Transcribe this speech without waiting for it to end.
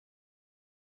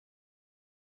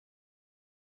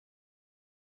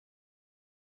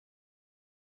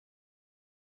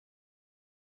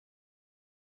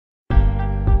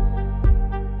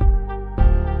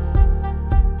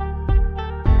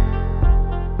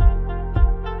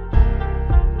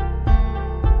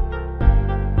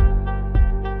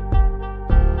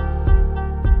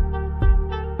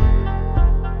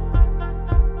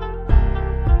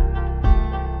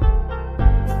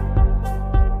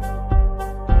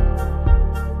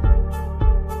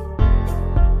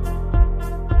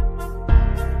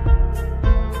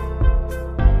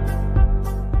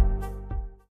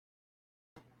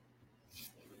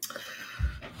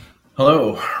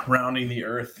Hello, Rounding the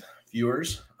Earth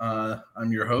viewers.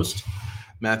 I'm your host,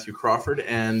 Matthew Crawford,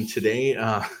 and today,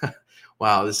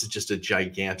 wow, this is just a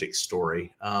gigantic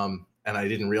story. And I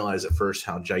didn't realize at first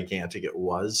how gigantic it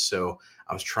was, so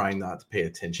I was trying not to pay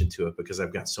attention to it because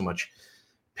I've got so much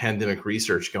pandemic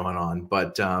research going on.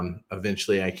 But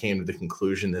eventually, I came to the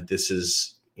conclusion that this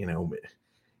is,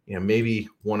 maybe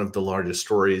one of the largest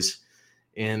stories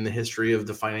in the history of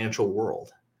the financial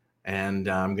world. And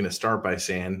I'm going to start by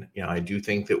saying, I do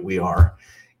think that we are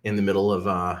in the middle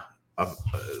of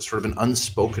sort of an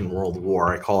unspoken world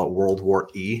war. I call it World War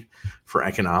E for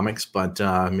economics, but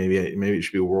maybe it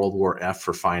should be World War F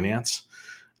for finance.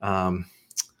 But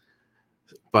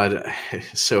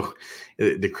so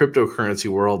the cryptocurrency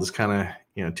world is kind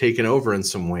of taken over in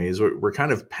some ways. We're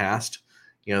kind of past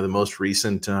the most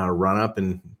recent run up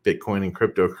in Bitcoin and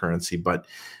cryptocurrency, but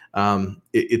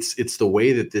it's the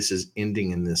way that this is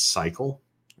ending in this cycle.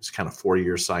 It's kind of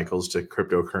 4-year cycles to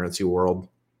cryptocurrency world,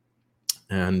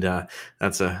 and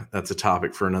that's a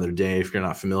topic for another day if you're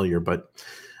not familiar. But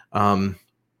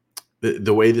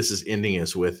the way this is ending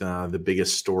is with the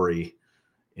biggest story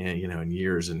in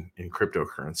years in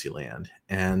cryptocurrency land,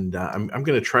 and I'm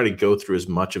going to try to go through as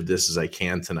much of this as I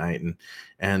can tonight,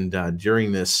 and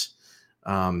during this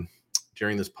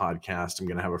podcast, I'm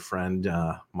going to have a friend,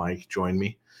 Mike, join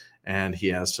me. And he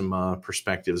has some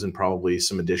perspectives and probably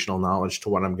some additional knowledge to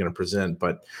what I'm going to present.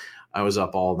 But I was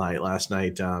up all night last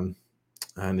night, in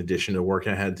addition to work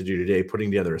I had to do today,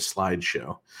 putting together a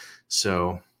slideshow.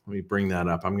 So let me bring that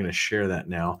up. I'm going to share that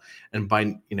now. And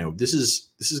this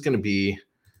is going to be,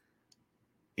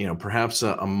 perhaps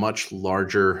a much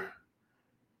larger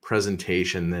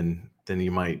presentation than you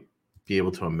might be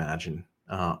able to imagine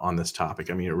on this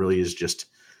topic. I mean, it really is just,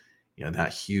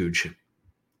 that huge.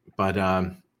 But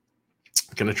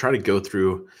I'm going to try to go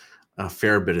through a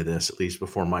fair bit of this, at least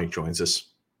before Mike joins us,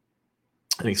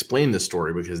 and explain this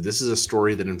story, because this is a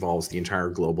story that involves the entire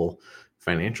global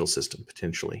financial system,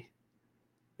 potentially.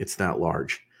 It's that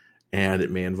large, and it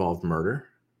may involve murder,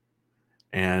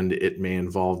 and it may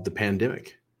involve the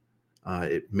pandemic.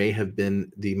 It may have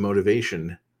been the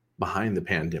motivation behind the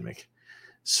pandemic.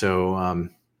 So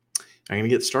I'm going to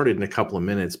get started in a couple of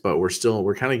minutes, but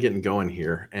we're kind of getting going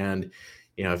here. And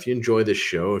if you enjoy this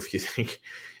show, if you think,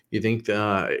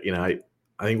 I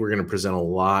think we're going to present a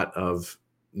lot of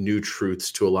new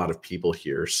truths to a lot of people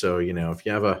here. So, if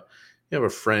you have a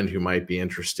friend who might be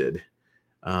interested,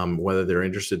 whether they're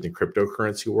interested in the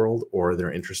cryptocurrency world or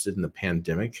they're interested in the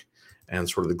pandemic and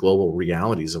sort of the global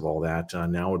realities of all that,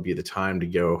 now would be the time to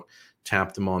go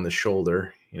tap them on the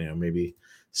shoulder, maybe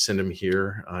send them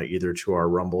here, either to our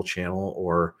Rumble channel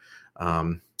or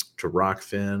to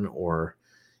Rockfin or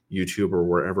YouTube or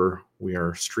wherever we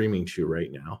are streaming to right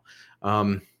now.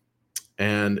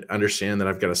 And understand that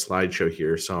I've got a slideshow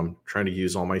here, so I'm trying to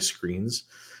use all my screens.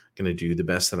 I'm going to do the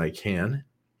best that I can,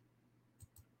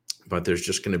 but there's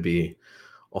just going to be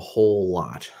a whole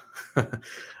lot.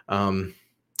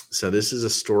 So this is a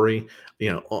story,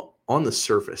 on the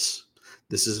surface,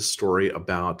 this is a story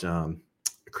about a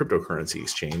cryptocurrency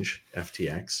exchange,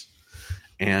 FTX,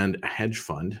 and a hedge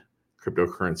fund,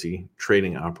 cryptocurrency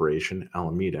trading operation,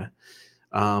 Alameda.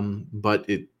 But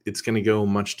it's going to go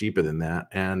much deeper than that.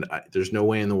 And there's no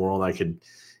way in the world I could,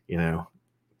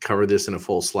 cover this in a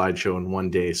full slideshow in one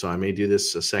day. So I may do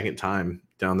this a second time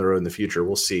down the road in the future.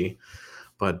 We'll see.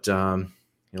 But,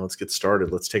 let's get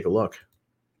started. Let's take a look.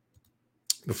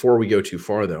 Before we go too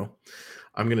far, though,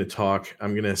 I'm going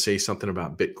to say something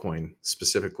about Bitcoin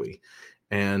specifically.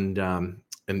 And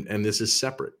this is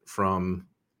separate from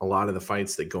a lot of the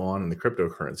fights that go on in the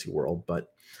cryptocurrency world.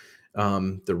 But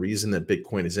the reason that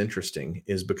Bitcoin is interesting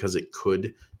is because it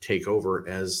could take over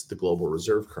as the global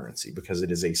reserve currency, because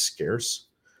it is a scarce,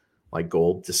 like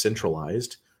gold,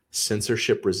 decentralized,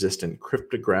 censorship-resistant,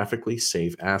 cryptographically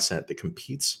safe asset that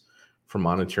competes for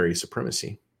monetary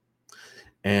supremacy.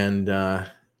 And I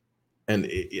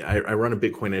run a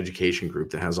Bitcoin education group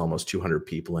that has almost 200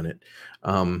 people in it.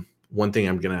 One thing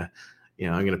I'm going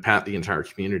to pat the entire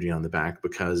community on the back,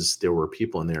 because there were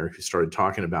people in there who started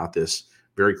talking about this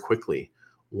very quickly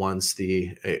once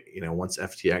once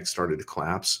FTX started to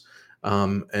collapse,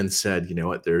 and said,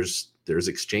 there's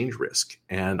exchange risk.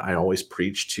 And I always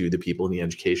preach to the people in the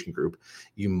education group,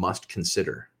 you must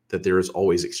consider that there is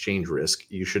always exchange risk.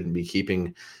 You shouldn't be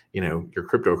keeping, your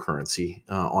cryptocurrency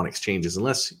on exchanges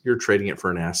unless you're trading it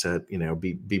for an asset.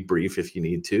 Be brief if you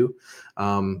need to,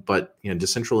 but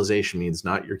decentralization means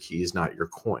not your keys, not your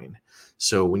coin.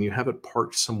 So when you have it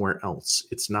parked somewhere else,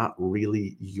 it's not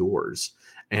really yours.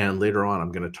 And later on,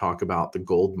 I'm going to talk about the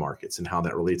gold markets and how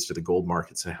that relates to the gold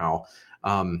markets and how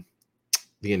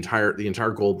the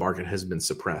entire gold market has been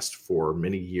suppressed for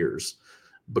many years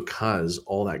because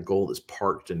all that gold is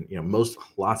parked, and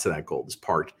lots of that gold is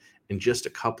parked in just a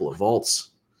couple of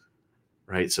vaults,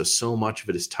 right? So much of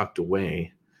it is tucked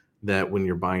away that when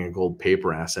you're buying a gold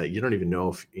paper asset, you don't even know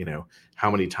if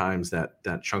how many times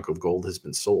that chunk of gold has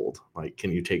been sold. Like,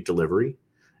 can you take delivery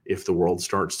if the world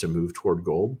starts to move toward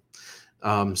gold?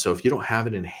 So if you don't have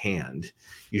it in hand,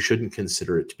 you shouldn't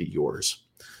consider it to be yours.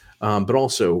 But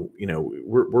also,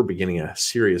 we're beginning a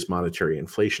serious monetary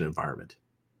inflation environment,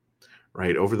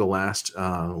 right? Over the last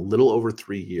little over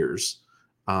 3 years,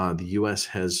 the U.S.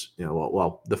 has,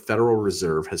 the Federal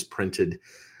Reserve has printed,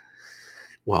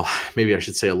 well, maybe I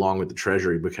should say along with the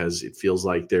Treasury, because it feels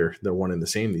like they're one and the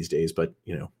same these days, but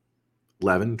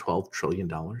 11, 12 trillion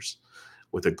dollars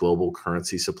with a global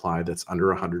currency supply that's under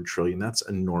 100 trillion. That's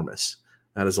enormous.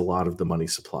 That is a lot of the money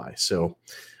supply. So,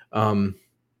 the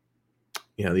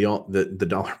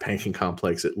dollar banking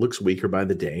complex, it looks weaker by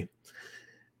the day.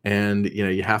 And,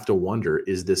 you have to wonder,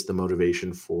 is this the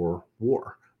motivation for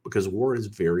war? Because war is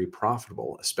very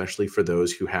profitable, especially for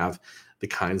those who have the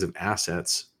kinds of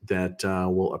assets that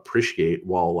will appreciate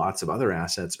while lots of other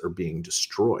assets are being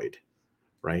destroyed,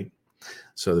 right?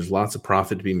 So there's lots of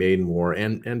profit to be made in war,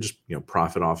 and just,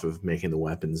 profit off of making the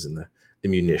weapons and the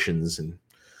munitions and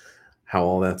how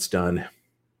all that's done.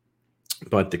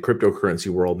 But the cryptocurrency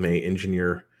world may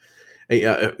engineer.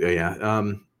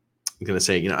 I'm going to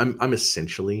say, I'm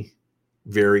essentially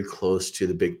very close to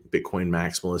the big Bitcoin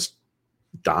maximalist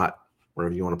dot,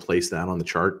 wherever you want to place that on the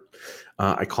chart.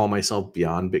 I call myself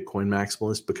beyond Bitcoin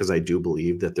maximalist because I do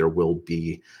believe that there will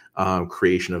be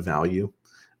creation of value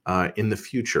in the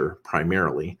future,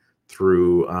 primarily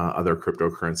through other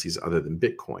cryptocurrencies other than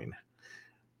Bitcoin.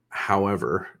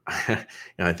 However,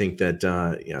 I think that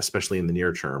especially in the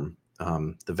near term,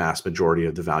 the vast majority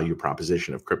of the value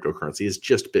proposition of cryptocurrency is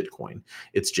just Bitcoin.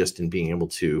 It's just in being able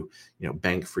to,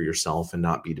 bank for yourself and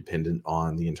not be dependent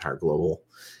on the entire global,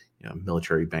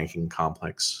 military banking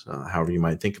complex, however you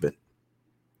might think of it.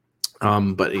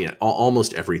 But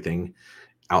almost everything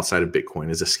outside of Bitcoin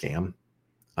is a scam.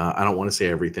 I don't want to say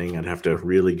everything. I'd have to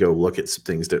really go look at some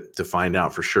things to find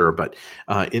out for sure. But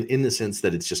in the sense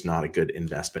that it's just not a good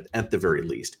investment, at the very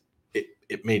least,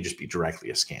 it may just be directly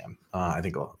a scam. I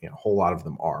think a whole lot of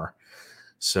them are.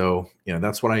 So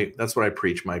that's what I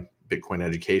preach my Bitcoin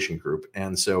education group.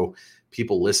 And so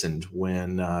people listened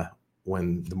when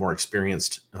the more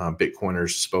experienced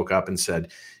Bitcoiners spoke up and said, you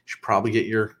should probably get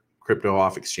your crypto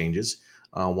off exchanges.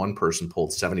 One person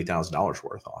pulled $70,000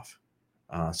 worth off.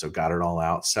 So got it all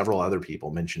out. Several other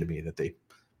people mentioned to me that they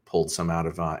pulled some out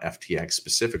of FTX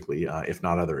specifically, if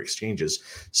not other exchanges.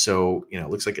 So, it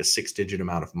looks like a 6-digit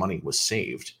amount of money was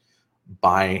saved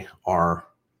by our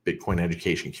Bitcoin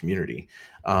education community.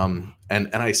 And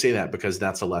I say that because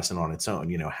that's a lesson on its own.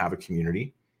 Have a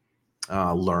community,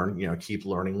 learn, keep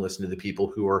learning, listen to the people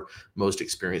who are most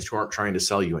experienced, who aren't trying to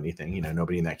sell you anything.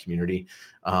 Nobody in that community,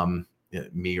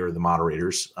 me or the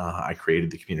moderators, I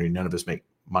created the community. None of us make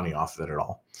money off of it at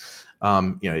all.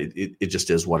 It just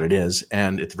is what it is.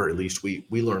 And at the very least, we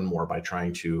learn more by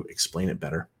trying to explain it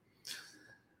better.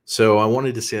 So I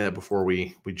wanted to say that before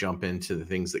we jump into the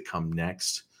things that come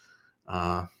next.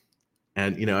 And,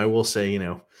 I will say,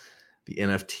 the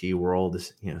NFT world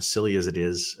is, silly as it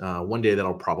is, one day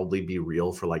that'll probably be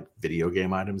real for like video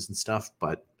game items and stuff.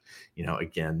 But,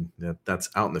 again, that's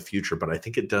out in the future. But I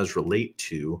think it does relate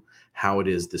to how it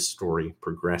is this story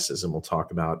progresses. And we'll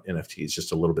talk about NFTs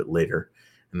just a little bit later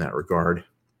in that regard.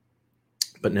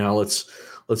 But now let's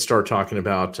start talking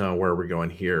about where we're going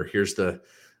here. Here's the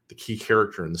key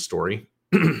character in the story,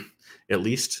 at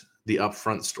least the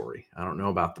upfront story. I don't know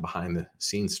about the behind the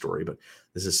scenes story, but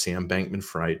this is Sam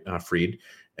Bankman-Fried,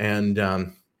 and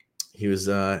he was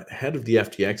head of the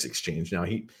FTX exchange. Now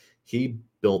he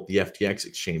built the FTX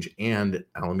exchange and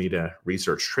Alameda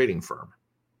research trading firm.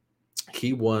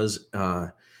 He was,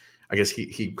 I guess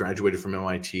he graduated from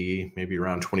MIT maybe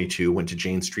around 22, went to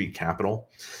Jane Street Capital,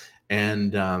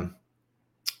 and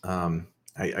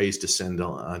I used to send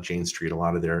Jane Street a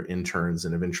lot of their interns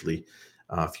and eventually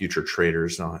future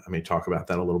traders. I may talk about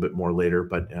that a little bit more later,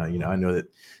 but I know that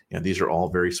these are all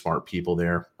very smart people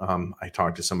there. I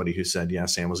talked to somebody who said, yeah,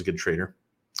 Sam was a good trader.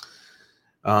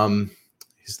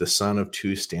 He's the son of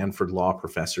 2 Stanford law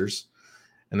professors.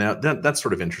 And that's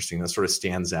sort of interesting. That sort of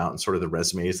stands out in sort of the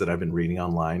resumes that I've been reading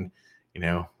online.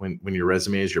 When your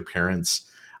resume is your parents,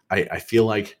 I feel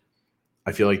like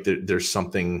there's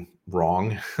something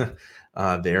wrong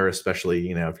there,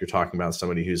 especially, if you're talking about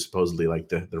somebody who's supposedly like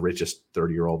the richest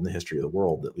 30-year-old in the history of the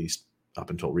world, at least up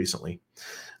until recently.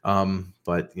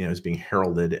 But, is being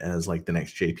heralded as like the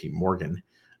next JP Morgan.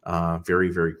 very,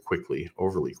 very quickly,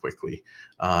 overly quickly.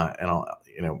 And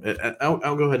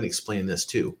I'll go ahead and explain this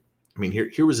too. I mean,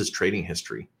 here was his trading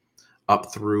history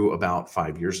up through about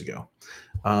 5 years ago.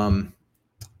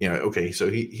 Okay, so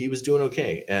he was doing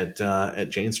okay at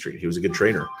Jane Street. He was a good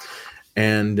trader,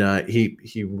 and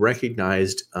he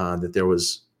recognized that there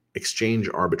was exchange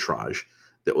arbitrage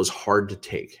that was hard to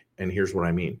take. And here's what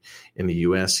I mean: in the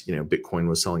U.S., Bitcoin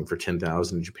was selling for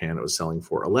 10,000. In Japan, it was selling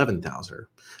for 11,000. Or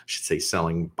I should say,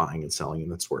 buying and selling,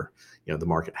 and that's where the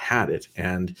market had it.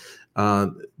 And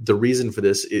the reason for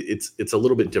this, it's a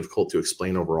little bit difficult to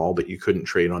explain overall, but you couldn't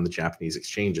trade on the Japanese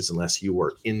exchanges unless you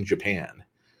were in Japan.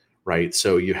 Right.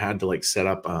 So you had to set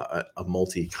up a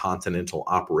multi-continental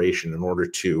operation in order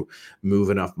to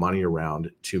move enough money around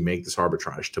to make this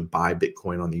arbitrage, to buy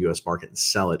Bitcoin on the US market and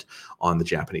sell it on the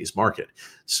Japanese market.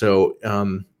 So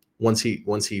once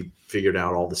he figured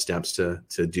out all the steps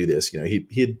to do this, he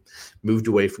had moved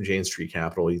away from Jane Street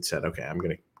Capital. He'd said, okay, I'm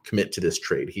going to commit to this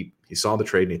trade. He saw the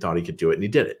trade and he thought he could do it, and he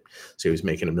did it. So he was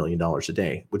making $1 million a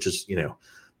day, which is,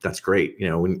 that's great.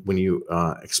 When you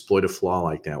exploit a flaw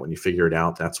like that, when you figure it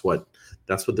out, that's what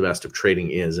the best of trading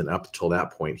is. And up until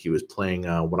that point, he was playing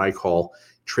what I call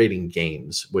trading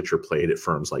games, which are played at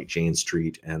firms like Jane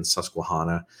Street and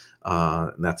Susquehanna.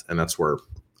 And that's where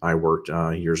I worked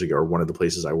years ago, or one of the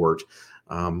places I worked,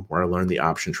 where I learned the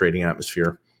option trading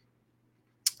atmosphere.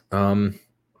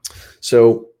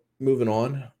 So moving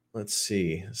on, let's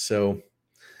see. So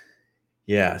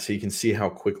you can see how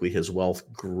quickly his wealth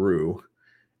grew.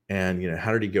 And,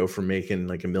 how did he go from making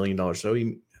like $1 million? So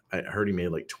I heard he made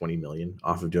like 20 million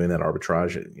off of doing that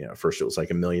arbitrage. And, first it was like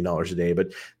 $1 million a day,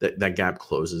 but that gap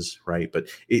closes, right? But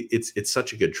it's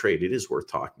such a good trade. It is worth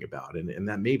talking about. And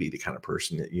that may be the kind of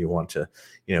person that you want to,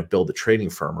 build a trading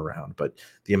firm around. But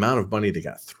the amount of money that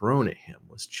got thrown at him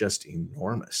was just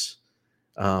enormous.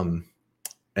 And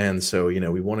so,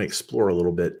 we want to explore a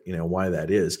little bit, why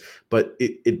that is. But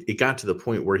it got to the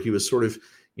point where he was sort of,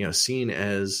 seen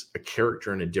as a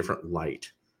character in a different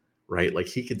light, right? Like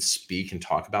he could speak and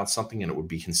talk about something and it would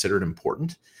be considered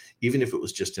important, even if it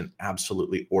was just an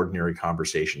absolutely ordinary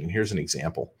conversation. And here's an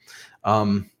example.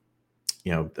 When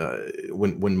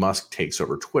Musk takes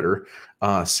over Twitter,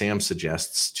 Sam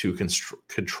suggests to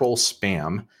control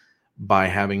spam by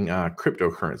having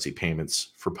cryptocurrency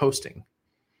payments for posting.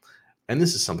 And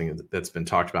this is something that's been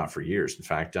talked about for years. In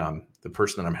fact, the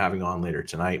person that I'm having on later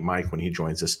tonight, Mike, when he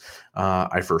joins us,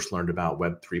 I first learned about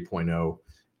Web 3.0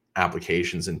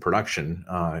 applications in production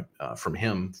from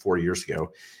him 4 years ago.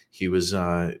 He was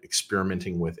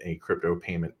experimenting with a crypto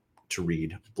payment to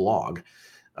read blog.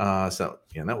 That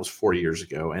was 4 years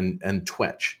ago. And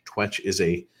Twetch is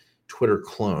a Twitter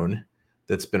clone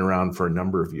that's been around for a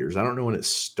number of years. I don't know when it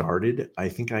started. I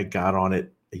think I got on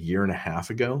it a year and a half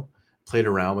ago. Played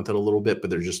around with it a little bit, but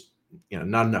there's just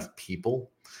not enough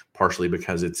people, partially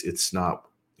because it's not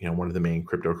one of the main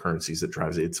cryptocurrencies that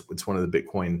drives it. It's one of the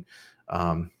Bitcoin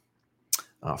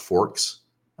forks,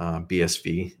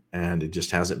 BSV, and it just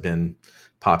hasn't been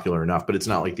popular enough. But it's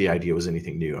not like the idea was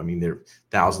anything new. I mean, there are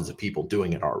thousands of people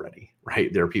doing it already,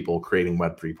 right? There are people creating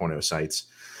Web 3.0 sites.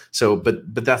 So, but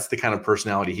that's the kind of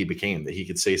personality he became, that he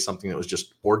could say something that was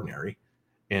just ordinary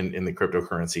in the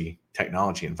cryptocurrency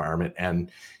technology environment,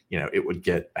 and it would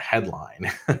get a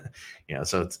headline.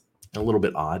 So it's a little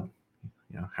bit odd,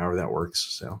 however that works.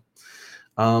 So,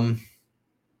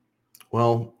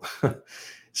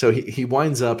 so he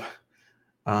winds up.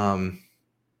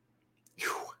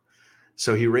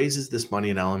 So he raises this money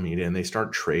in Alameda, and they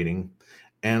start trading,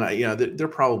 and they're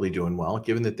probably doing well,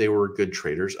 given that they were good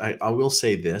traders. I will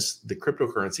say this: the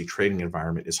cryptocurrency trading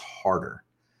environment is harder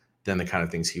than the kind of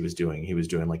things he was doing. He was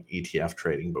doing like ETF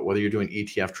trading, but whether you're doing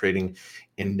ETF trading,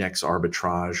 index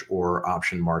arbitrage, or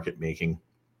option market making,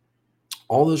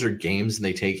 all those are games, and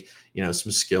they take,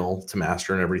 some skill to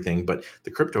master and everything. But the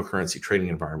cryptocurrency trading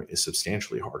environment is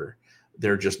substantially harder.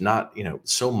 They're just not,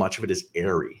 so much of it is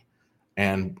airy.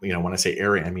 And, when I say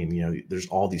airy, I mean, there's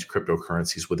all these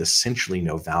cryptocurrencies with essentially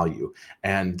no value.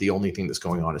 And the only thing that's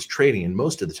going on is trading. And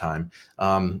most of the time,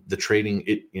 the trading,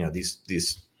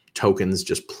 these tokens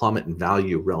just plummet in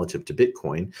value relative to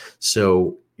Bitcoin.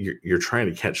 So you're trying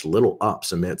to catch little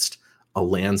ups amidst a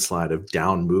landslide of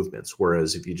down movements.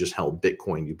 Whereas if you just held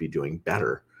Bitcoin, you'd be doing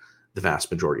better the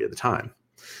vast majority of the time.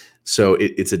 So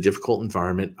it's a difficult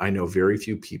environment. I know very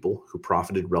few people who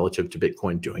profited relative to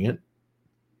Bitcoin doing it.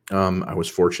 I was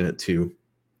fortunate to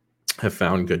have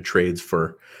found good trades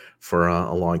for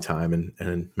a long time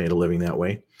and made a living that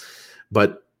way.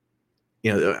 But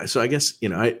so I guess,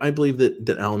 I believe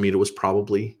that Alameda was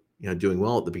probably, doing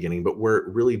well at the beginning, but where it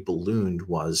really ballooned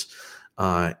was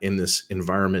in this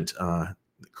environment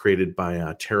created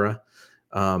by Terra.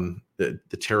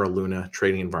 the Terra Luna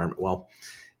trading environment. Well,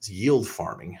 it's yield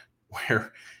farming,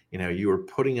 where you were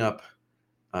putting up,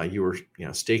 you were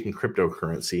staking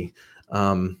cryptocurrency,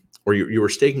 or you were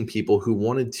staking people who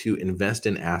wanted to invest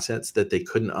in assets that they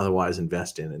couldn't otherwise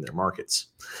invest in their markets.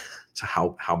 So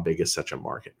how big is such a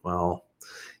market? Well,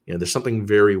 there's something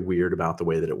very weird about the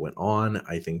way that it went on.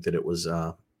 I think that it was,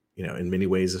 in many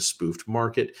ways a spoofed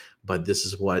market, but this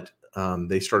is what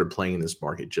they started playing in this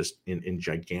market just in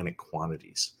gigantic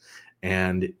quantities.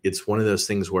 And it's one of those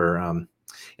things where, and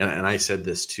I said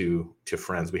this to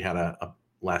friends. We had a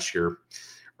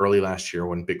early last year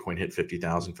when Bitcoin hit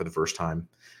 50,000 for the first time,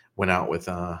 went out with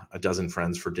a dozen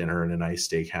friends for dinner in a nice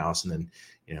steakhouse. And then,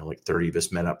 like 30 of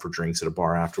us met up for drinks at a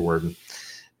bar afterward. And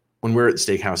when we were at the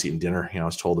steakhouse eating dinner, I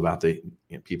was told about the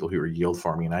people who were yield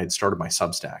farming, and I had started my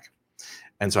Substack.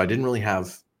 And so I didn't really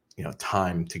have,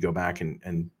 time to go back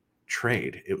and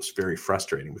trade. It was very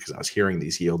frustrating because I was hearing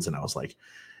these yields and I was like,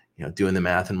 doing the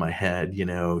math in my head,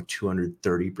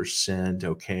 230%.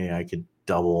 Okay, I could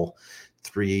double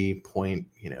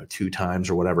 3.2 times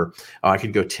or whatever. I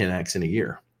could go 10x in a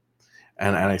year.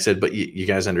 And I said, but you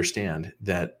guys understand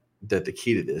that the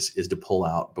key to this is to pull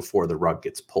out before the rug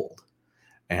gets pulled.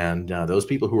 And those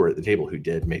people who were at the table who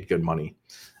did made good money.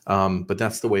 But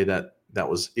that's the way that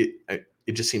was it.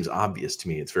 It just seems obvious to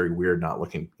me. It's very weird not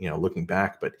looking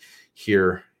back. But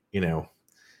here,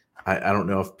 I don't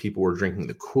know if people were drinking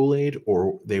the Kool-Aid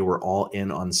or they were all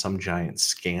in on some giant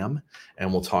scam.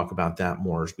 And we'll talk about that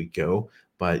more as we go.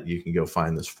 But you can go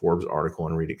find this Forbes article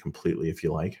and read it completely if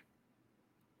you like.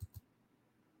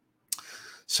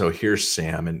 So here's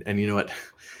Sam. And you know what?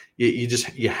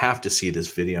 You have to see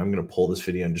this video. I'm going to pull this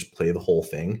video and just play the whole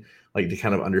thing, like to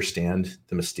kind of understand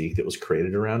the mystique that was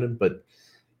created around him. But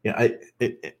and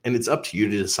it's up to you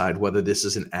to decide whether this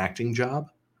is an acting job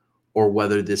or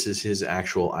whether this is his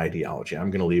actual ideology.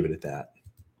 I'm going to leave it at that.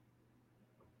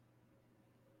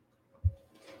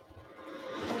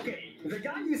 Okay, the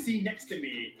guy you see next to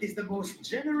me is the most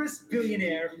generous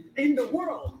billionaire in the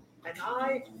world. And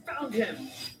I found him.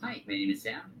 Hi, my name is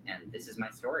Sam, and this is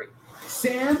my story.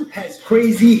 Sam has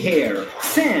crazy hair.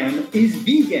 Sam is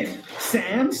vegan.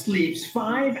 Sam sleeps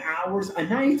 5 hours a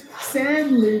night.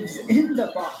 Sam lives in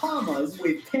the Bahamas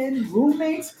with 10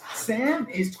 roommates. Sam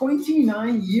is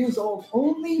 29 years old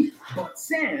only, but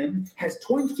Sam has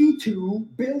 $22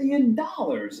 billion.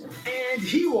 And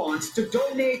he wants to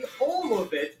donate all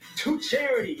of it to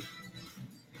charity.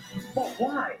 But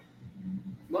why?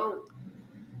 Well,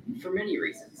 for many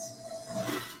reasons.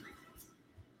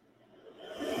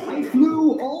 I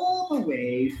flew all the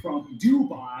way from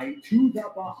Dubai to the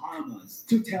Bahamas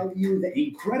to tell you the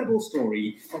incredible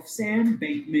story of Sam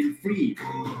Bankman-Fried.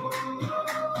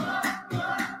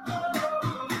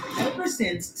 Ever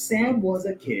since Sam was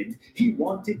a kid, he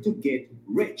wanted to get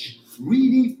rich,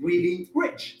 really, really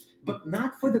rich, but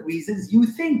not for the reasons you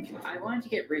think. I wanted to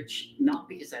get rich not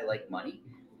because I like money,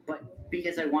 but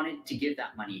because I wanted to give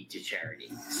that money to charity.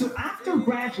 So after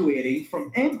graduating from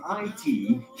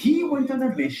MIT, he went on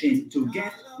a mission to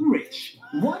get rich.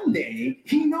 One day,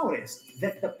 he noticed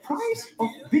that the price of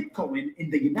Bitcoin in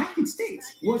the United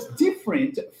States was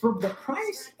different from the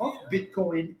price of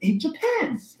Bitcoin in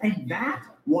Japan. And that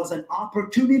was an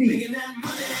opportunity.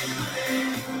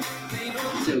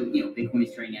 So, Bitcoin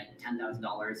is trading at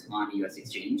 $10,000 on a US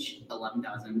exchange,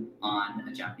 $11,000 on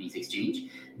a Japanese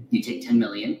exchange. You take $10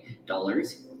 million,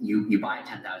 you buy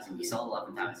 10,000, you sell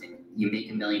 11,000, you make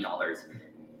 $1 million.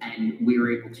 And we were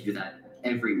able to do that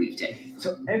every weekday.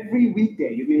 So every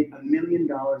weekday you made $1 million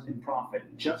in profit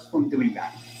just from doing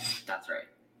that. That's right.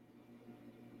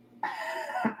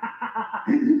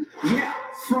 Yeah,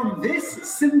 from this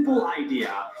simple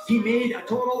idea, he made a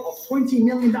total of $20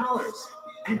 million.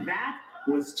 And that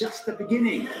was just the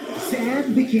beginning.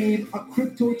 Sam became a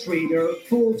crypto trader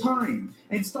full-time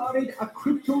and started a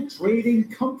crypto trading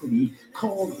company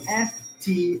called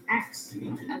FTX.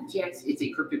 FTX is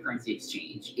a cryptocurrency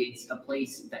exchange. It's a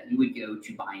place that you would go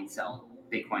to buy and sell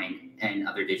Bitcoin and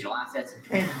other digital assets.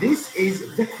 And this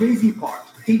is the crazy part.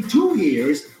 In 2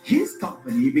 years, his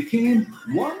company became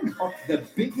one of the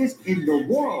biggest in the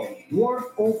world,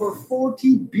 worth over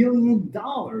 $40 billion.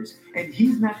 And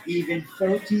he's not even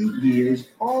 30 years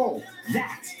old.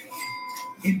 That's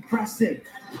impressive.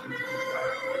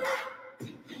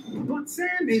 But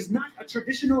Sam is not a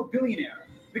traditional billionaire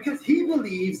because he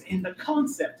believes in the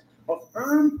concept of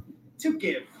earn to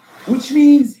give, which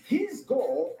means his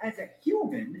goal as a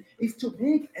human is to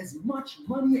make as much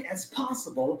money as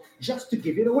possible just to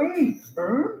give it away.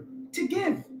 Earn to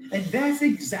give. And that's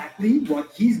exactly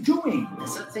what he's doing.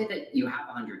 So let's say that you have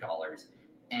 $100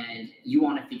 and you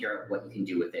want to figure out what you can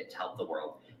do with it to help the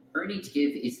world. Earning to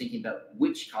Give is thinking about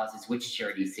which causes, which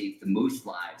charities save the most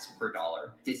lives per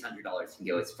dollar. This $100 can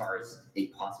go as far as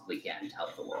it possibly can to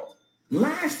help the world.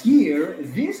 Last year,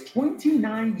 this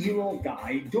 29-year-old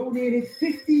guy donated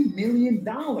 $50 million.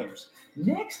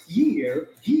 Next year,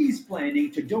 he's planning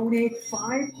to donate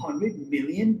 $500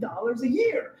 million a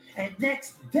year. And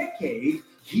next decade,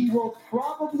 he will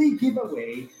probably give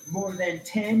away more than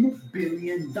 $10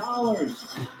 billion.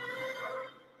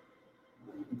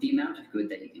 The amount of good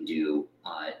that you can do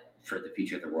for the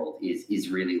future of the world is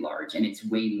really large, and it's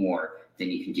way more than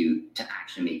you can do to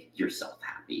actually make yourself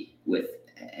happy with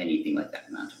anything like that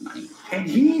amount of money. And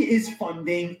he is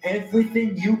funding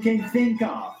everything you can think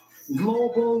of.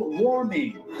 Global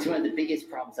warming. It's one of the biggest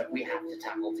problems that we have to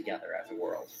tackle together as a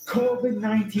world.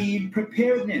 COVID-19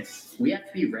 preparedness. We have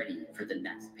to be ready for the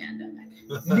next pandemic.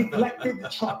 Neglected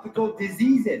tropical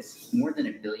diseases. More than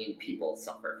 1 billion people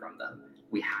suffer from them.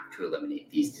 We have to eliminate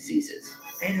these diseases.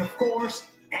 And of course,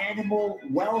 animal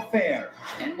welfare.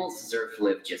 Animals deserve to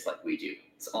live just like we do.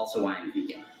 It's also why I'm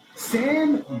vegan.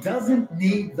 Sam doesn't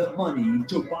need the money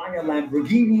to buy a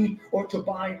Lamborghini or to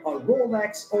buy a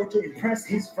Rolex or to impress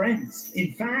his friends.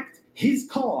 In fact, his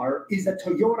car is a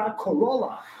Toyota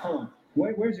Corolla.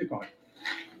 Where's your car?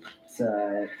 It's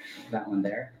that one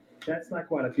there. That's not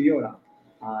quite a Toyota.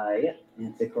 Yeah,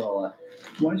 it's a Corolla.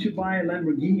 Why don't you buy a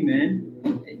Lamborghini,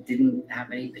 man? It didn't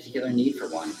have any particular need for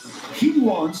one. He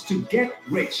wants to get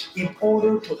rich in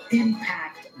order to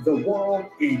impact the world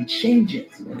and change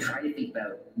it. Try to think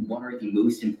about what are the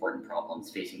most important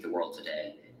problems facing the world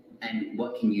today, and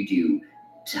what can you do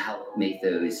to help make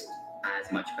those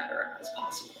as much better as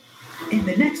possible. In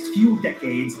the next few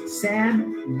decades,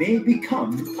 Sam may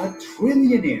become a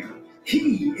trillionaire.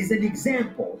 He is an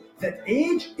example that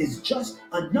age is just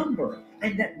a number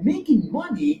and that making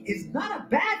money is not a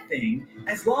bad thing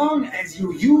as long as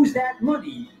you use that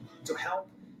money to help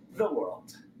the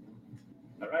world.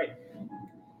 All right.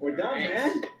 We're done,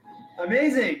 man.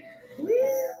 Amazing.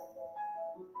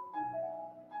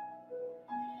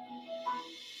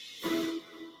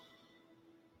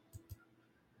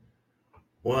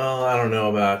 Well, I don't know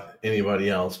about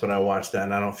anybody else, but I watched that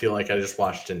and I don't feel like I just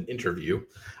watched an interview.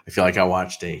 I feel like I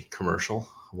watched a commercial,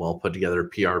 well put together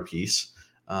PR piece,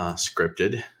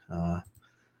 scripted,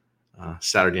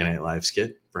 Saturday Night Live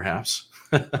skit, perhaps.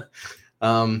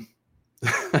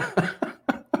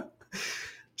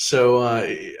 So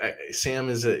Sam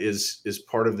is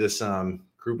part of this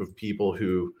group of people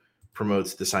who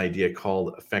promotes this idea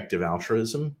called effective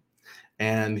altruism.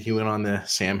 And he went on the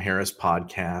Sam Harris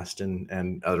podcast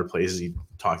and other places. He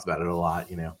talked about it a lot,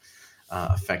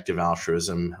 effective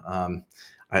altruism.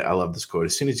 I love this quote.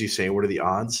 As soon as you say, what are the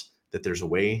odds that there's a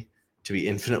way to be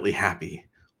infinitely happy?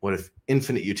 What if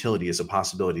infinite utility is a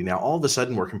possibility? Now, all of a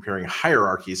sudden, we're comparing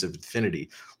hierarchies of infinity.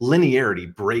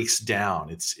 Linearity breaks down.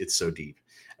 It's so deep.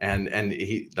 And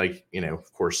he,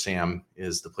 of course, Sam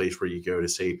is the place where you go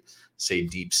to say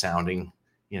deep sounding,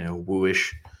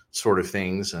 wooish sort of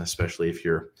things, especially if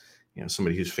you're,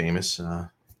 somebody who's famous,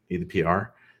 need the PR. It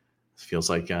feels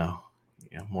like,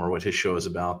 more what his show is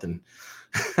about than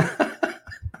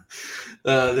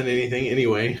anything.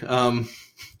 Anyway,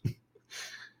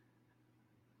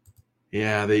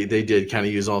 yeah, they did kind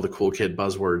of use all the cool kid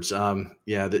buzzwords.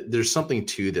 There's something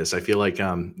to this. I feel like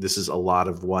this is a lot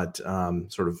of what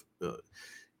the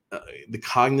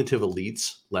cognitive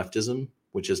elites leftism,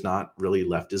 which is not really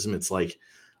leftism. It's like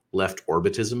left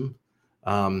orbitism.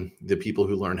 The people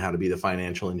who learn how to be the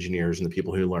financial engineers and the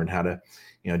people who learn how to,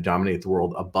 dominate the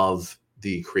world above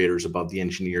the creators, above the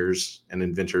engineers and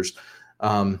inventors.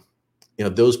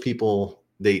 Those people,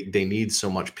 they need so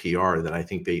much PR that I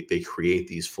think they create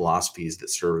these philosophies that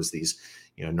serve as these,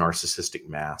 narcissistic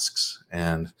masks.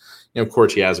 And, of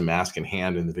course, he has a mask in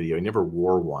hand in the video. He never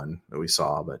wore one that we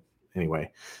saw, but anyway,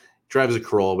 drives a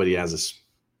Corolla, but he has this,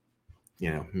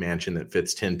 mansion that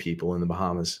fits 10 people in the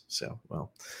Bahamas. So,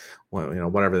 well,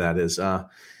 whatever that is. All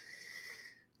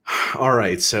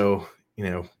right. So,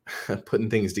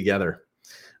 putting things together.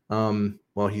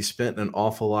 He spent an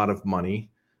awful lot of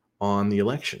money on the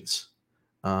elections,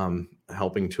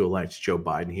 helping to elect Joe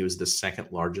Biden. He was the second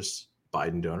largest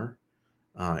Biden donor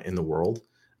in the world.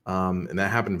 And that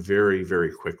happened very,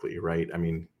 very quickly, right? I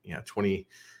mean, 2019,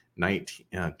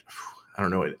 I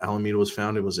don't know, Alameda was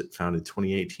founded. Was it founded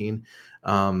 2018?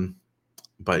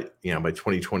 But by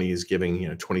 2020 he's giving,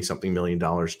 $20 something million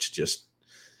to just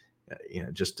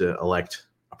to elect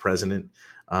a president,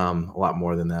 a lot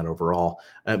more than that overall.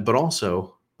 But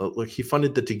also, look, he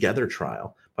funded the Together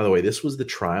trial. By the way, this was the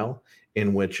trial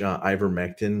in which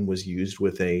ivermectin was used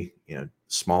with a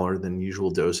smaller than usual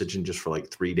dosage and just for like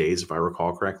 3 days, if I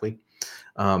recall correctly.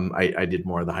 I did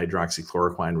more of the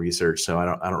hydroxychloroquine research, so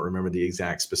I don't remember the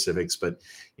exact specifics, but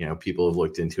people have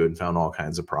looked into it and found all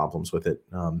kinds of problems with it.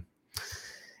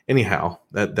 Anyhow,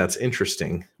 that's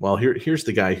interesting. Well, here's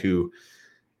the guy who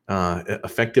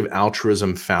effective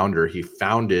altruism founder. He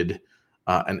founded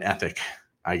an ethic,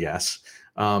 I guess,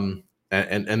 and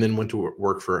then went to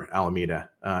work for Alameda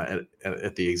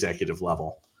at the executive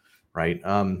level, right?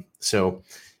 But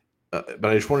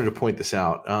I just wanted to point this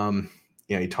out.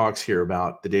 He talks here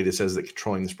about the data says that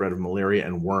controlling the spread of malaria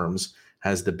and worms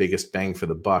has the biggest bang for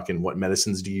the buck. And what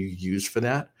medicines do you use for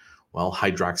that? Well,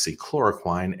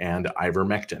 hydroxychloroquine and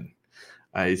ivermectin.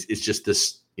 It's just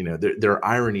this, there are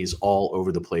ironies all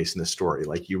over the place in the story.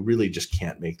 Like, you really just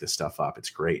can't make this stuff up. It's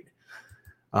great.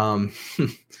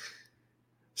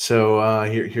 So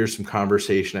here's some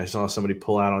conversation. I saw somebody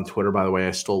pull out on Twitter. By the way,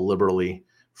 I stole liberally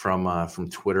from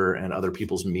Twitter and other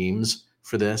people's memes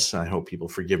for this. I hope people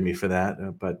forgive me for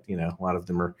that. But a lot of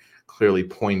them are clearly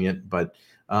poignant. But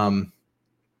there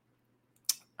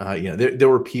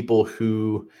were people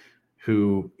who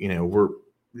were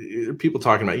people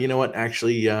talking about, what,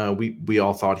 actually, we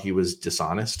all thought he was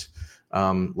dishonest.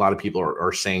 A lot of people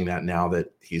are saying that now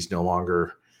that he's no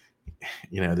longer,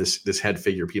 this head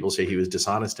figure. People say he was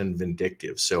dishonest and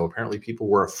vindictive. So apparently people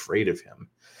were afraid of him.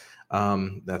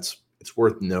 It's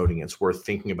worth noting. It's worth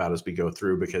thinking about as we go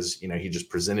through, because he just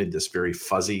presented this very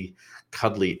fuzzy,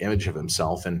 cuddly image of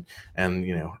himself and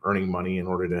earning money in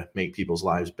order to make people's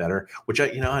lives better. Which I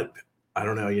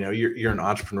don't know. You're an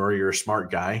entrepreneur. You're a smart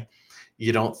guy.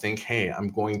 You don't think, hey, I'm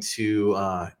going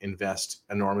to invest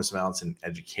enormous amounts in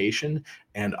education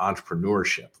and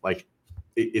entrepreneurship. Like,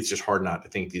 it's just hard not to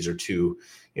think these are two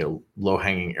low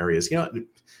hanging areas.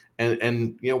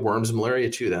 And worms and malaria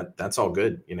too. That's all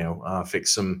good.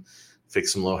 Fix some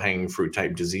low hanging fruit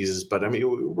type diseases. But I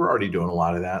mean, we're already doing a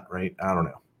lot of that, right? I don't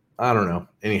know.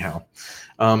 Anyhow,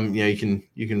 you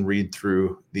can read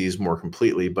through these more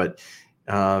completely, but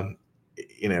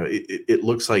it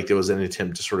looks like there was an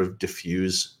attempt to sort of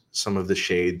diffuse some of the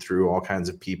shade through all kinds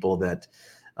of people that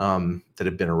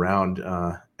have been around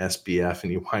SBF,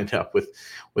 and you wind up with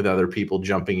other people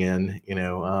jumping in.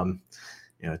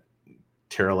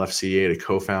 Tara left CA to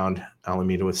co-found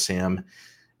Alameda with Sam.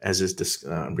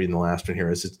 I'm reading the last one here.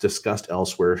 As it's discussed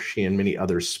elsewhere, she and many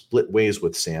others split ways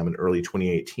with Sam in early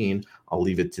 2018. I'll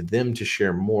leave it to them to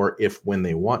share more when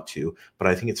they want to, but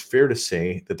I think it's fair to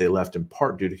say that they left in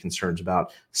part due to concerns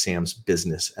about Sam's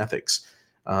business ethics.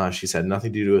 She's had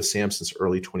nothing to do with Sam since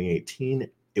early 2018.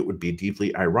 It would be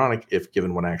deeply ironic if,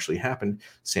 given what actually happened,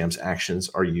 Sam's actions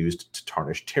are used to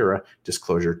tarnish Tara.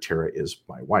 Disclosure: Tara is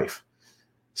my wife.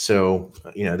 So,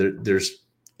 there's,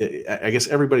 I guess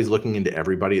everybody's looking into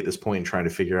everybody at this point and trying to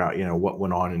figure out, what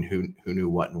went on and who knew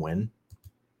what and when.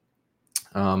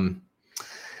 And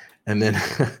then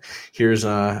here's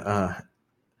Eliezer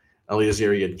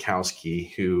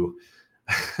Yudkowsky, who,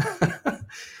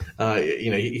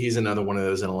 he's another one of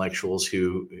those intellectuals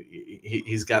who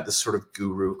he's got this sort of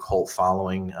guru cult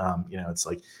following. It's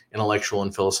like intellectual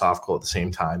and philosophical at the same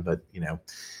time, but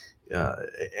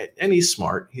and he's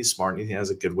smart. He's smart. And he has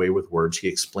a good way with words. He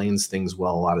explains things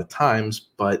well a lot of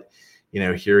times, but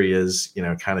here he is,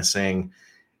 kind of saying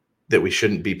that we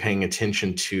shouldn't be paying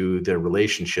attention to the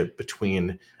relationship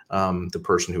between the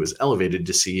person who was elevated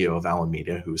to CEO of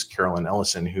Alameda, who's Carolyn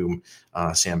Ellison, whom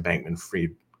Sam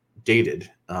Bankman-Fried dated,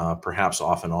 perhaps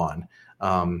off and on.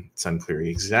 It's unclear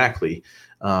exactly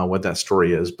what that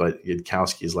story is, but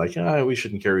Yudkowsky is like, we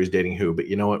shouldn't care who's dating who. But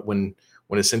you know what? When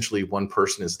essentially one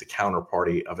person is the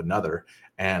counterparty of another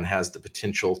and has the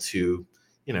potential to,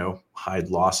 hide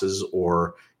losses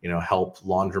or, help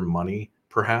launder money,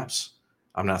 perhaps.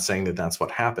 I'm not saying that that's what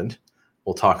happened.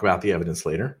 We'll talk about the evidence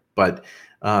later, but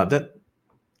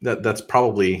that's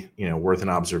probably, worth an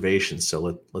observation.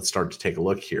 So let's start to take a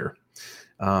look here.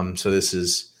 So this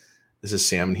is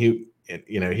Sam, and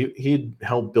he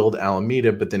helped build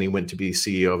Alameda, but then he went to be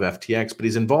CEO of FTX, but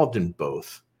he's involved in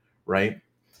both, right?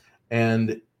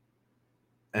 And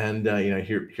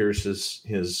here's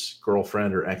his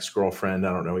girlfriend or ex-girlfriend,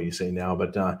 I don't know what you say now,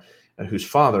 but whose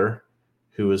father,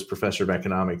 who was professor of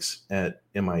economics at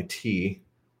MIT,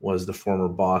 was the former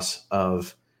boss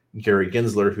of Gary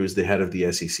Gensler, who's the head of the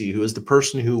SEC, who is the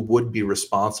person who would be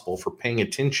responsible for paying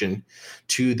attention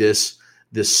to this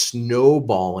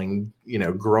snowballing,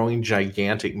 growing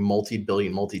gigantic,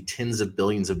 multi-billion, multi-tens of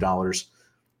billions of dollars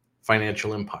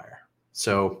financial empire.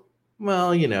 So,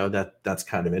 well, that's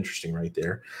kind of interesting right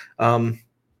there. And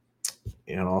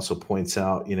it also points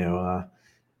out,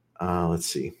 let's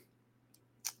see.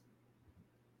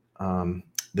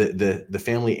 The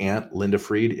family aunt, Linda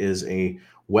Fried, is a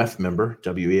WEF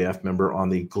member on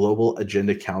the Global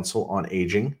Agenda Council on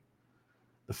Aging.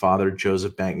 The father,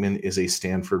 Joseph Bankman, is a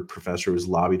Stanford professor who's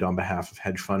lobbied on behalf of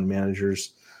hedge fund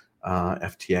managers.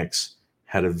 FTX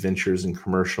head of ventures and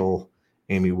commercial,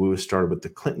 Amy Wu, started with the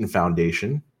Clinton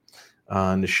Foundation.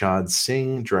 Nishad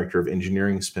Singh, director of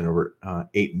engineering, spent over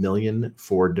 $8 million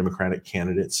for Democratic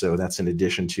candidates. So that's in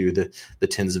addition to the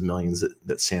tens of millions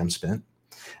that Sam spent.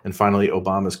 And finally,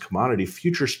 Obama's commodity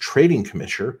futures trading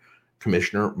commissioner,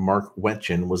 Mark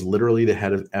Wetjen, was literally the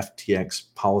head of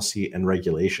FTX policy and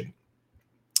regulation.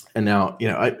 And now, I'm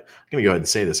going to go ahead and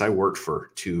say this. I worked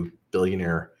for two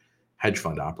billionaire hedge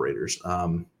fund operators.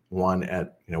 One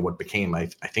at, what became, I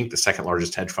think, the second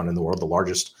largest hedge fund in the world, the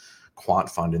largest quant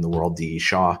fund in the world, D.E.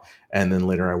 Shaw. And then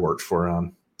later I worked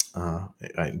for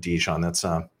D.E. Shaw, and that's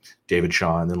David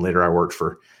Shaw. And then later I worked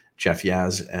for Jeff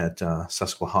Yaz at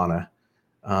Susquehanna.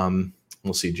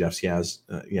 We'll see Jeff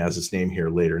Yaz's name here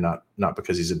later, not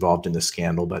because he's involved in this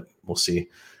scandal, but we'll see.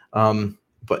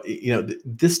 But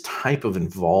this type of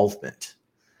involvement,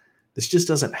 this just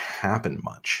doesn't happen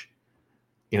much.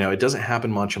 It doesn't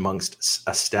happen much amongst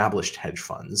established hedge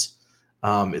funds.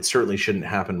 It certainly shouldn't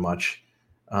happen much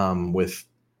with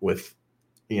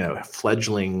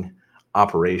fledgling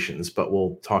operations. But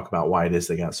we'll talk about why it is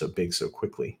they got so big so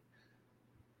quickly.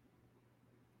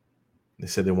 They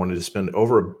said they wanted to spend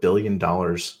over $1 billion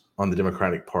on the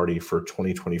Democratic Party for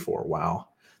 2024. Wow.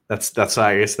 That's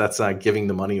I guess that's giving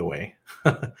the money away.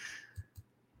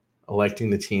 Electing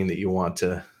the team that you want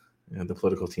to, the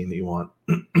political team that you want.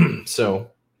 So,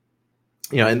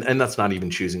 and that's not even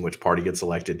choosing which party gets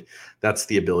elected. That's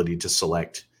the ability to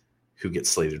select who gets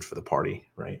slated for the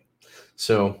party, right?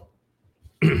 So,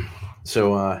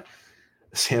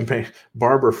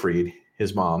 Barbara Fried,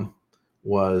 his mom,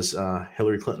 was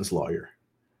Hillary Clinton's lawyer.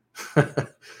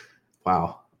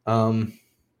 Wow.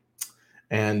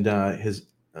 And his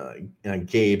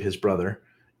Gabe, his brother,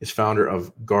 is founder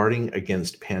of Guarding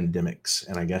Against Pandemics.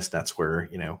 And I guess that's where,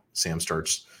 Sam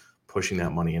starts pushing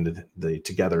that money into the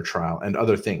Together trial and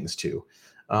other things too.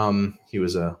 He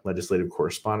was a legislative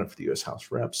correspondent for the U.S.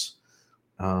 House Reps.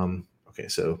 Okay,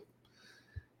 so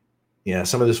yeah,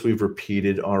 some of this we've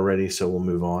repeated already, so we'll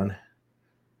move on.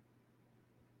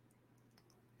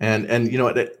 And you know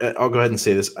what, I'll go ahead and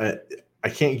say this. I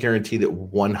can't guarantee that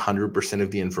 100% of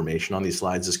the information on these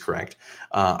slides is correct.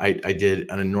 I did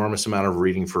an enormous amount of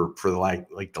reading for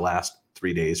the the last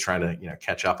 3 days, trying to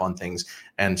catch up on things,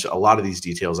 and so a lot of these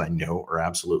details I know are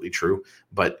absolutely true.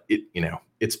 But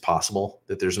it's possible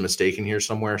that there's a mistake in here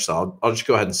somewhere. So I'll just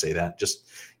go ahead and say that. Just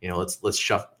let's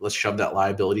shove that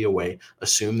liability away.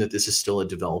 Assume that this is still a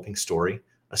developing story.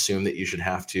 Assume that you should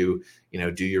have to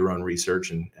do your own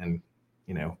research and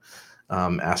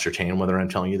ascertain whether I'm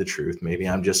telling you the truth. Maybe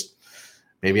I'm just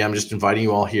inviting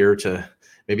you all here to,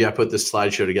 maybe I put this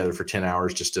slideshow together for 10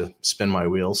 hours just to spin my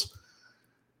wheels.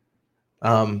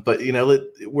 But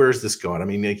where's this going? I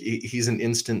mean, he's an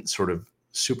instant sort of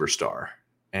superstar.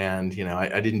 And,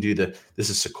 I didn't do this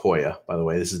is Sequoia, by the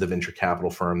way. This is the venture capital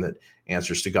firm that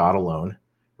answers to God alone.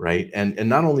 Right. And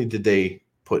not only did they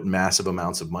put massive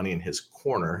amounts of money in his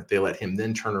corner, they let him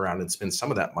then turn around and spend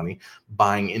some of that money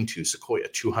buying into Sequoia,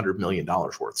 $200 million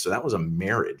worth. So that was a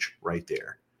marriage right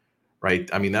there, right?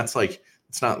 I mean, that's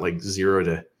it's not like 0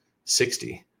 to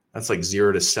 60. That's like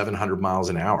 0 to 700 miles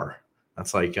an hour.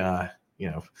 That's like,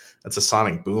 that's a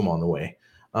sonic boom on the way.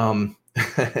 And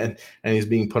he's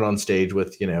being put on stage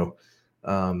with, sort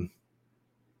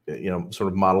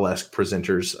of model-esque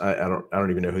presenters. I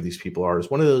don't even know who these people are. Is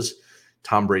one of those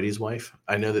Tom Brady's wife?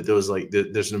 I know that there was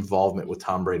there's an involvement with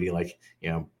Tom Brady,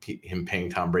 him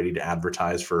paying Tom Brady to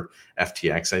advertise for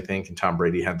FTX, I think. And Tom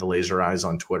Brady had the laser eyes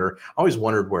on Twitter. I always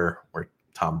wondered where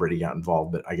Tom Brady got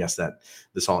involved, but I guess that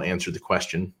this all answered the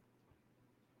question.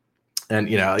 And,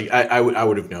 I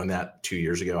would have known that 2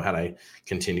 years ago had I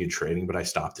continued trading, but I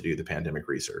stopped to do the pandemic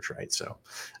research, right? So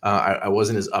I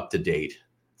wasn't as up to date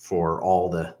for all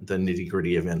the nitty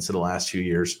gritty events of the last 2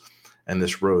 years. And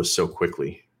this rose so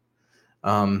quickly.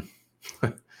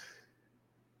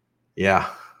 Yeah,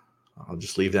 I'll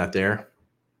just leave that there.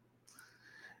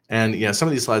 And some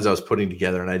of these slides I was putting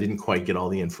together, and I didn't quite get all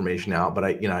the information out, but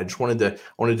I just wanted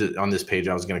to on this page,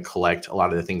 I was going to collect a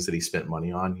lot of the things that he spent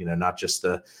money on, not just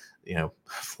the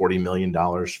 $40 million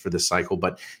for this cycle,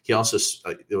 but he also,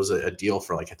 there was a deal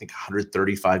for I think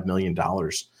 $135 million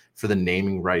for the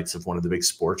naming rights of one of the big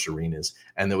sports arenas.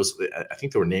 And I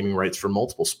think there were naming rights for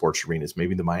multiple sports arenas,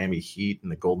 maybe the Miami Heat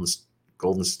and the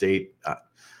Golden State.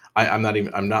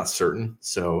 I'm not certain.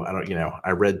 So I don't,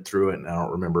 I read through it and I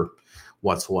don't remember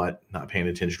what's what, not paying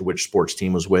attention to which sports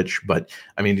team was which. But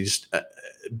I mean, just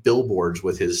billboards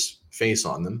with his face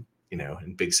on them,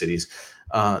 in big cities.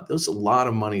 There's a lot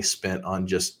of money spent on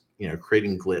just,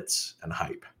 creating glitz and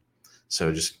hype.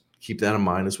 So just keep that in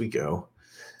mind as we go.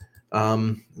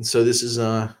 And so this is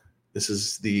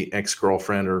the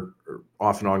ex-girlfriend or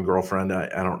off and on girlfriend.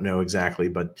 I don't know exactly,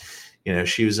 but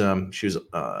she was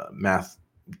math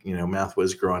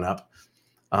whiz growing up.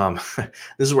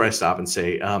 This is where I stop and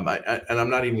say, and I'm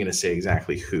not even going to say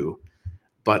exactly who,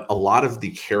 but a lot of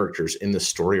the characters in the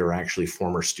story are actually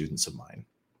former students of mine.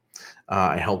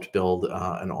 I helped build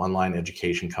an online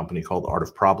education company called Art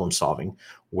of Problem Solving,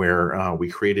 where we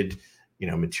created,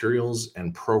 materials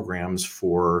and programs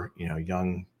for,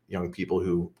 young people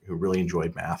who really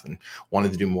enjoyed math and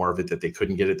wanted to do more of it that they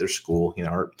couldn't get at their school.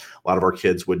 A lot of our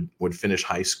kids would finish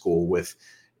high school with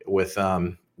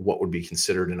what would be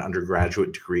considered an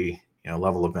undergraduate degree,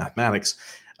 level of mathematics.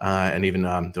 And even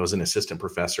there was an assistant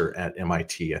professor at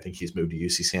MIT. I think he's moved to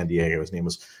UC San Diego. His name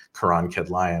was Karan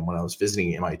Kedlaya. When I was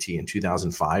visiting MIT in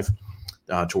 2005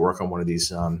 to work on one of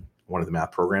the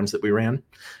math programs that we ran,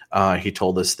 he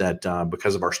told us that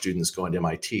because of our students going to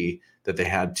MIT, that they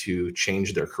had to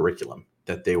change their curriculum,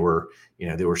 that they were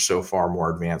so far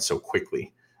more advanced so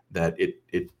quickly that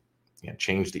it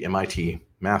changed the MIT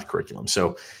math curriculum.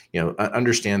 So,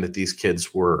 understand that these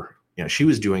kids were, she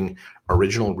was doing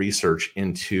original research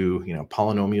into,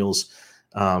 polynomials,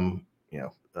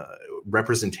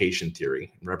 representation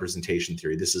theory.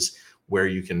 This is where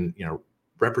you can,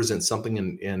 represent something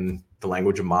in the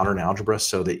language of modern algebra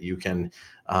so that you can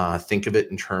think of it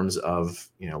in terms of,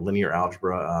 linear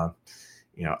algebra,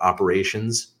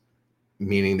 operations,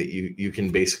 meaning that you can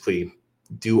basically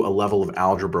do a level of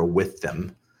algebra with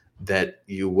them that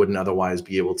you wouldn't otherwise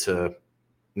be able to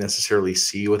necessarily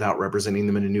see without representing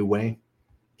them in a new way.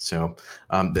 So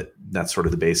that's sort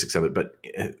of the basics of it, but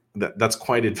that's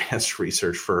quite advanced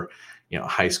research for, a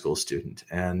high school student.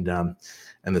 And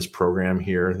this program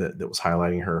here that was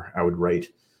highlighting her, I would write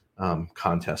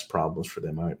contest problems for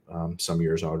them. Some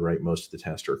years I would write most of the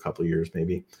test, or a couple of years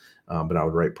maybe, but I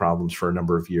would write problems for a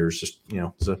number of years. Just,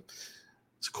 it's a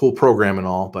cool program and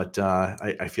all, but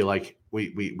I feel like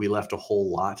we left a whole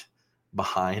lot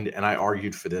behind, and I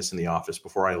argued for this in the office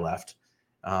before I left.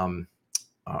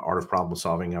 Art of Problem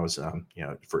Solving. I was,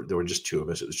 there were just two of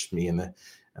us. It was just me and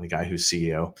the guy who's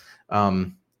CEO.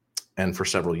 And for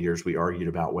several years, we argued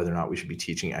about whether or not we should be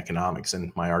teaching economics.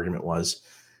 And my argument was,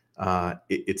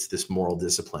 it's this moral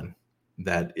discipline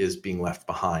that is being left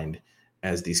behind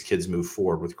as these kids move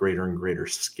forward with greater and greater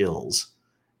skills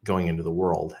going into the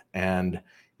world. And,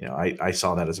 I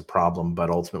saw that as a problem, but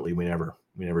ultimately we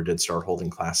never did start holding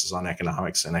classes on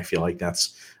economics. And I feel like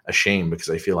that's a shame, because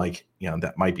I feel like,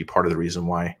 that might be part of the reason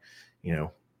why,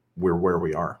 we're where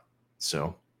we are.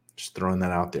 So just throwing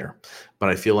that out there. But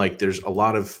I feel like there's a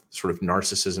lot of sort of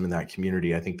narcissism in that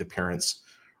community. I think the parents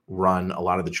run a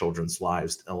lot of the children's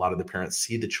lives. A lot of the parents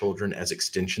see the children as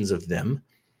extensions of them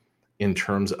in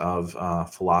terms of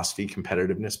philosophy,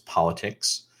 competitiveness,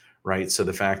 politics, right? So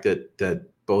the fact that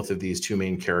both of these two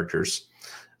main characters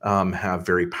have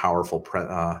very powerful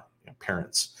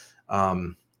parents,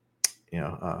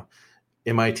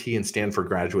 MIT and Stanford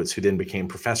graduates who then became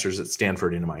professors at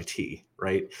Stanford and MIT,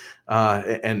 right?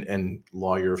 And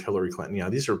lawyer of Hillary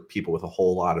Clinton. These are people with a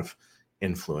whole lot of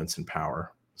influence and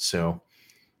power. So,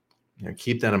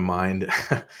 keep that in mind.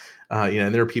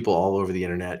 And there are people all over the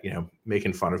internet,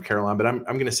 making fun of Caroline. But I'm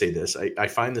going to say this: I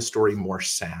find the story more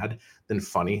sad than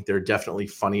funny. There are definitely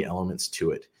funny elements to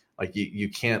it. Like you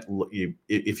can't,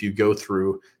 if you go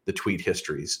through the tweet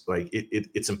histories, like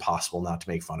it's impossible not to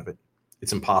make fun of it.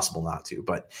 It's impossible not to.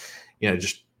 But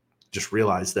just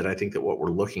realize that I think that what we're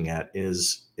looking at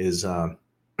is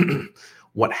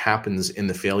what happens in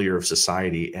the failure of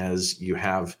society as you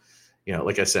have,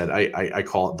 like I said, I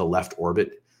call it the left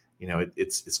orbit.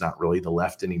 It's not really the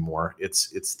left anymore. It's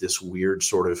this weird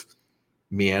sort of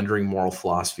meandering moral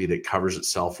philosophy that covers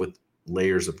itself with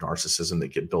layers of narcissism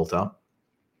that get built up.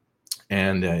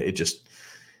 And it just,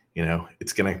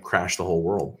 it's going to crash the whole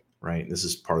world, right? This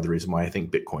is part of the reason why I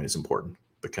think Bitcoin is important,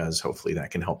 because hopefully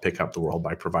that can help pick up the world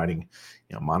by providing,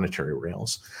 monetary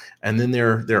rails. And then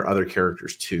there are other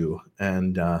characters too.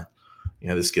 And,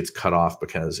 this gets cut off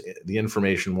because the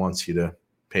information wants you to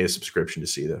pay a subscription to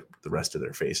see the rest of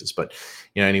their faces. But,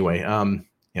 anyway,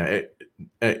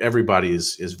 everybody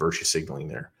is virtue signaling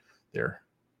their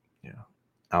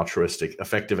altruistic,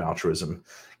 effective altruism,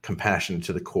 compassion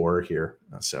to the core here.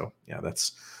 So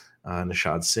that's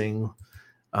Nishad Singh.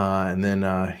 And then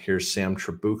here's Sam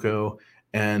Trabucco.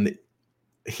 And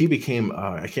he became,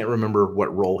 I can't remember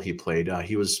what role he played.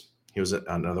 He was He was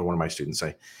another one of my students.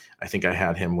 I think I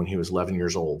had him when he was 11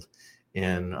 years old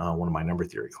in one of my number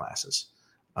theory classes.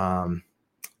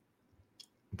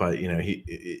 But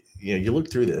you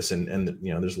look through this, and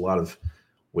there's a lot of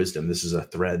wisdom. This is a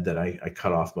thread that I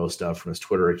cut off most of from his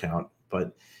Twitter account,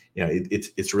 but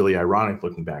it's really ironic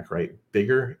looking back, right?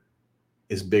 Bigger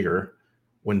is bigger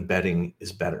when betting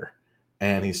is better.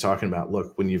 And he's talking about,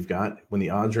 look, when the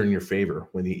odds are in your favor,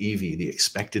 when the EV, the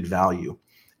expected value,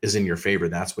 is in your favor,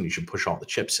 that's when you should push all the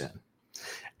chips in.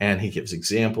 And he gives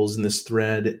examples in this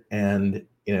thread, and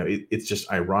it's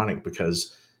just ironic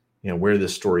because where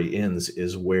this story ends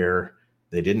is where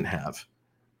they didn't have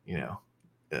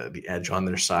the edge on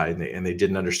their side, and they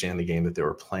didn't understand the game that they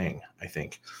were playing, I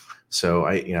think. So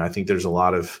I think there's a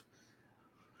lot of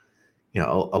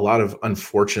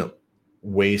unfortunate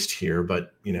waste here,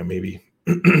 but maybe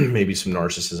maybe some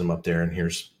narcissism up there. And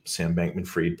here's Sam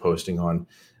Bankman-Fried posting on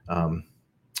our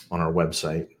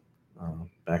website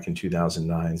back in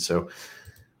 2009. So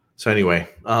anyway,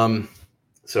 I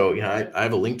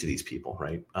have a link to these people,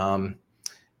 right?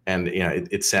 And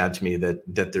it's sad to me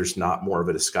that there's not more of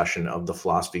a discussion of the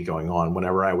philosophy going on.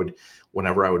 Whenever I would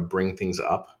bring things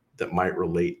up that might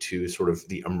relate to sort of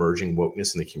the emerging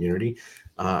wokeness in the community,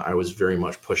 I was very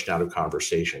much pushed out of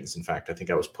conversations. In fact, I think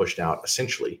I was pushed out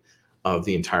essentially of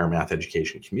the entire math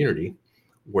education community,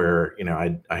 where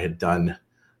I had done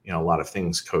a lot of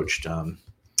things, coached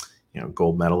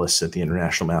gold medalists at the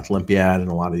International Math Olympiad, and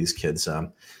a lot of these kids,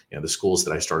 the schools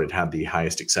that I started had the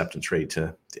highest acceptance rate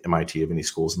to MIT of any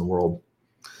schools in the world.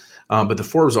 But the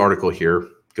Forbes article here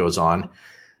goes on.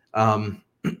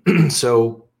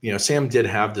 So Sam did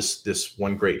have this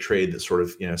one great trade that sort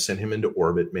of sent him into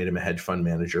orbit, made him a hedge fund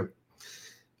manager.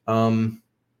 But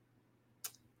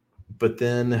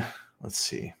then let's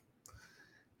see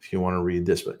if you want to read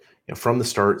this, but from the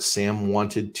start, Sam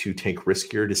wanted to take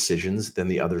riskier decisions than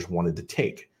the others wanted to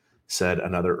take, said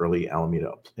another early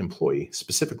Alameda employee.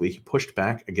 Specifically, he pushed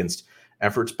back against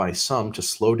efforts by some to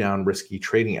slow down risky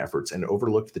trading efforts and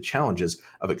overlooked the challenges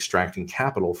of extracting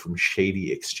capital from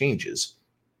shady exchanges.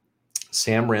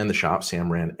 Sam ran the shop.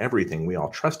 Sam ran everything. We all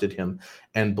trusted him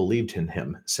and believed in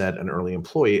him, said an early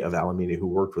employee of Alameda who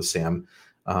worked with Sam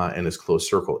and his close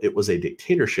circle. It was a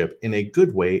dictatorship in a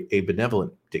good way, a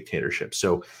benevolent dictatorship.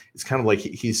 So it's kind of like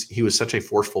he was such a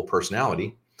forceful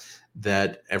personality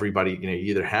that everybody, you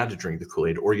either had to drink the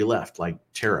Kool-Aid or you left, like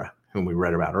Tara, whom we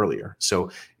read about earlier. So,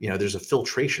 there's a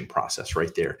filtration process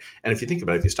right there. And if you think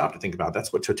about it, if you stop to think about it,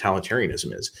 that's what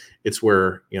totalitarianism is. It's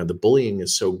where, the bullying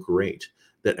is so great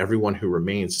that everyone who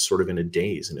remains is sort of in a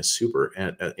daze, in a stupor,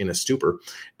 and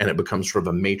it becomes sort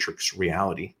of a matrix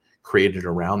reality created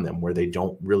around them where they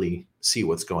don't really see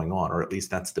what's going on, or at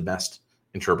least that's the best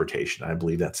interpretation. I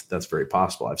believe that's very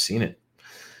possible. I've seen it.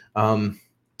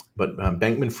 But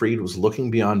Bankman-Fried was looking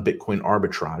beyond Bitcoin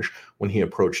arbitrage when he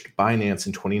approached Binance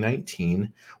in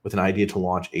 2019 with an idea to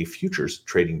launch a futures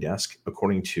trading desk,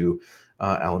 according to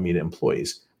Alameda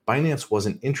employees. Binance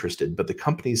wasn't interested, but the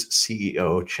company's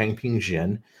CEO, Changpeng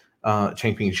Zhao,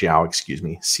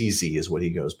 CZ is what he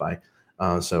goes by.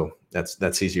 So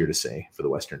that's easier to say for the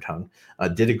Western tongue,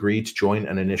 did agree to join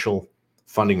an initial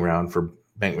funding round for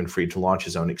Bankman-Fried to launch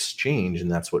his own exchange, and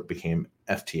that's what became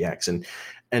FTX.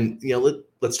 And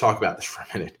let's talk about this for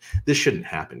a minute. This shouldn't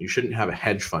happen. You shouldn't have a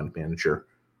hedge fund manager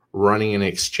running an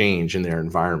exchange in their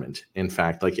environment. In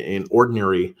fact, like in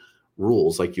ordinary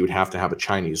rules, like you would have to have a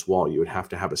Chinese wall, you would have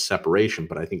to have a separation.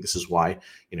 But I think this is why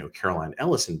Caroline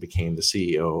Ellison became the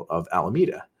CEO of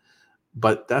Alameda.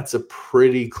 But that's a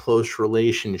pretty close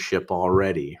relationship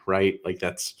already, right? Like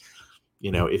that's,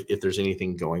 if there's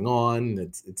anything going on,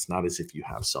 it's not as if you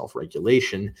have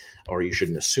self-regulation, or you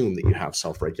shouldn't assume that you have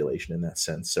self-regulation in that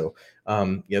sense. So,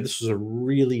 this was a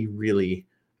really, really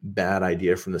bad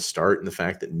idea from the start. And the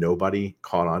fact that nobody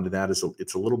caught on to that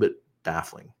it's a little bit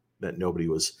baffling that nobody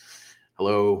was,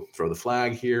 hello, throw the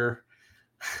flag here.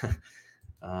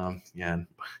 Taz,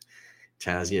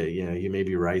 you may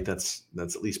be right. That's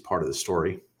at least part of the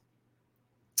story.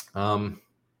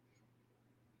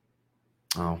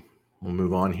 We'll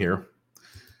move on here.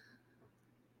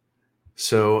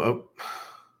 So,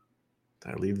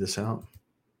 did I leave this out?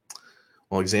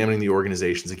 Well, examining the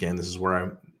organizations again, this is where I,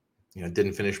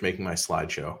 didn't finish making my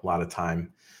slideshow. A lot of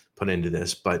time put into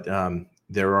this, but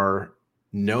there are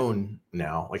known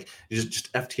now, like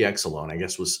just FTX alone, I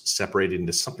guess, was separated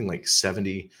into something like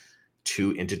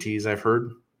 72 entities. I've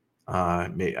heard.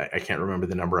 I can't remember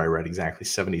the number I read exactly,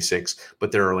 76,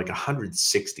 but there are like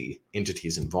 160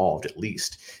 entities involved, at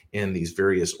least, in these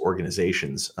various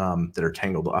organizations that are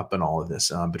tangled up in all of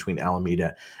this between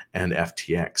Alameda and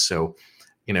FTX. So,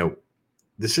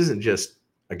 this isn't just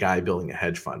a guy building a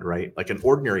hedge fund, right? Like an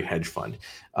ordinary hedge fund.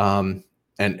 And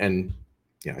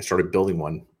I started building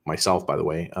one myself, by the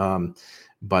way. I'll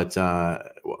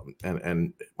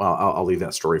leave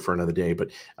that story for another day. But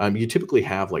you typically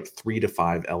have like 3 to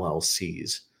 5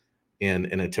 LLCs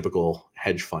in a typical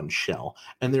hedge fund shell,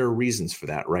 and there are reasons for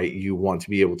that, right? You want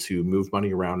to be able to move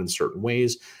money around in certain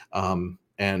ways, and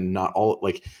not all,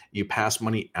 like, you pass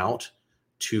money out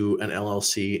to an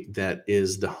LLC that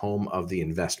is the home of the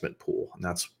investment pool. And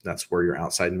that's where your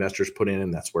outside investors put in,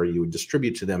 and that's where you would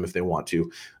distribute to them if they want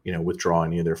to, withdraw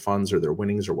any of their funds or their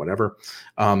winnings or whatever.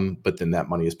 But then that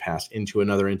money is passed into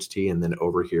another entity and then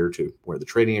over here to where the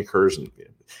trading occurs. And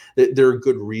there are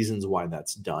good reasons why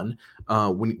that's done.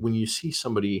 When you see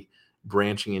somebody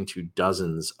branching into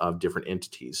dozens of different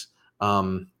entities,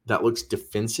 that looks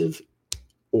defensive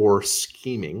or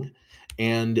scheming.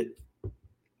 And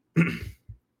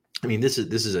I mean, this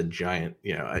is a giant,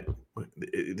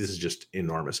 this is just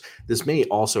enormous. This may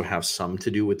also have some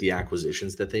to do with the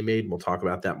acquisitions that they made. We'll talk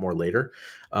about that more later.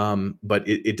 But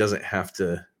it doesn't have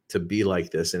to be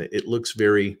like this. And it looks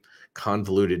very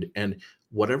convoluted. And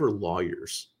whatever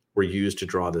lawyers were used to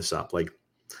draw this up, like,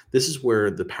 this is where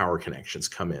the power connections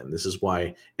come in. This is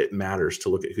why it matters to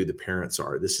look at who the parents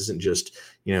are. This isn't just,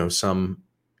 some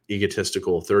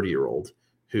egotistical 30-year-old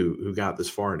who got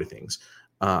this far into things.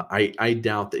 I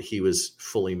doubt that he was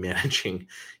fully managing,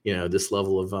 this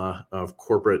level of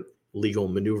corporate legal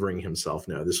maneuvering himself.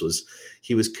 No,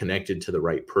 he was connected to the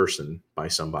right person by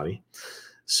somebody.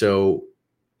 So,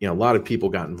 a lot of people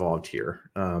got involved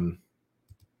here.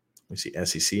 We see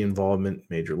SEC involvement,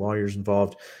 major lawyers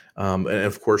involved. And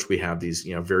of course we have these,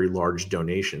 very large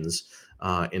donations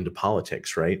into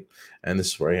politics, right? And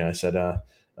this is where I said,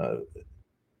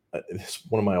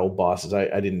 one of my old bosses,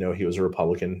 I didn't know he was a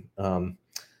Republican.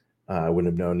 I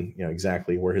wouldn't have known,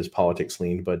 exactly where his politics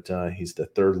leaned, but he's the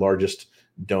third largest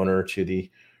donor to the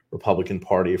Republican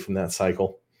Party from that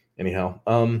cycle. Anyhow,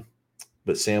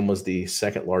 but Sam was the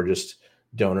second largest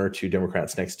donor to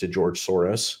Democrats next to George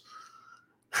Soros.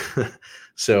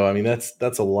 So, I mean,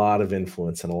 that's a lot of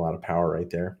influence and a lot of power right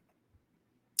there.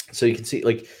 So you can see,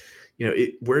 like,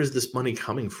 where is this money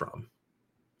coming from,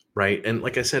 right? And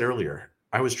like I said earlier,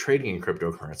 I was trading in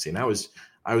cryptocurrency and I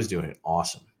was doing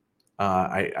awesome.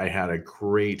 I had a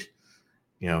great,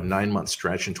 9-month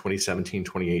stretch in 2017,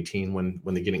 2018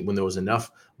 when there was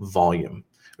enough volume.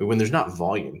 When there's not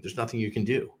volume, there's nothing you can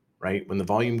do, right? When the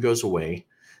volume goes away,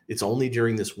 it's only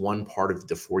during this one part of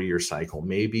the 4-year cycle,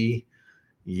 maybe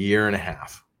year and a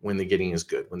half, when the getting is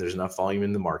good, when there's enough volume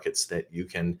in the markets that you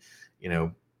can,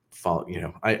 follow.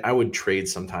 I would trade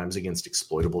sometimes against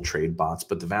exploitable trade bots,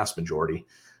 but the vast majority,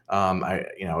 I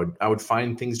would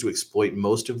find things to exploit.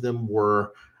 Most of them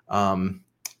were,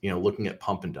 looking at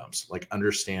pump and dumps, like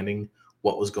understanding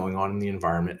what was going on in the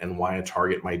environment and why a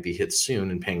target might be hit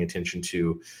soon, and paying attention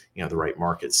to, the right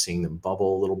markets, seeing them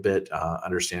bubble a little bit,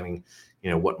 understanding,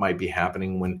 what might be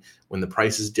happening when the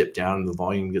prices dip down and the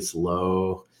volume gets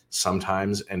low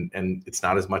sometimes. And it's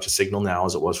not as much a signal now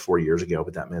as it was 4 years ago,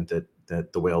 but that meant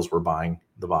that the whales were buying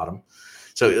the bottom.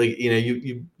 So, like,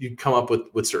 you come up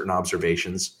with certain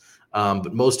observations,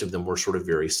 but most of them were sort of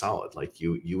very solid. Like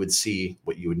you would see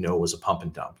what you would know was a pump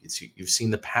and dump. You've seen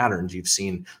the patterns, you've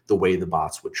seen the way the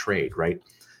bots would trade, right?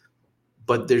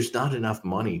 But there's not enough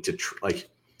money to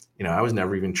I was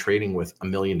never even trading with $1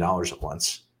 million at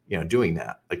once. Doing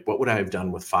that, like, what would I have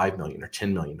done with $5 million or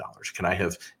 $10 million? Could I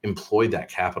have employed that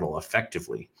capital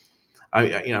effectively?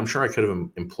 I'm sure I could have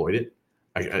employed it.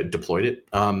 I deployed it.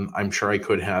 I'm sure I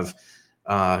could have,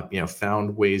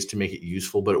 found ways to make it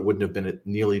useful, but it wouldn't have been at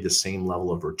nearly the same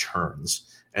level of returns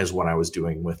as what I was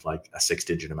doing with like a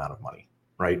 6-digit amount of money,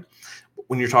 right?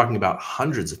 When you're talking about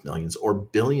hundreds of millions or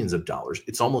billions of dollars,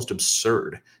 it's almost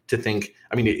absurd to think.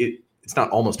 I mean, it's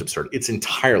not almost absurd. It's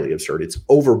entirely absurd. It's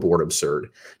overboard absurd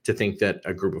to think that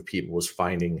a group of people was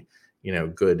finding,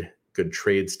 good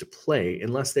trades to play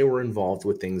unless they were involved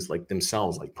with things like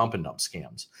themselves, like pump and dump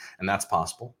scams. And that's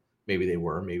possible. Maybe they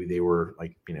were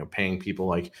like, paying people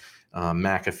like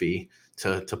McAfee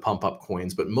to pump up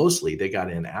coins, but mostly they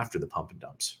got in after the pump and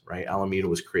dumps, right? Alameda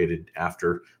was created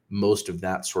after most of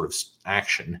that sort of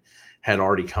action had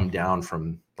already come down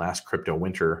from last crypto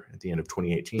winter at the end of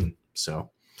 2018. So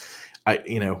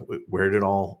where did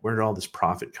all this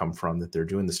profit come from that they're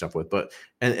doing this stuff with? But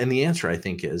and the answer, I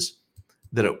think, is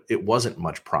that it wasn't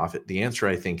much profit. The answer,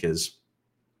 I think, is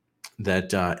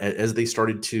that as they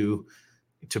started to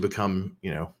become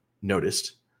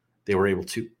noticed, they were able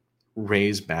to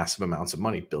raise massive amounts of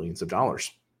money, billions of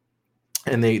dollars,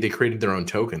 and they created their own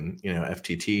token,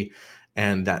 FTT,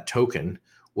 and that token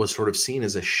was sort of seen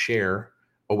as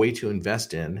a way to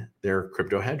invest in their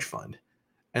crypto hedge fund.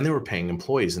 and they were paying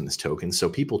employees in this token, so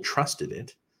people trusted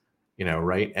it,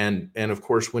 right? And of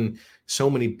course, when so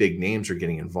many big names are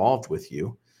getting involved with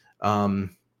you, the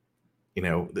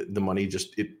money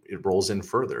just it rolls in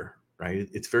further, right?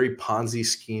 It's very Ponzi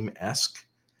scheme-esque,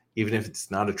 even if it's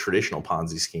not a traditional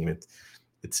Ponzi scheme.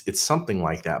 It's something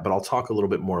like that. But I'll talk a little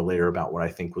bit more later about what I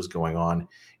think was going on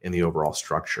in the overall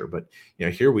structure. But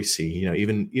here we see,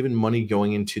 even money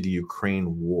going into the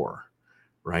Ukraine war,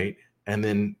 right? And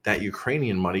then that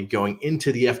Ukrainian money going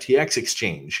into the FTX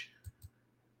exchange.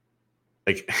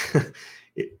 Like,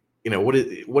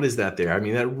 what is that there? I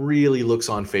mean, that really looks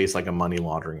on face like a money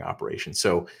laundering operation.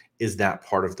 So is that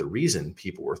part of the reason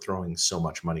people were throwing so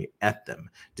much money at them?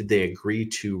 Did they agree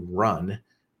to run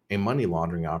a money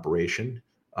laundering operation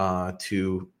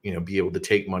to be able to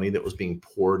take money that was being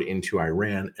poured into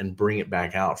Iran and bring it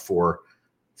back out for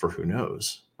who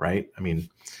knows, right? I mean,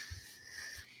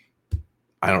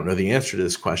 I don't know the answer to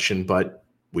this question, but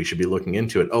we should be looking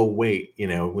into it. Oh, wait,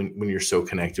 when you're so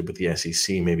connected with the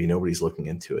SEC, maybe nobody's looking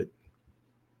into it.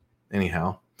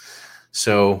 Anyhow,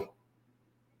 so,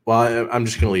 well, I'm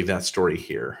just going to leave that story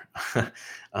here.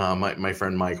 My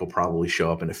friend Mike will probably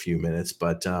show up in a few minutes,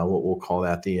 but we'll call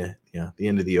that the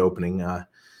end of the opening.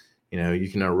 You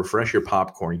can refresh your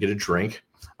popcorn, get a drink.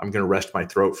 I'm going to rest my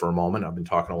throat for a moment. I've been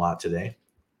talking a lot today.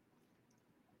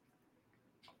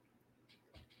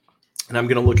 And I'm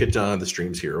going to look at the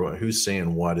streams here. Who's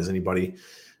saying what? Is anybody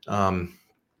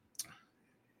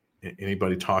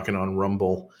talking on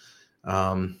Rumble?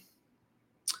 No,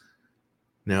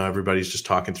 everybody's just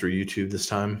talking through YouTube this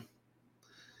time.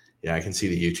 Yeah, I can see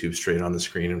the YouTube straight on the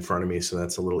screen in front of me, so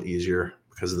that's a little easier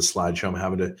because of the slideshow. I'm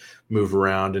having to move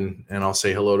around, and I'll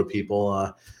say hello to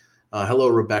people. Hello,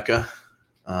 Rebecca.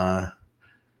 Hello.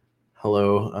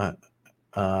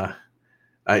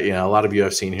 A lot of you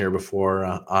I've seen here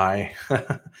before.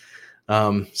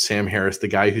 Sam Harris, the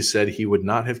guy who said he would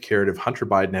not have cared if Hunter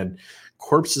Biden had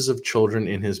corpses of children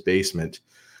in his basement.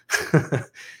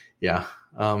 Yeah.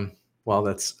 Well,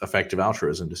 that's effective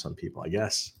altruism to some people, I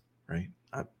guess, right?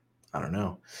 I don't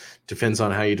know. Depends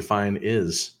on how you define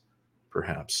is,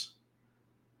 perhaps.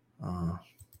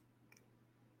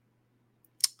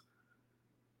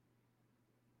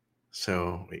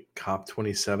 So, wait,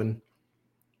 COP27.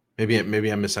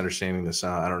 Maybe I'm misunderstanding this.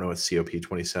 I don't know what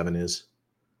COP27 is.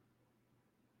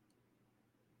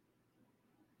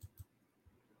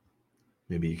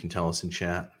 Maybe you can tell us in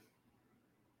chat.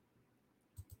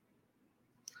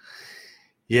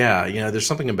 Yeah, there's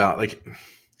something about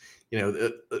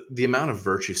the amount of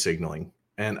virtue signaling.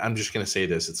 And I'm just going to say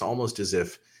this. It's almost as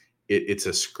if it's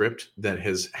a script that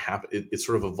has happened. It's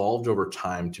sort of evolved over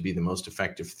time to be the most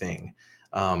effective thing.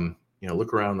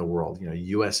 Look around the world,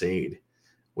 USAID,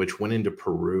 which went into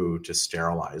Peru to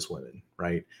sterilize women,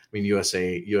 right? I mean,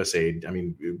 USAID, I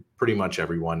mean, pretty much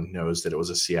everyone knows that it was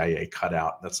a CIA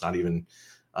cutout. That's not even,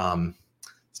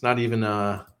 it's not even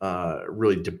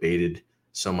really debated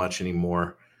so much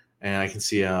anymore. And I can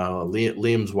see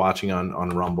Liam's watching on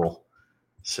Rumble.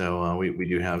 So we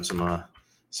do have some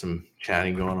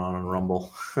chatting going on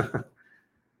Rumble.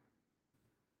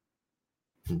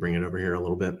 Bring it over here a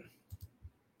little bit.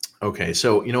 Okay,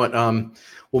 so you know what?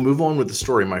 We'll move on with the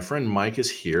story. My friend Mike is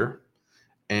here,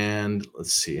 and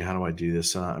let's see. How do I do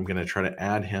this? I'm going to try to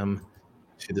add him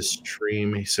to the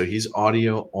stream. So he's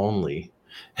audio only.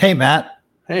 Hey, Matt.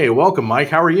 Hey, welcome, Mike.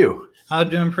 How are you? I'm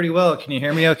doing pretty well. Can you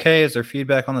hear me okay? Is there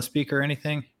feedback on the speaker or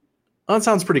anything? Oh, that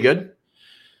sounds pretty good.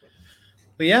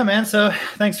 But yeah, man. So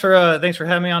thanks for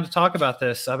having me on to talk about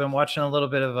this. I've been watching a little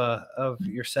bit of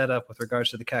your setup with regards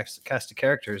to the cast of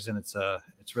characters, and it's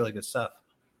really good stuff.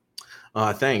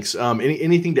 Thanks.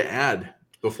 Anything to add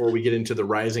before we get into the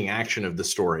rising action of the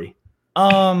story?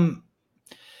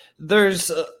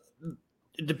 There's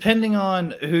depending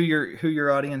on who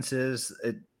your audience is,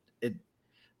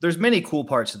 there's many cool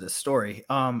parts of this story.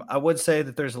 I would say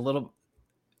that there's a little.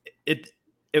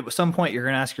 At some point, you're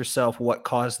going to ask yourself what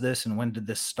caused this and when did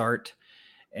this start,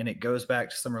 and it goes back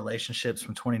to some relationships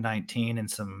from 2019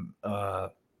 and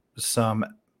some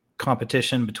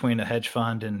competition between a hedge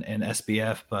fund and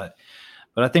SBF, but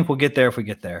I think we'll get there if we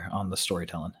get there on the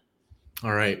storytelling.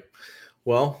 All right.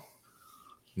 Well,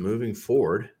 moving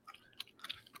forward,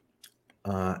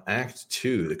 Act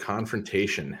 2, the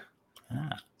confrontation.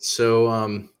 So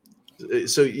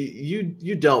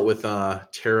you dealt with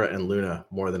Terra and Luna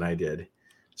more than I did.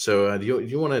 So do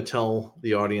you want to tell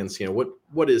the audience,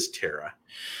 what is Terra?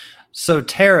 So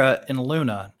Terra and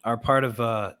Luna are part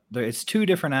of it's two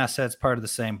different assets, part of the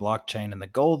same blockchain, and the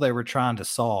goal they were trying to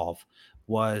solve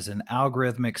was an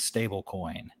algorithmic stable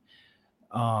coin.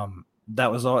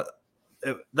 That was all.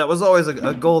 that was always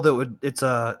a goal that would it's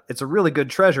a really good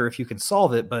treasure if you can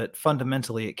solve it, but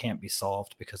fundamentally it can't be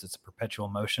solved because it's a perpetual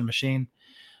motion machine.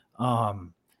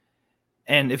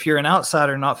 And if you're an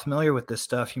outsider not familiar with this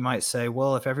stuff, you might say,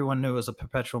 well, if everyone knew it was a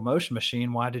perpetual motion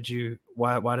machine, why did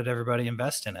everybody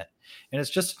invest in it? And it's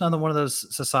just another one of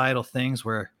those societal things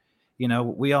where,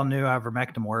 we all knew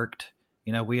ivermectin worked.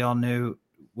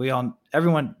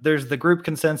 Everyone, there's the group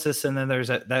consensus, and then there's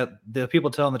that the people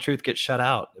telling the truth get shut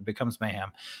out. It becomes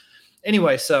mayhem.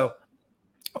 Anyway, so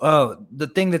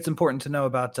the thing that's important to know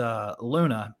about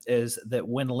Luna is that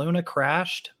when Luna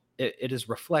crashed, it is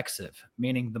reflexive,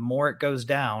 meaning the more it goes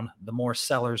down, the more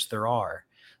sellers there are.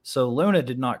 So Luna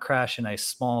did not crash in a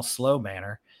small, slow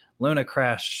manner. Luna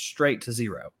crashed straight to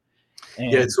zero.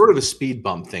 And it's sort of a speed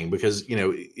bump thing because,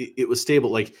 it was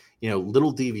stable. Like,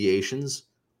 little deviations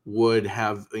would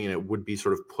be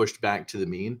sort of pushed back to the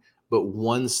mean. But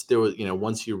once there was,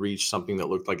 once you reach something that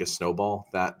looked like a snowball,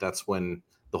 that's when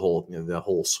the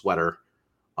whole sweater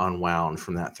unwound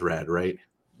from that thread, right?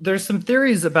 There's some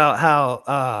theories about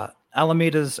how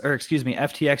FTX's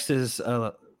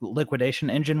liquidation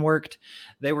engine worked.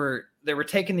 They were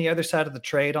taking the other side of the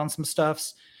trade on some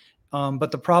stuffs.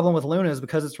 But the problem with Luna is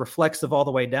because it's reflexive all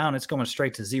the way down, it's going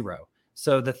straight to zero.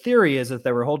 So the theory is that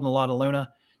they were holding a lot of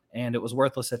Luna and it was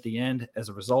worthless at the end as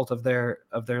a result of their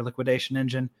liquidation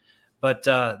engine. But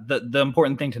the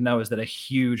important thing to know is that a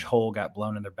huge hole got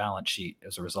blown in their balance sheet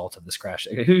as a result of this crash.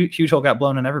 A huge hole got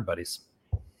blown in everybody's.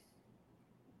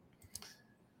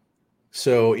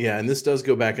 So yeah, and this does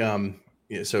go back.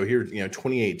 So here,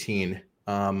 2018.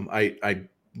 I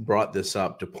brought this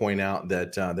up to point out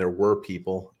that there were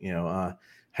people,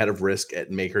 head of risk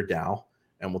at MakerDAO,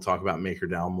 and we'll talk about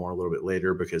MakerDAO more a little bit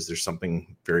later because there's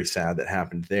something very sad that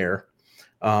happened there.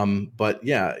 But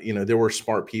yeah, there were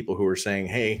smart people who were saying,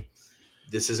 "Hey,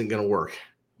 this isn't going to work.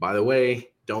 By the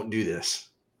way, don't do this."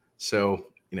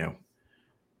 So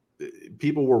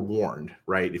people were warned,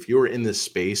 right? If you were in this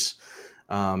space.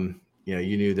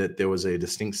 You knew that there was a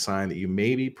distinct sign that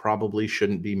you probably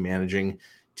shouldn't be managing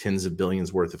tens of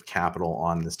billions worth of capital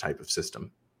on this type of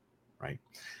system, right?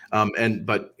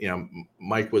 But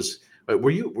Mike was. Were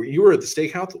you at the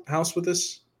steakhouse with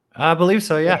us? I believe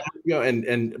so. Yeah.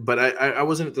 But I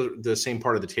wasn't at the same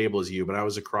part of the table as you, but I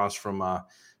was across from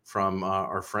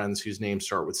our friends whose names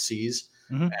start with C's,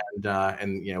 mm-hmm.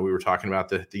 and we were talking about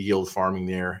the yield farming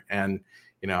there, and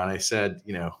and I said,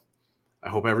 I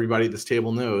hope everybody at this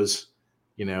table knows,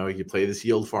 you play this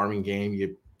yield farming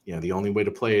game. The only way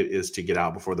to play it is to get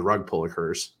out before the rug pull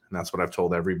occurs, and that's what I've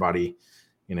told everybody,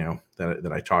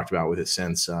 that I talked about with it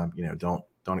since.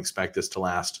 Don't expect this to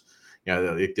last.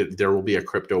 There will be a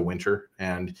crypto winter,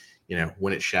 and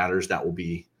when it shatters, that'll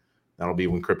be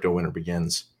when crypto winter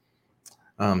begins.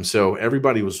 So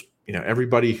everybody was,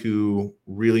 everybody who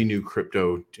really knew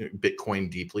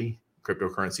Bitcoin deeply,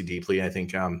 cryptocurrency deeply, I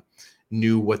think,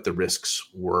 knew what the risks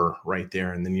were right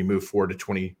there. And then you move forward to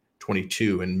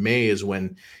 2022, and May is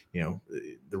when, the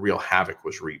real havoc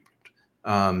was reaped.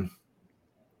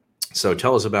 So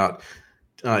tell us about,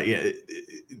 do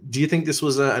you think this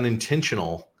was an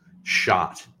intentional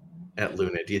shot at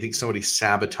Luna? Do you think somebody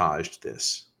sabotaged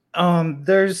this?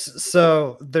 There's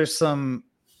some,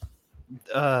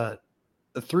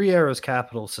 Three Arrows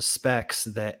Capital suspects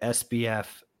that SBF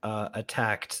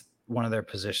attacked one of their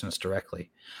positions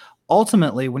directly.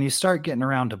 Ultimately, when you start getting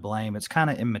around to blame, it's kind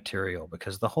of immaterial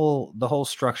because the whole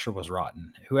structure was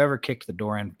rotten. Whoever kicked the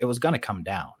door in, it was going to come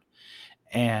down.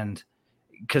 And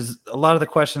because a lot of the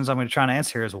questions I'm going to try and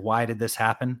answer here is, why did this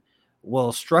happen?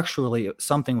 Well, structurally,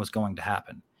 something was going to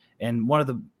happen. And one of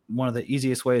the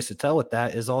easiest ways to tell with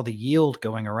that is all the yield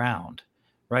going around,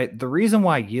 right? The reason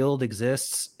why yield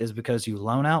exists is because you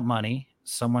loan out money,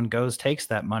 someone takes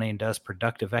that money and does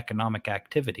productive economic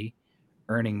activity,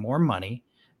 earning more money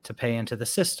to pay into the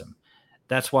system.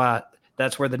 That's where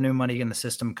the new money in the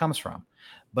system comes from.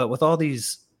 But with all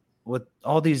these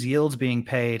yields being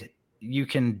paid, you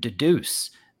can deduce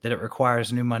that it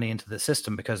requires new money into the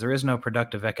system because there is no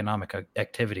productive economic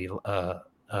activity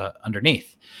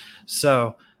underneath.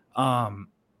 So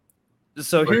here's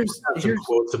some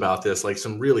quotes about this, like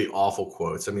some really awful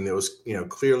quotes. I mean, there was,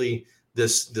 clearly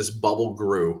this bubble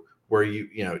grew where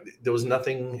there was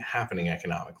nothing happening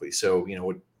economically. So,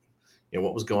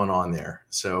 what was going on there?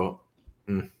 So,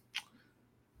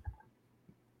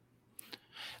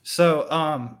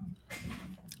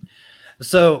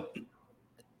 So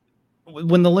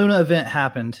when the Luna event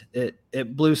happened,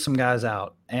 it blew some guys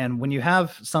out. And when you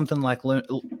have something like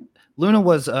Luna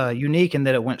was unique in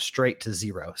that it went straight to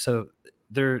zero. So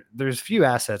there's few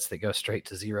assets that go straight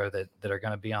to zero that are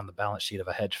going to be on the balance sheet of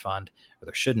a hedge fund, or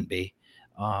there shouldn't be.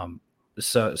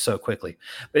 so quickly.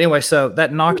 But anyway, so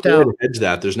that knocked There's no out. way to hedge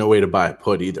that. There's no way to buy a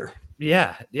put either.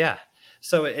 Yeah.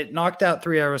 So it knocked out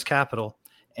 3 Arrows Capital,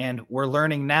 and we're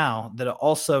learning now that it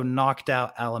also knocked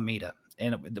out Alameda.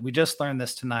 And we just learned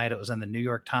this tonight. It was in the New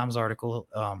York Times article.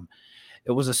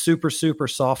 It was a super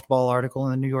softball article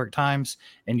in the New York Times,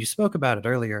 and you spoke about it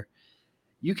earlier.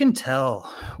 You can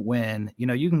tell when,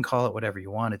 you can call it whatever you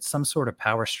want. It's some sort of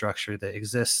power structure that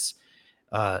exists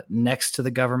next to the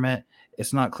government.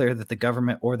 It's not clear that the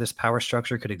government or this power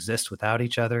structure could exist without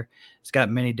each other. It's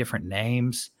got many different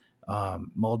names.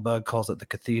 Moldbug calls it the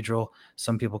cathedral.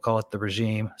 Some people call it the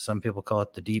regime. Some people call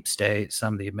it the deep state.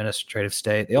 Some the administrative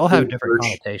state. They all have different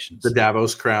connotations. The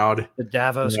Davos crowd. The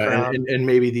Davos crowd. And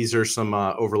maybe these are some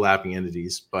overlapping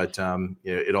entities, but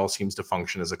it all seems to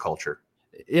function as a culture.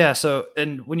 Yeah. So,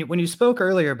 and when you spoke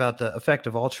earlier about the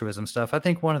effective altruism stuff, I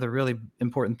think one of the really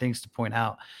important things to point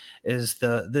out is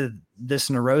this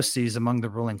neuroses among the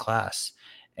ruling class,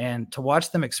 and to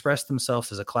watch them express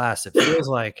themselves as a class. It feels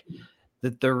like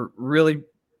that they're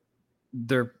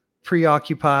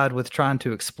preoccupied with trying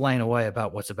to explain away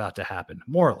about what's about to happen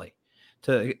morally,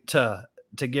 to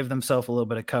give themselves a little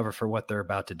bit of cover for what they're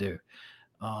about to do.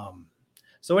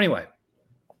 So anyway,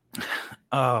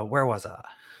 where was I?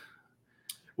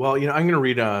 Well, I'm going to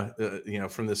read,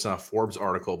 from this Forbes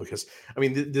article, because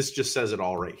this just says it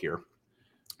all right here.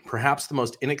 Perhaps the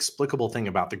most inexplicable thing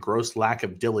about the gross lack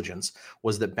of diligence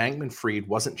was that Bankman-Fried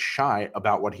wasn't shy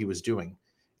about what he was doing.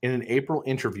 In an April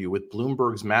interview with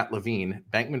Bloomberg's Matt Levine,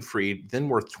 Bankman-Fried, then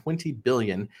worth $20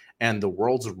 billion and the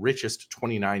world's richest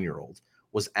 29-year-old,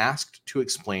 was asked to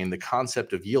explain the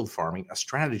concept of yield farming, a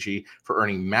strategy for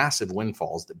earning massive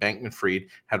windfalls that Bankman-Fried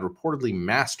had reportedly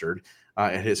mastered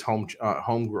at his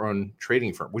homegrown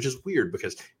trading firm, which is weird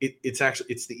because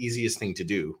it's the easiest thing to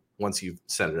do once you've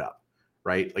set it up,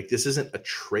 right? Like, this isn't a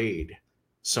trade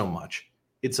so much;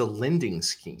 it's a lending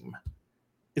scheme.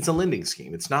 It's a lending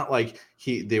scheme. It's not like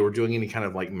they were doing any kind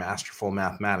of like masterful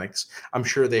mathematics. I'm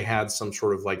sure they had some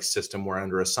sort of like system where,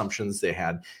 under assumptions, they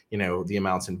had, the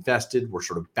amounts invested were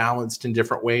sort of balanced in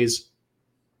different ways,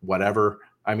 whatever.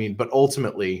 But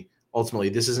ultimately,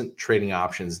 this isn't trading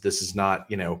options. This is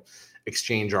not,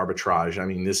 exchange arbitrage.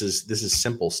 This is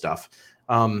simple stuff.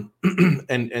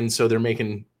 And so they're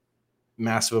making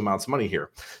massive amounts of money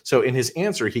here. So in his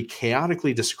answer, he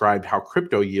chaotically described how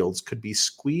crypto yields could be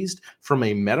squeezed from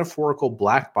a metaphorical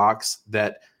black box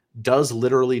that does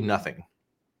literally nothing.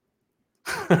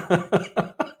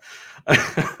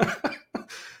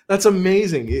 That's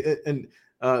amazing. And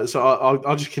so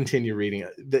I'll just continue reading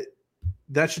it.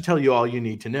 That should tell you all you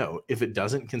need to know. If it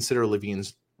doesn't, consider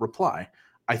Levine's reply.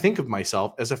 I think of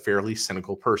myself as a fairly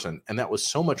cynical person, and that was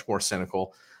so much more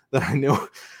cynical that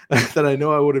I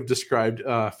know I would have described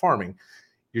farming.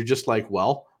 You're just like,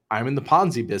 well, I'm in the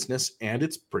Ponzi business and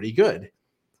it's pretty good.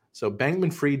 So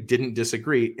Bankman-Fried didn't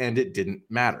disagree, and it didn't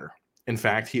matter. In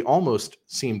fact, he almost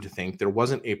seemed to think there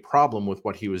wasn't a problem with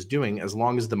what he was doing as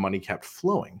long as the money kept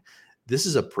flowing. This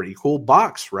is a pretty cool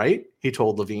box, right? He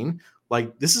told Levine.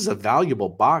 Like, this is a valuable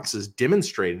box, as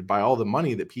demonstrated by all the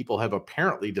money that people have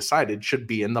apparently decided should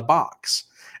be in the box.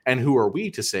 And who are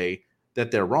we to say that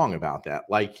they're wrong about that?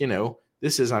 Like,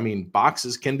 this is,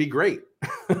 boxes can be great.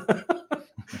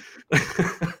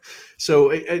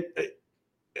 So,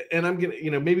 and I'm going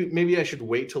to, maybe I should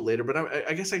wait till later, but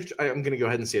I guess I'm going to go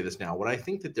ahead and say this now. What I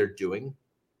think that they're doing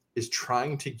is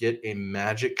trying to get a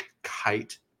magic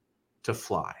kite to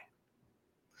fly.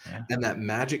 Yeah. And that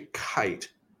magic kite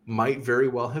might very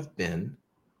well have been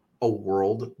a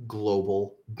world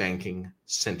global banking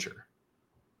center,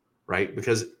 right?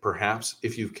 Because perhaps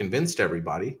if you've convinced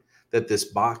everybody that this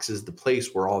box is the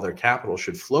place where all their capital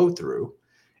should flow through,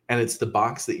 and it's the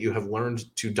box that you have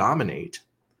learned to dominate,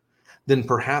 then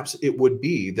perhaps it would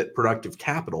be that productive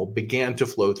capital began to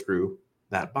flow through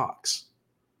that box.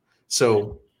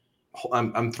 So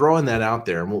I'm throwing that out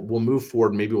there, and we'll move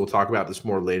forward. Maybe we'll talk about this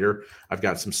more later. I've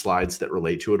got some slides that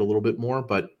relate to it a little bit more,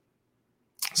 but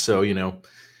so,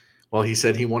 well, he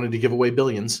said he wanted to give away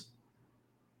billions.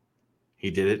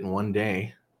 He did it in one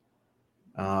day.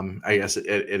 I guess at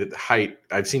the height,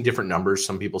 I've seen different numbers.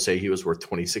 Some people say he was worth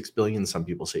 26 billion. Some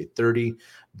people say 30.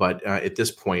 But at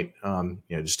this point,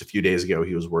 just a few days ago,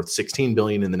 he was worth 16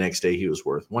 billion. And the next day he was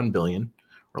worth 1 billion,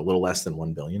 or a little less than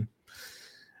 1 billion.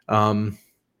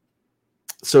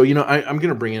 So, I'm going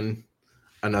to bring in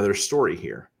another story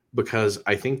here, because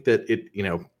I think that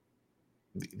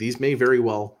these may very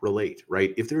well relate,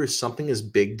 right? If there is something as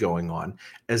big going on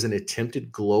as an attempted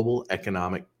global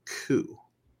economic coup,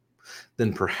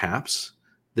 then perhaps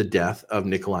the death of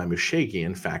Nikolai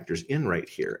Mushegian factors in right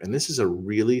here. And this is a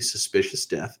really suspicious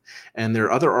death. And there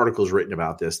are other articles written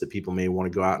about this that people may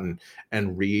want to go out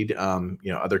and read,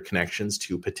 other connections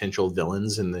to potential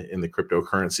villains in the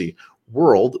cryptocurrency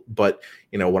world. But,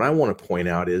 what I want to point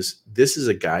out is this is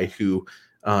a guy who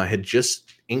had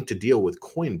just inked a deal with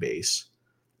Coinbase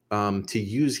to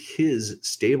use his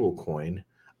stable coin.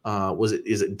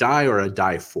 Is it DAI or a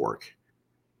DAI fork?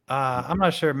 I'm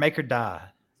not sure. Maker DAI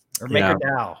or Maker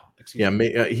DAO. Excuse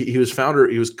me. He was founder.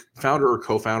 He was founder or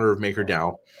co-founder of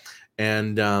MakerDAO,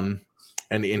 and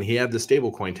he had the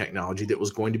stablecoin technology that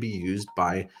was going to be used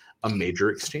by a major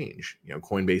exchange.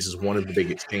 Coinbase is one of the big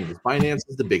exchanges. Binance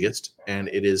is the biggest, and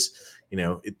it is.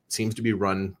 It seems to be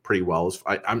run pretty well.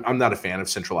 I'm not a fan of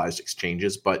centralized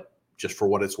exchanges, but just for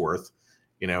what it's worth,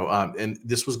 and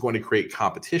this was going to create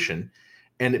competition,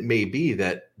 and it may be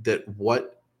that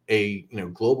what a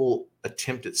global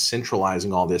attempt at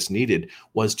centralizing all this needed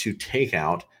was to take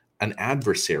out an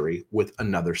adversary with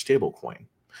another stablecoin,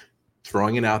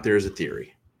 throwing it out there as a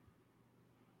theory.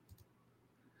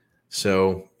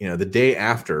 So, the day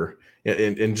after,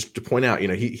 and just to point out,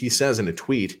 he says in a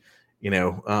tweet,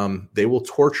 they will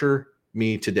torture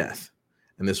me to death.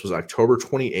 And this was October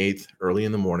 28th, early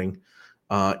in the morning.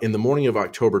 In the morning of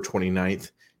October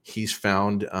 29th, he's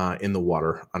found in the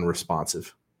water,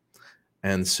 unresponsive.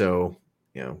 And so,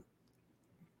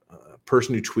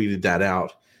 person who tweeted that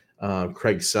out,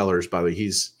 Craig Sellers, by the way,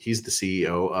 he's the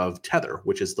CEO of Tether,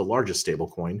 which is the largest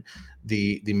stablecoin,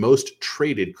 the most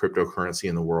traded cryptocurrency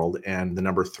in the world, and the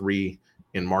number 3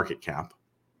 in market cap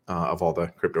of all the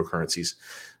cryptocurrencies.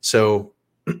 So,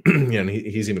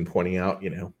 he's even pointing out,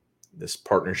 this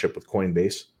partnership with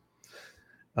Coinbase.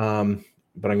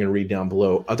 But I'm going to read down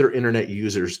below. Other internet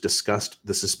users discussed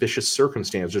the suspicious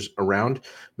circumstances around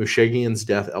Mushegian's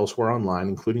death elsewhere online,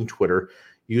 including Twitter.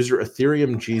 User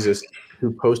Ethereum Jesus,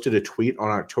 who posted a tweet on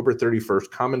October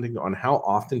 31st commenting on how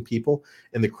often people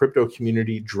in the crypto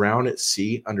community drown at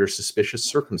sea under suspicious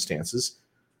circumstances.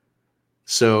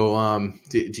 So,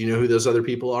 do you know who those other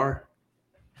people are?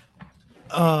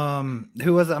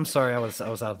 Who was it? I'm sorry, I was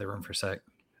out of the room for a sec.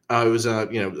 It was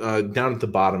down at the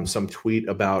bottom, some tweet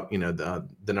about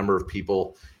the number of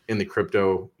people in the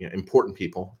crypto, important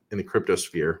people in the crypto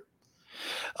sphere.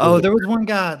 Oh, there was one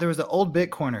guy. There was an old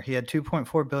Bitcoiner. He had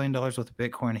 $2.4 billion worth of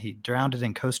Bitcoin. He drowned it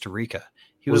in Costa Rica.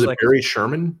 Was it like Barry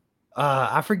Sherman?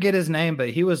 I forget his name, but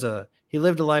he lived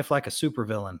a life like a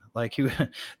supervillain. Like the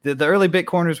early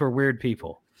Bitcoiners were weird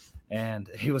people, and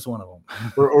he was one of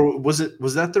them. or was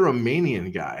that the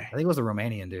Romanian guy? I think it was a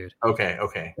Romanian dude.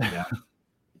 Okay, yeah.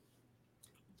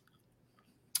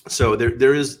 So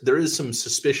there is some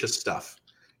suspicious stuff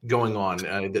going on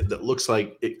that looks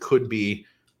like it could be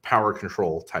power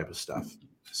control type of stuff.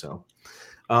 So,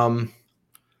 just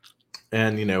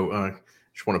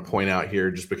want to point out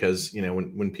here, just because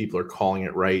when people are calling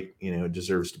it right, it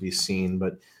deserves to be seen.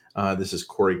 But this is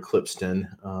Corey Clipston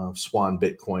of Swan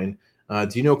Bitcoin.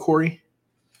 Do you know Corey?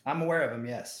 I'm aware of him.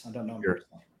 Yes, I don't know him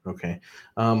personally. Okay.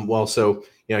 Well, so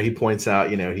he points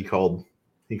out, he called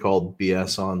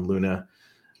BS on Luna,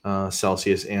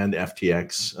 Celsius, and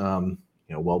FTX,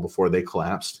 well before they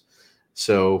collapsed.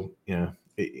 So,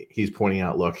 he's pointing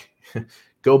out, look,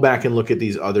 go back and look at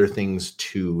these other things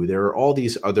too. There are all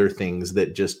these other things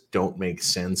that just don't make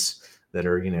sense, that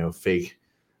are, fake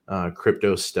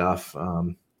crypto stuff.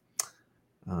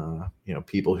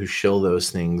 People who shill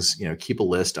those things, keep a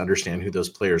list, understand who those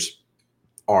players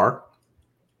are.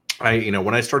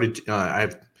 When I started, I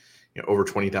have over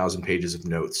 20,000 pages of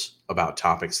notes about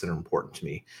topics that are important to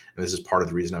me. And this is part of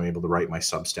the reason I'm able to write my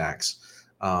Substacks,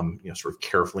 sort of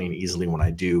carefully and easily when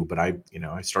I do. But I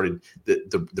started,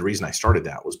 the reason I started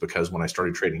that was because when I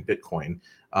started trading Bitcoin,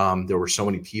 there were so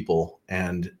many people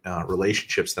and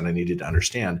relationships that I needed to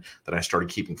understand that I started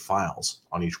keeping files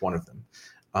on each one of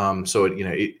them. So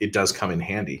it does come in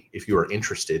handy if you are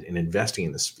interested in investing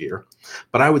in the sphere.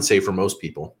 But I would say for most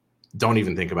people, don't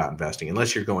even think about investing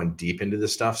unless you're going deep into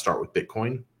this stuff. Start with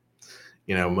Bitcoin.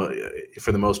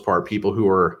 For the most part, people who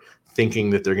are thinking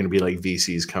that they're going to be like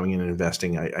VCs coming in and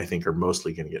investing, I think are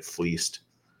mostly going to get fleeced.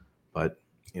 But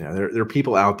there are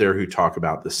people out there who talk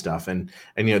about this stuff, and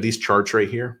these charts right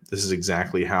here. This is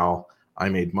exactly how I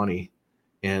made money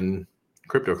in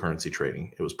cryptocurrency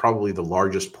trading. It was probably the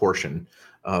largest portion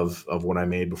of what I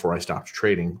made before I stopped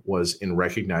trading was in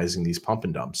recognizing these pump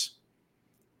and dumps.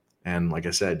 And like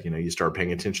I said, you start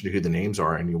paying attention to who the names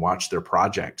are and you watch their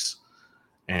projects,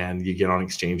 and you get on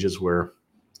exchanges where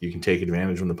you can take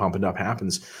advantage when the pump and dump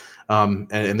happens. And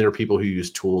there are people who use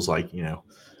tools like,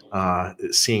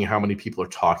 seeing how many people are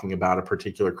talking about a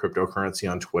particular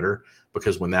cryptocurrency on Twitter,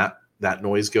 because when that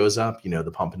noise goes up,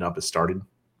 the pump and dump has started.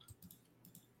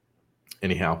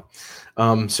 Anyhow,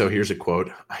 so here's a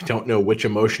quote. I don't know which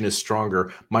emotion is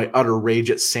stronger, my utter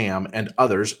rage at Sam and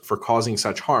others for causing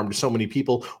such harm to so many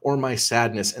people, or my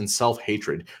sadness and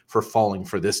self-hatred for falling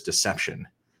for this deception.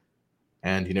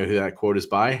 And you know who that quote is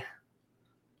by?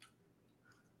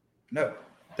 No.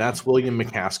 That's William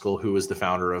McCaskill, who is the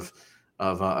founder of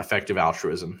Effective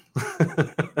Altruism.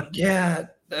 Yeah,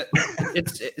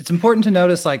 it's important to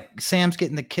notice, like, Sam's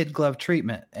getting the kid glove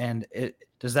treatment, and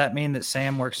does that mean that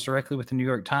Sam works directly with the New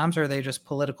York Times, or are they just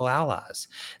political allies?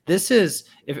 This is,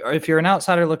 if you're an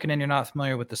outsider looking in, you're not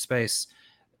familiar with the space,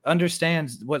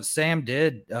 understand what Sam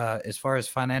did as far as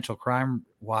financial crime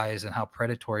wise and how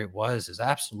predatory it was is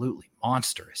absolutely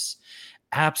monstrous.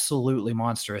 Absolutely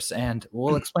monstrous. And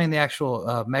we'll explain the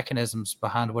actual mechanisms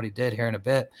behind what he did here in a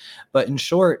bit. But in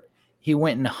short, he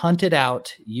went and hunted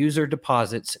out user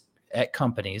deposits at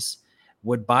companies,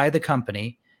 would buy the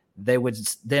company. They would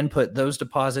then put those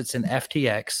deposits in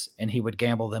FTX and he would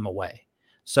gamble them away.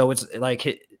 So it's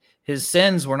like his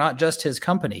sins were not just his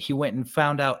company. He went and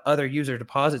found out other user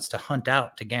deposits to hunt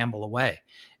out, to gamble away.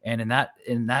 And in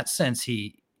that sense,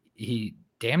 he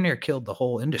damn near killed the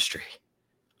whole industry.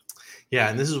 Yeah,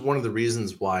 and this is one of the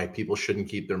reasons why people shouldn't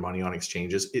keep their money on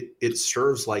exchanges. It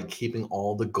serves like keeping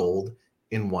all the gold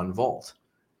in one vault,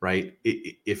 right?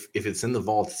 If it's in the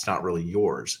vault, it's not really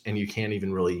yours, and you can't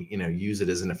even really use it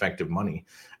as an effective money.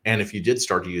 And if you did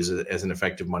start to use it as an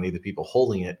effective money, the people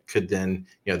holding it could then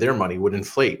their money would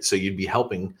inflate, so you'd be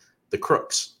helping the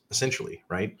crooks essentially,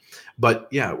 right? But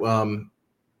yeah,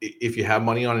 if you have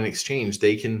money on an exchange,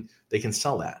 they can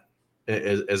sell that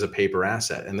as a paper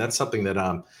asset, and that's something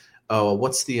that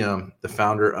what's the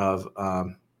founder of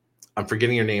I'm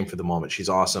forgetting her name for the moment. She's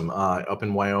awesome. Up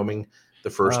in Wyoming, the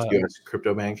first U.S.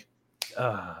 crypto bank.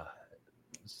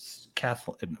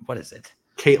 Kathleen, what is it?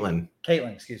 Caitlin,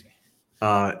 excuse me.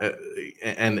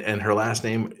 And her last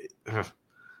name.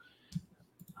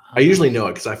 I usually know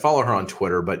it because I follow her on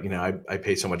Twitter, but I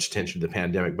pay so much attention to the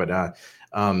pandemic. But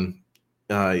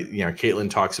Caitlin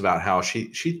talks about how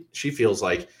she feels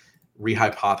like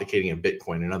rehypothecating a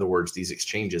Bitcoin. In other words, these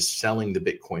exchanges selling the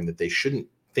Bitcoin that they shouldn't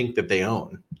think that they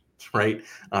own, right?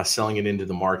 Selling it into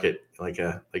the market like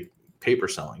paper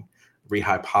selling.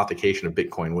 Rehypothecation of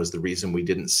Bitcoin was the reason we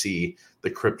didn't see the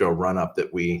crypto run up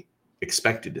that we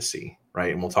expected to see,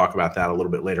 right? And we'll talk about that a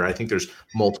little bit later. I think there's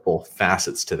multiple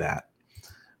facets to that.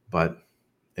 But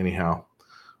anyhow,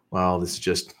 well, this is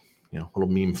just a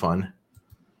little meme fun.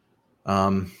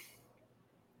 But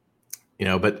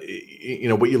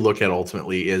what you look at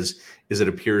ultimately is it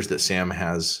appears that Sam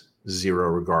has zero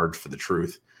regard for the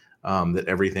truth, that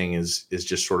everything is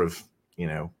just sort of,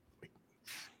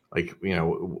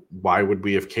 why would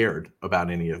we have cared about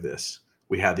any of this?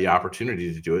 We had the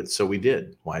opportunity to do it, so we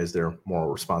did. Why is there moral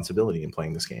responsibility in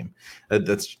playing this game?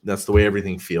 That's the way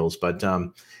everything feels. But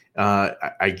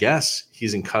I guess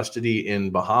he's in custody in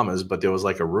Bahamas, but there was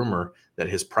like a rumor that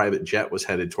his private jet was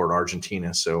headed toward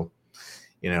Argentina. So,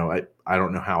 I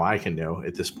don't know how I can know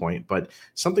at this point, but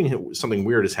something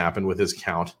weird has happened with his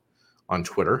account on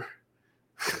Twitter.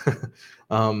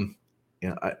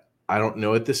 I don't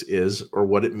know what this is or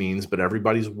what it means, but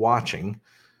everybody's watching.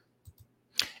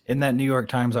 In that New York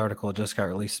Times article that just got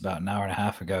released about an hour and a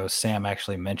half ago, Sam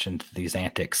actually mentioned these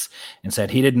antics and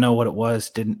said he didn't know what it was.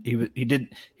 He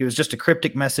was just a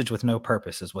cryptic message with no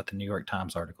purpose, is what the New York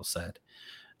Times article said.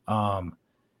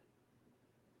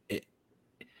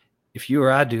 If you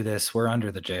or I do this, we're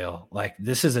under the jail. Like,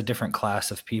 this is a different class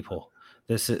of people.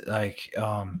 This is like,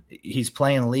 he's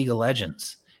playing League of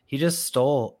Legends. He just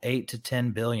stole 8 to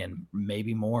 10 billion,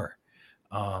 maybe more,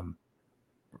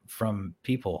 from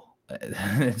people.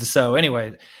 So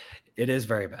anyway, it is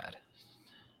very bad.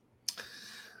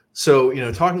 So,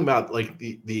 talking about like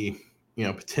the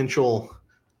potential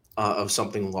of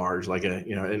something large, like an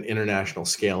international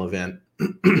scale event.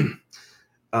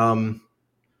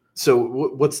 So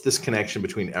what's this connection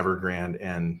between Evergrande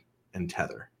and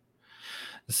Tether?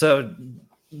 So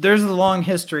there's a long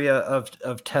history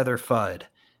of Tether FUD.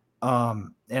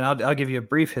 And I'll give you a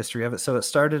brief history of it. So it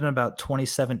started in about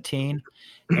 2017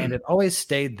 and it always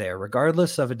stayed there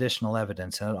regardless of additional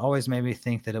evidence. And it always made me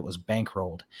think that it was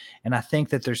bankrolled. And I think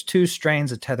that there's two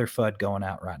strains of Tether FUD going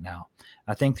out right now.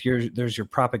 I think there's your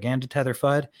propaganda Tether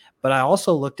FUD, but I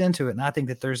also looked into it and I think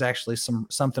that there's actually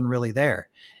something really there.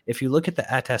 If you look at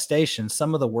the attestation,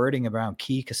 some of the wording around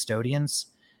key custodians,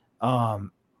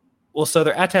 so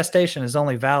their attestation is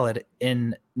only valid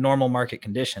in normal market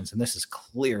conditions, and this is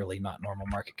clearly not normal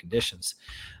market conditions.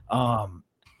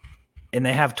 And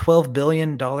they have $12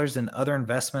 billion in other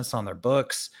investments on their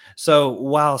books. So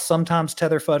while sometimes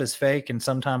Tether FUD is fake, and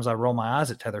sometimes I roll my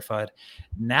eyes at Tether FUD,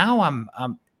 now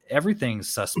everything's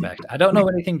suspect. I don't know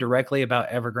anything directly about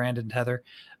Evergrande and Tether,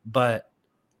 but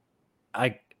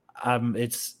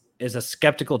it's as a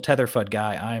skeptical Tether FUD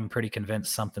guy, I'm pretty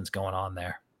convinced something's going on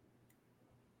there.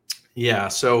 Yeah.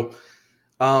 So,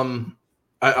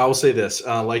 I will say this,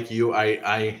 like you,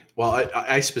 I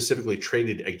specifically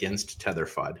traded against Tether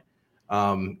FUD,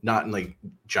 not in like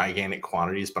gigantic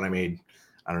quantities, but I made,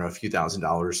 I don't know, a few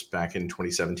 $1,000s back in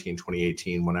 2017,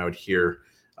 2018, when I would hear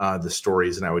the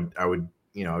stories, and I would,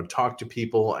 talk to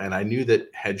people, and I knew that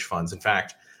hedge funds, in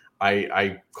fact,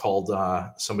 I called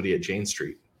somebody at Jane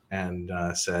Street and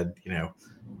said,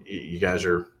 you guys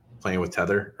are playing with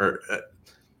Tether, or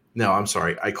no, I'm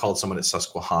sorry. I called someone at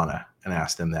Susquehanna and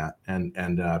asked them that,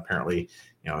 and apparently,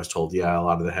 I was told, yeah, a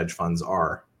lot of the hedge funds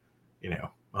are,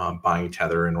 buying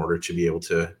Tether in order to be able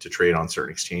to trade on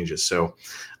certain exchanges. So,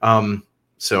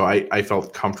 I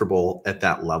felt comfortable at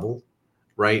that level,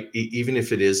 right? Even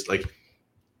if it is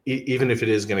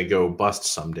going to go bust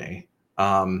someday,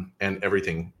 and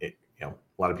everything, a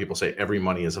lot of people say every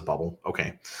money is a bubble.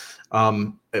 Okay, but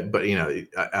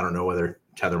I don't know whether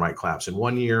Tether might collapse in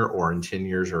 1 year or in 10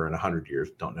 years or in 100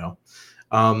 years. Don't know.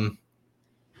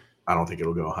 I don't think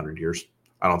it'll go 100 years.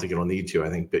 I don't think it'll need to. I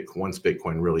think once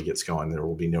Bitcoin really gets going, there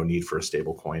will be no need for a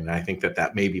stable coin. And I think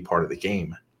that may be part of the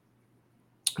game,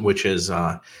 which is,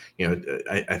 I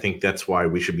think that's why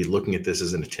we should be looking at this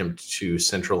as an attempt to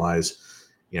centralize,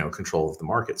 control of the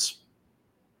markets.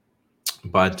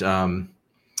 But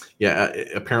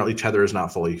apparently Tether is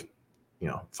not fully,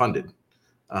 funded.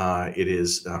 It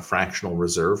is fractional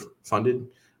reserve funded.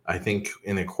 I think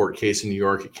in a court case in New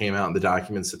York, it came out in the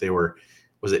documents that they were,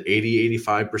 was it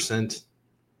 85%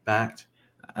 backed?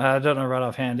 I don't know right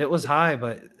offhand. It was high,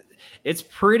 but it's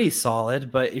pretty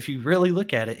solid. But if you really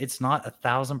look at it, it's not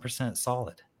 1,000%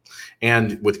 solid.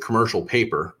 And with commercial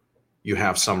paper, you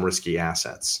have some risky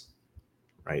assets,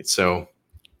 right? So,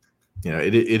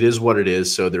 it is what it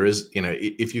is. So there is,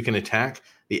 if you can attack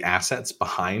the assets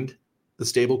behind the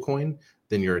stable coin,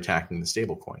 then you're attacking the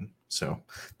stable coin. So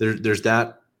there's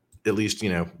that, at least,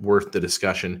 worth the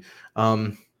discussion.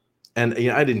 And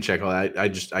I didn't check all that. I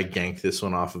ganked this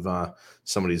one off of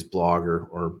somebody's blog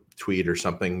or tweet or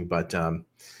something. But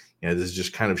this is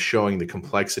just kind of showing the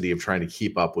complexity of trying to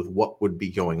keep up with what would be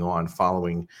going on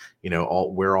following,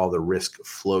 where all the risk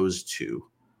flows to.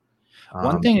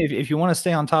 One thing, if you want to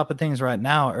stay on top of things right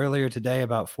now, earlier today,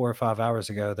 about 4 or 5 hours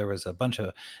ago, there was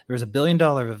 $1 billion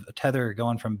of Tether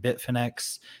going from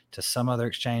Bitfinex to some other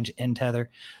exchange in Tether.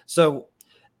 So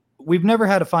we've never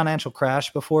had a financial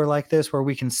crash before like this, where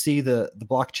we can see the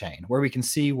blockchain, where we can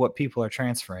see what people are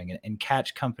transferring and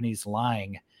catch companies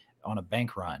lying on a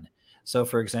bank run. So,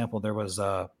 for example, there was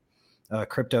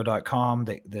crypto.com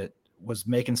that was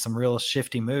making some real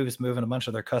shifty moves, moving a bunch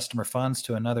of their customer funds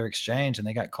to another exchange, and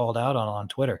they got called out on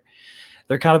Twitter.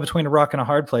 They're kind of between a rock and a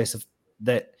hard place.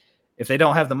 If they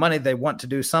don't have the money, they want to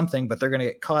do something, but they're going to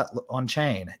get caught on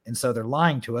chain. And so they're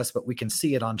lying to us, but we can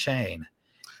see it on chain.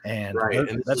 And, right.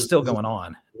 That's still going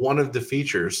on. One of the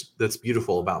features that's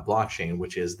beautiful about blockchain,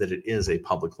 which is that it is a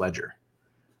public ledger.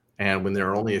 And when there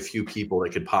are only a few people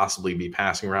that could possibly be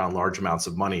passing around large amounts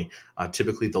of money,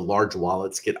 typically the large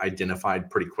wallets get identified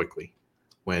pretty quickly.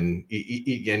 And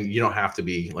you don't have to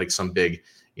be like some big,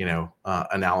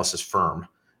 analysis firm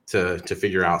to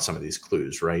figure out some of these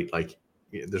clues, right? Like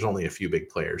there's only a few big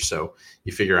players, so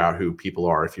you figure out who people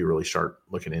are if you really start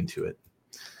looking into it.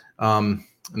 And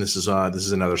this is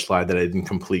another slide that I didn't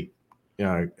complete.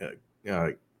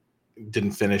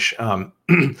 Didn't finish, that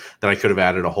I could have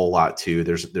added a whole lot to.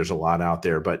 There's a lot out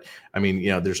there, but I mean,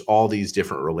 there's all these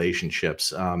different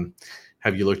relationships.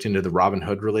 Have you looked into the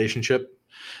Robinhood relationship?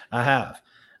 I have.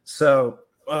 So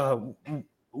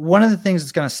one of the things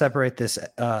that's going to separate this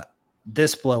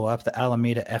blow up, the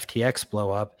Alameda FTX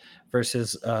blow up,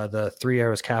 versus the Three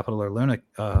Arrows Capital or Luna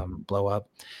blow up.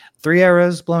 Three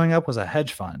Arrows blowing up was a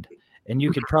hedge fund, and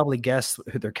you could probably guess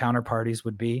who their counterparties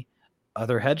would be: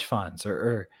 other hedge funds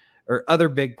or other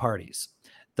big parties.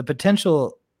 The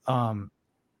potential,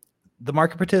 the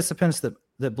market participants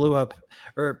that blew up,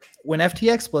 or when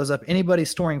FTX blows up, anybody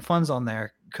storing funds on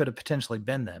there could have potentially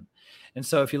been them. And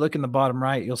so if you look in the bottom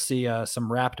right, you'll see some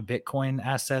wrapped Bitcoin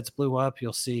assets blew up.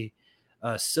 You'll see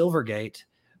Silvergate,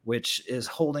 which is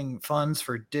holding funds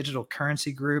for Digital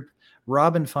Currency Group.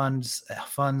 Robinhood's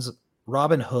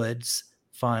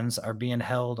funds are being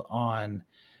held on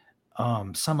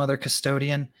some other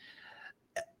custodian.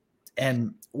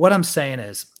 And what I'm saying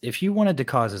is, if you wanted to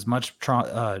cause as much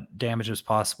damage as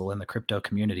possible in the crypto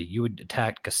community, you would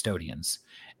attack custodians.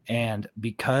 And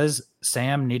because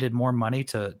Sam needed more money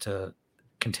to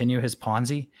continue his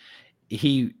Ponzi,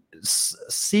 he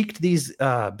seeked these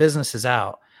businesses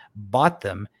out, bought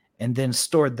them, and then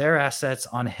stored their assets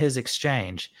on his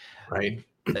exchange. Right.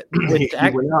 Which He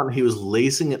went out and he was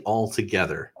lacing it all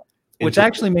together. Which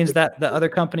actually means that the other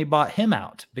company bought him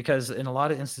out, because in a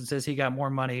lot of instances, he got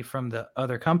more money from the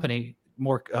other company,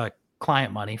 more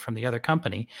client money from the other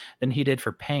company than he did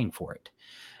for paying for it.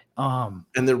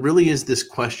 And there really is this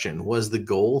question: was the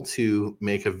goal to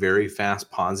make a very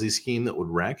fast Ponzi scheme that would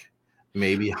wreck,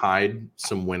 maybe hide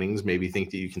some winnings, maybe think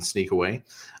that you can sneak away?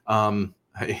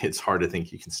 It's hard to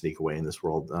think you can sneak away in this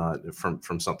world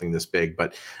from something this big,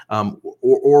 but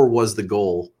or was the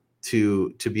goal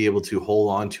to be able to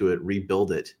hold on to it,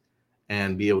 rebuild it,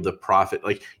 and be able to profit?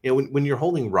 Like, when you're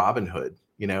holding Robinhood,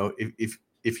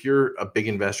 if you're a big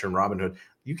investor in Robinhood,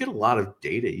 you get a lot of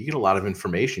data, you get a lot of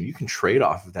information. You can trade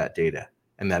off of that data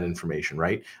and that information,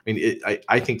 right? I mean,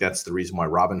 I think that's the reason why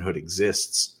Robinhood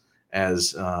exists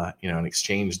as an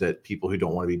exchange that people who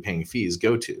don't want to be paying fees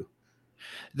go to.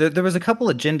 There was a couple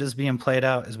agendas being played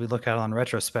out as we look at it on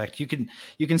retrospect. You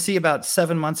can see about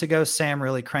 7 months ago, Sam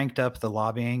really cranked up the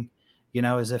lobbying,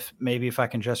 as if maybe if I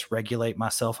can just regulate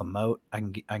myself a moat, I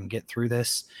can get through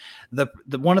this. The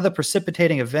one of the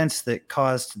precipitating events that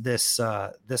caused this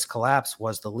collapse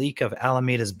was the leak of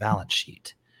Alameda's balance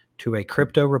sheet to a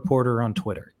crypto reporter on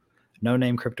Twitter. No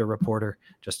name crypto reporter,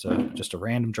 just a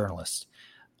random journalist.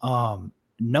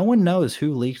 No one knows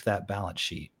who leaked that balance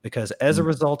sheet, because as a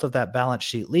result of that balance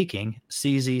sheet leaking,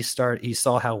 CZ he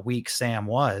saw how weak Sam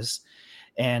was.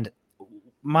 And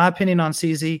my opinion on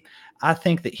CZ, I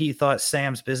think that he thought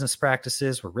Sam's business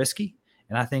practices were risky,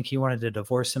 and I think he wanted to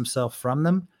divorce himself from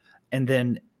them. And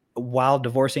then while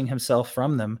divorcing himself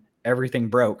from them, everything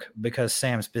broke because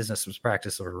Sam's business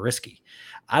practices were risky.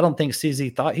 I don't think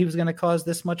CZ thought he was going to cause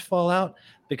this much fallout,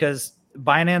 because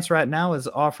Binance right now is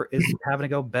having to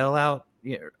go bail out.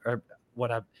 He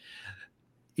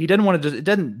didn't want to. It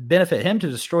doesn't benefit him to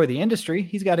destroy the industry.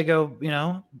 He's got to go,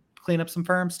 clean up some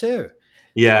firms too.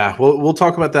 Yeah, well, we'll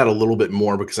talk about that a little bit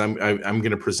more, because I'm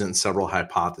going to present several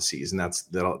hypotheses, and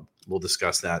we'll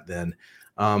discuss that then.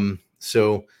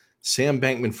 So Sam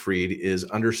Bankman-Fried is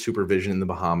under supervision in the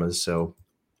Bahamas. So,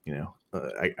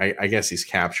 I guess he's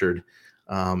captured.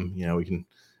 We can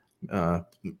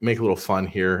make a little fun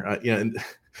here. And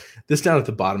this down at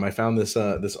the bottom, I found this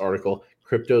article.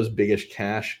 Crypto's biggest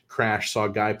crash saw a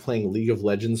guy playing League of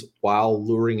Legends while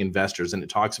luring investors. And it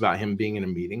talks about him being in a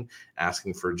meeting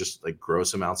asking for just like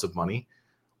gross amounts of money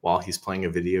while he's playing a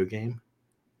video game.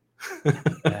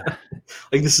 Yeah.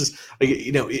 Like, this is like,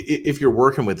 if you're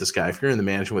working with this guy, if you're in the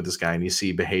management with this guy and you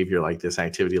see behavior like this,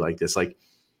 activity like this, like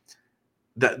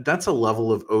that's a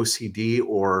level of OCD,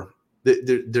 or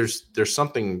there's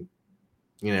something,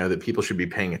 that people should be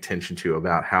paying attention to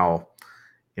about how,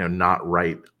 not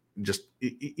right. Just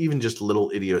even just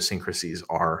little idiosyncrasies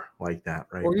are like that,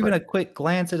 right? Or even a quick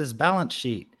glance at his balance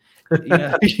sheet.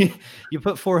 You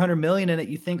put 400 million in it.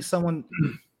 You think someone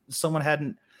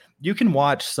hadn't. You can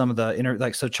watch some of the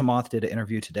so Chamath did an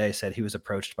interview today, said he was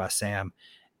approached by Sam,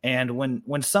 and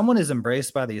when someone is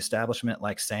embraced by the establishment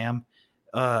like Sam,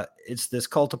 it's this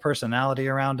cult of personality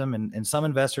around him, and some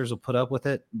investors will put up with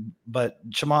it. But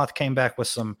Chamath came back with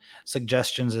some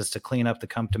suggestions as to clean up the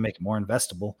company to make it more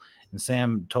investable. And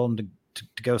Sam told him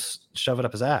to go shove it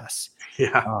up his ass.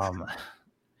 Yeah.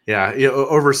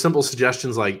 Over simple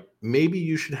suggestions like, maybe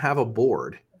you should have a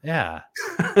board. Yeah.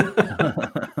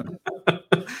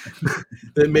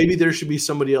 That maybe there should be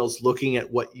somebody else looking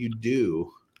at what you do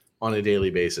on a daily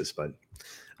basis. But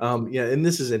and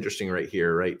this is interesting right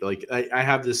here, right? Like, I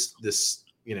have this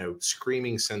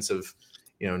screaming sense of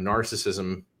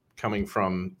narcissism coming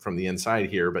from the inside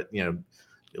here. But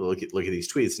look at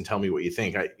these tweets and tell me what you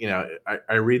think.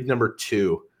 I read number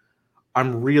 2.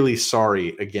 I'm really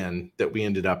sorry again that we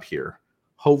ended up here.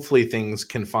 Hopefully things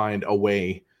can find a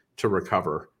way to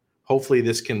recover. Hopefully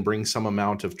this can bring some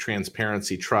amount of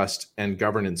transparency, trust, and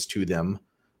governance to them,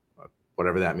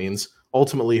 whatever that means.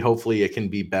 Ultimately, hopefully it can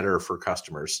be better for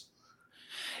customers.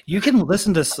 You can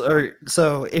listen to,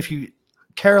 so if you,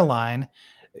 Caroline,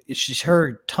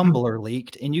 her Tumblr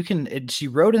leaked, and she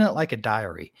wrote in it like a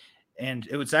diary, and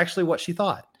it was actually what she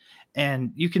thought.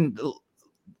 And you can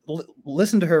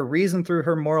listen to her reason through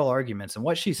her moral arguments. And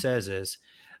what she says is,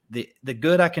 the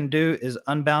good I can do is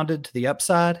unbounded to the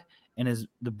upside, and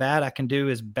the bad I can do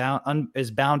is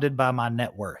bounded by my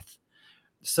net worth.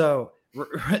 So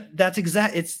that's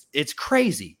exact. It's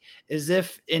crazy. As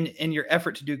if in your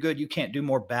effort to do good, you can't do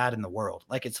more bad in the world.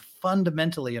 Like, it's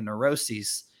fundamentally a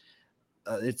neuroses.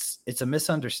 It's a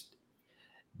misunderstanding.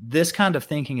 This kind of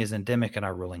thinking is endemic in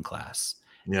our ruling class.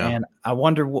 Yeah. And I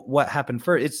wonder what happened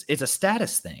first. It's a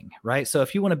status thing, right? So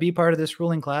if you want to be part of this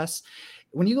ruling class,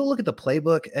 when you go look at the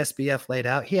playbook SBF laid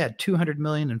out, he had 200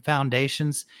 million in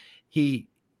foundations. He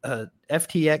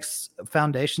FTX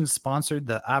Foundation sponsored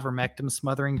the ivermectin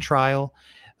smothering trial.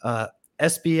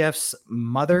 SBF's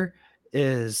mother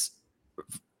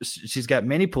she's got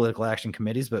many political action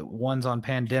committees, but one's on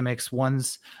pandemics,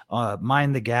 one's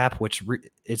Mind the Gap, which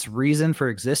its reason for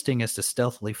existing is to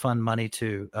stealthily fund money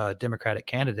to Democratic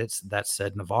candidates. That's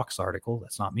said in a Vox article.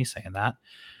 That's not me saying that.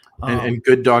 And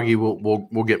good doggy,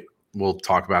 we'll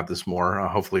talk about this more.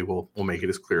 Hopefully, we'll make it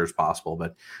as clear as possible.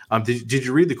 But did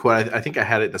you read the quote? I think I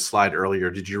had it in a slide earlier.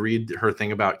 Did you read her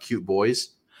thing about cute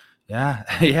boys? Yeah,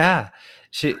 yeah.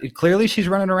 She's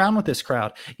running around with this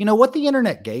crowd. You know what the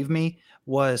internet gave me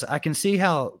was I can see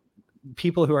how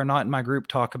people who are not in my group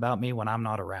talk about me when I'm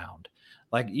not around.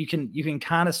 Like you can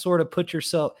kind of sort of put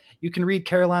yourself. You can read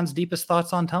Caroline's deepest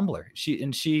thoughts on Tumblr.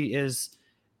 She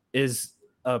is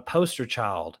a poster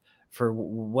child for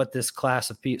what this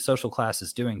class of social class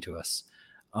is doing to us.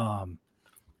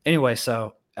 Anyway,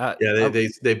 so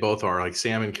they both are, like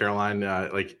Sam and Caroline.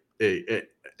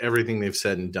 Everything they've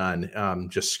said and done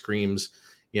just screams,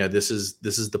 this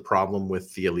is the problem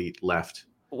with the elite left.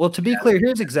 Well, to be clear,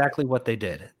 here's exactly what they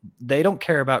did. They don't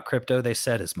care about crypto. They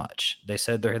said as much. They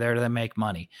said they're there to make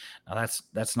money. Now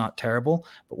that's not terrible,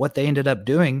 but what they ended up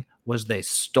doing was they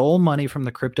stole money from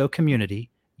the crypto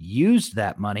community, used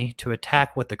that money to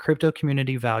attack what the crypto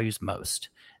community values most.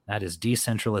 That is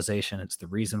decentralization. It's the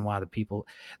reason why the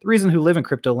reason who live in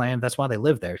crypto land, that's why they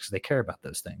live there, because they care about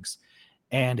those things.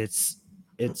 And it's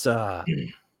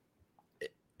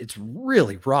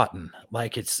really rotten.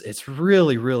 Like it's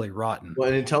really, really rotten. Well,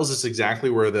 and it tells us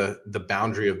exactly where the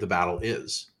boundary of the battle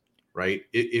is, right?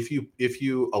 If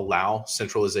you allow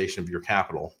centralization of your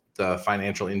capital, the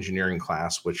financial engineering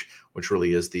class, which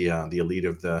really is the elite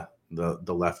of the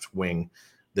left wing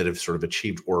that have sort of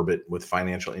achieved orbit with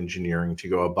financial engineering to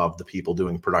go above the people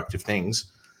doing productive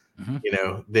things.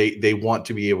 Mm-hmm. They want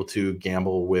to be able to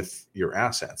gamble with your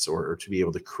assets or to be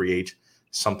able to create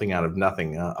something out of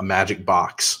nothing, a magic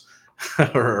box,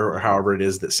 or however it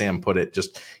is that Sam put it,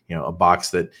 just, a box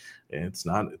that it's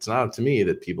not up to me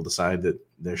that people decide that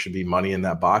there should be money in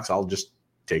that box. I'll just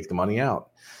take the money out.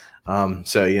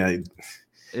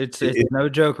 It's no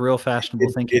joke, real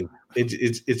fashionable thinking.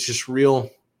 It's just real.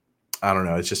 I don't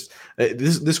know. It's just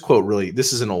this quote really,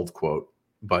 this is an old quote,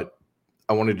 but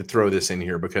I wanted to throw this in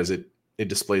here because it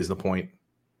displays the point.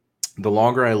 The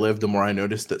longer I live, the more I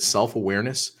notice that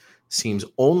self-awareness seems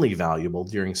only valuable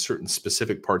during certain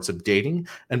specific parts of dating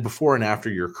and before and after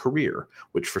your career,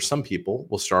 which for some people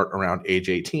will start around age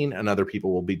 18 and other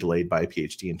people will be delayed by a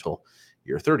PhD until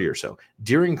you're 30 or so.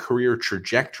 During career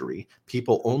trajectory,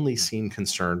 people only seem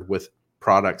concerned with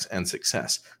products and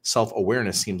success.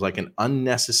 Self-awareness seems like an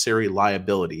unnecessary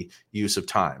liability use of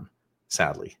time,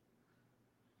 sadly.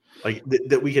 Like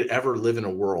that we could ever live in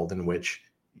a world in which,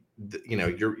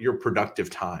 your productive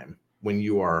time when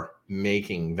you are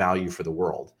making value for the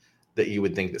world, that you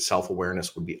would think that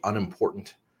self-awareness would be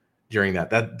unimportant during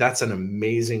that. That's an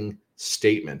amazing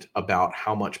statement about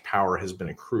how much power has been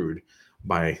accrued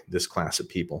by this class of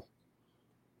people.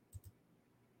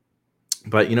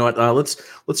 But you know what? Let's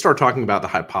start talking about the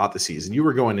hypotheses. And you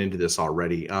were going into this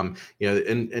already.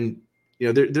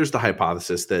 There's the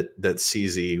hypothesis that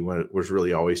CZ was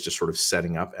really always just sort of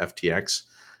setting up FTX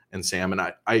and Sam. And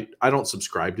I don't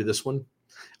subscribe to this one.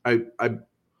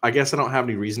 I guess I don't have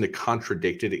any reason to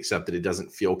contradict it, except that it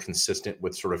doesn't feel consistent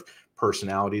with sort of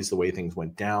personalities, the way things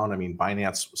went down. I mean,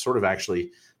 Binance sort of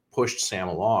actually pushed Sam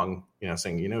along,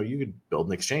 saying, you could build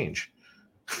an exchange.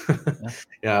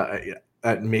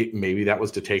 Maybe that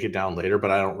was to take it down later,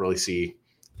 but I don't really see,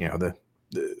 the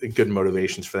good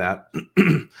motivations for that.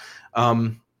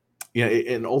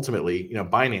 And ultimately,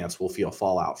 Binance will feel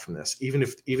fallout from this, even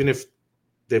if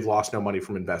they've lost no money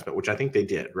from investment, which I think they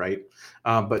did, right?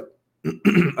 But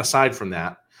aside from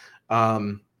that,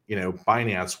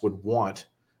 Binance would want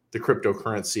the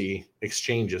cryptocurrency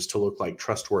exchanges to look like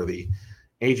trustworthy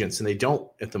agents, and they don't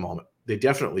at the moment. They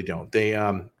definitely don't. They,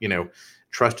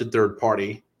 trusted third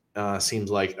party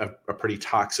seems like a pretty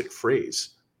toxic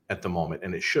phrase at the moment,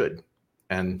 and it should.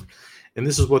 And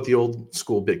this is what the old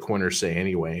school Bitcoiners say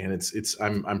anyway. And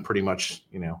I'm pretty much,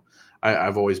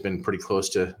 I've always been pretty close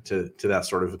to that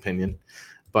sort of opinion.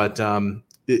 But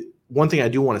one thing I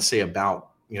do want to say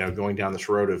about, going down this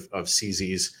road of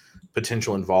CZ's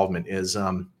potential involvement is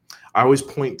I always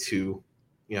point to,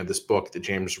 this book that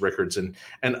James Rickards, and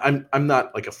I'm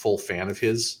not like a full fan of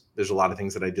his. There's a lot of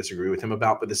things that I disagree with him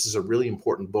about, but this is a really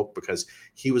important book because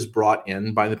he was brought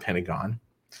in by the Pentagon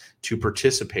to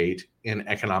participate in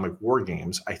economic war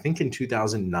games, I think in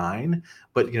 2009,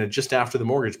 but just after the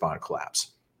mortgage bond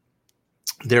collapse.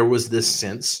 There was this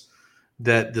sense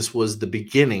that this was the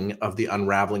beginning of the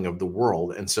unraveling of the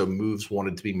world. And so moves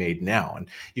wanted to be made now. And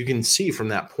you can see from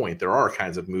that point, there are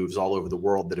kinds of moves all over the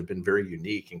world that have been very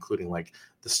unique, including like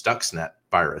the Stuxnet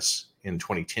virus in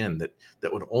 2010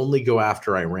 that would only go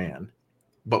after Iran,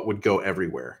 but would go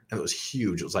everywhere. And it was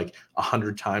huge. It was like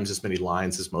 100 times as many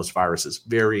lines as most viruses.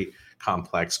 Very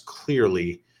complex,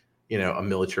 clearly, a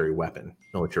military weapon,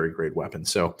 military grade weapon.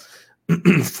 So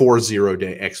 4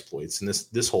 0-day exploits. And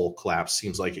this whole collapse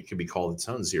seems like it could be called its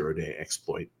own 0-day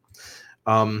exploit.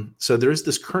 So there is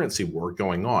this currency war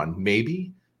going on.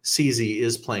 Maybe CZ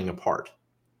is playing a part,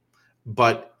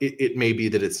 but it may be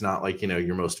that it's not like,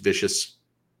 your most vicious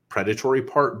predatory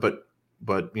part, but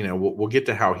we'll get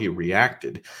to how he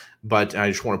reacted. But I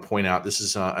just want to point out, this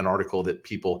is an article that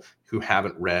people who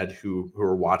haven't read, who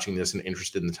are watching this and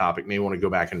interested in the topic, may want to go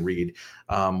back and read,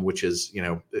 which is,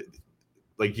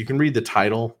 like you can read the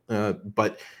title,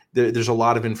 but there's a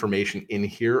lot of information in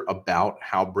here about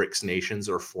how BRICS nations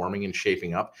are forming and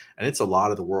shaping up. And it's a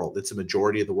lot of the world. It's a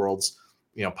majority of the world's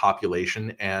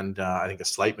population, and I think a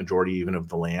slight majority even of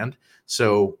the land.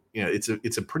 So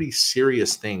it's a pretty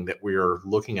serious thing that we are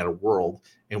looking at a world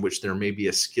in which there may be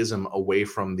a schism away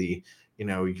from the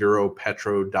euro,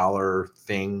 petro, dollar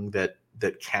thing that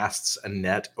casts a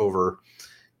net over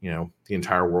the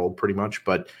entire world pretty much.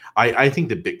 But I think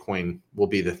that Bitcoin will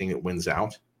be the thing that wins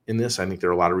out in this. I think there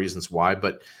are a lot of reasons why,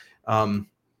 but when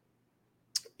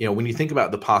you think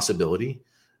about the possibility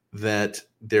that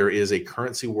there is a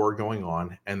currency war going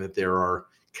on and that there are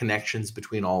connections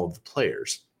between all of the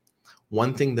players,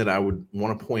 one thing that I would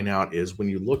want to point out is when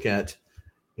you look at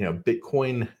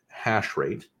Bitcoin hash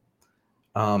rate,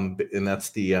 and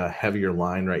that's the heavier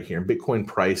line right here, and Bitcoin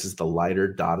price is the lighter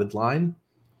dotted line.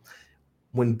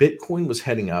 When Bitcoin was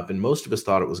heading up, and most of us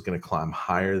thought it was going to climb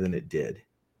higher than it did,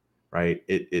 right?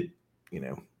 It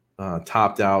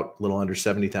topped out a little under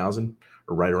 70,000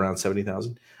 or right around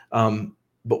 70,000.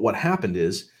 But what happened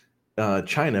is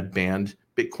China banned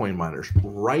Bitcoin miners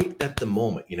right at the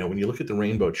moment. When you look at the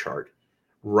rainbow chart,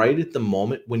 right at the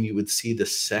moment when you would see the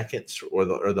second or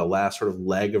the last sort of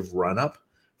leg of run up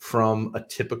from a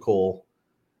typical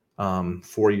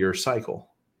 4-year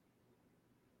cycle,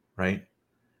 right?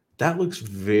 That looks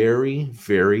very,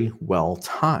 very well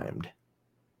timed.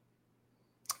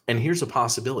 And here's a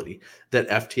possibility that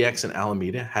FTX and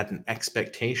Alameda had an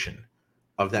expectation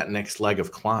of that next leg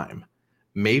of climb.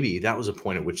 Maybe that was a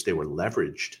point at which they were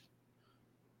leveraged.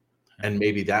 And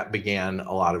maybe that began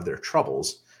a lot of their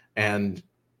troubles. And,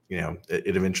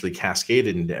 it eventually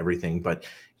cascaded into everything. But,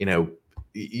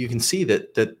 you can see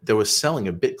that there was selling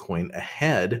of Bitcoin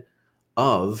ahead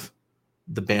of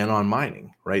the ban on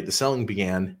mining, right? The selling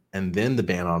began, and then the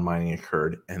ban on mining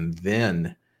occurred. And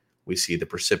then we see the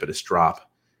precipitous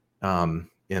drop in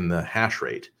the hash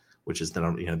rate, which is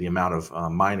the amount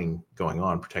of mining going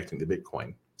on, protecting the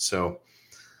Bitcoin. So,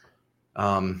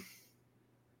 so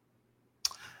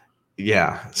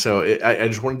I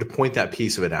just wanted to point that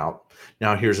piece of it out.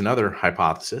 Now, here's another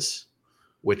hypothesis,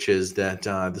 which is that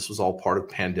this was all part of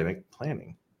pandemic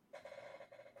planning.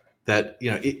 That,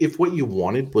 if what you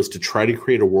wanted was to try to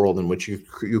create a world in which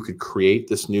you could create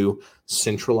this new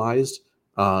centralized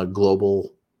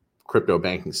global crypto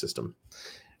banking system,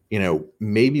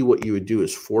 maybe what you would do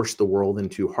is force the world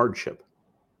into hardship.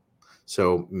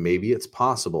 So maybe it's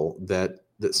possible that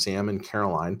Sam and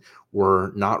Caroline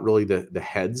were not really the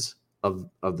heads of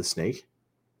the snake.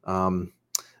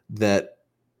 That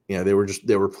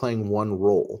they were playing one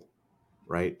role,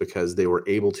 right? Because they were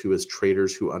able to, as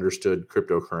traders who understood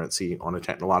cryptocurrency on a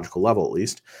technological level, at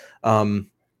least,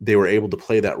 they were able to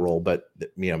play that role. But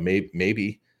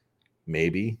maybe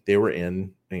they were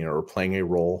in or playing a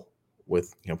role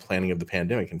with planning of the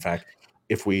pandemic. In fact,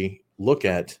 if we look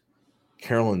at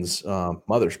Carolyn's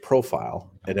mother's profile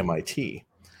at MIT,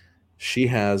 she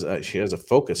has a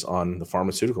focus on the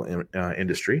pharmaceutical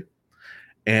industry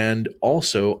and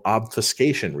also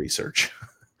obfuscation research.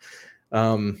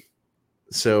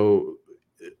 So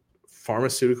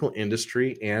pharmaceutical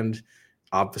industry and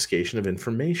obfuscation of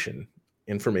information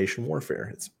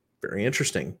warfare. It's very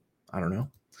interesting. I don't know.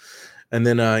 And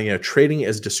then trading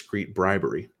as discrete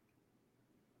bribery.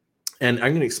 And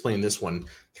I'm going to explain this one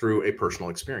through a personal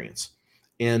experience.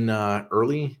 In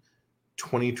early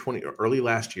 2020, early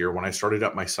last year, when I started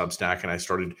up my Substack and I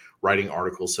started writing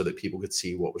articles so that people could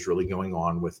see what was really going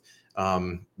on with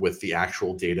the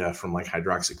actual data from like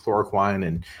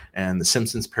hydroxychloroquine and the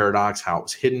Simpsons paradox, how it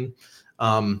was hidden.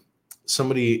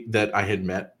 Somebody that I had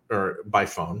met or by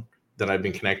phone that I've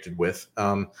been connected with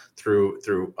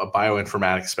through a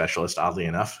bioinformatics specialist, oddly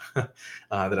enough,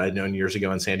 that I'd known years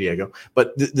ago in San Diego.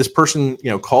 But this person,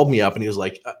 called me up and he was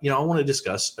like, I want to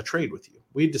discuss a trade with you.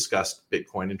 we discussed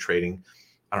Bitcoin and trading,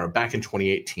 I don't know, back in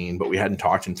 2018, but we hadn't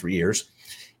talked in 3 years.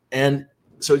 And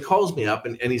so he calls me up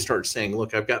and he starts saying,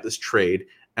 look, I've got this trade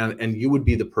and you would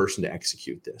be the person to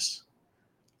execute this.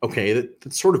 Okay,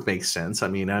 that sort of makes sense. I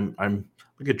mean, I'm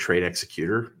a good trade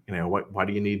executor. You know, why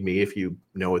do you need me if you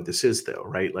know what this is, though,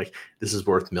 right? Like, this is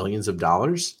worth millions of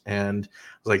dollars. And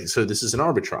I was like, so this is an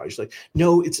arbitrage. Like,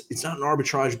 no, it's not an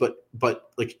arbitrage,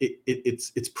 but like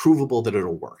it's provable that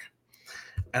it'll work.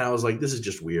 And I was like, this is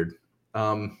just weird.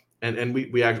 And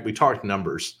we talked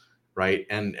numbers, right?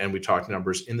 And we talked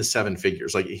numbers in the 7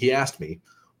 figures. Like, he asked me,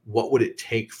 what would it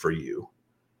take for you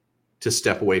to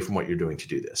step away from what you're doing to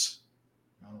do this?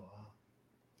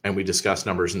 And we discussed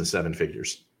numbers in the 7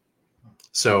 figures.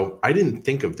 So I didn't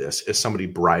think of this as somebody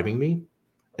bribing me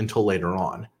until later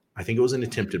on. I think it was an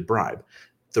attempted bribe.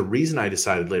 The reason I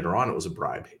decided later on it was a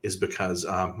bribe is because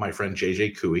my friend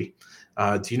JJ Cooey,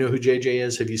 do you know who JJ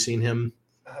is? Have you seen him?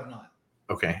 I have not.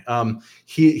 Okay.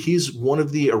 He's one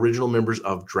of the original members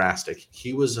of Drastic.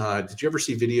 He was, did you ever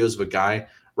see videos of a guy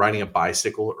riding a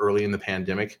bicycle early in the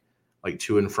pandemic, like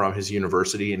to and from his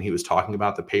university? And he was talking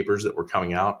about the papers that were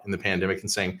coming out in the pandemic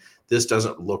and saying, this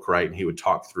doesn't look right. And he would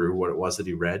talk through what it was that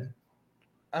he read.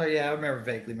 Oh yeah. I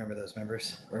vaguely remember those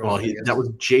members. Well, that was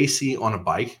JC on a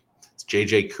bike. It's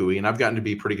JJ Cooey. And I've gotten to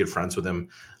be pretty good friends with him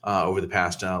over the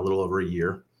past little over a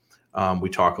year. We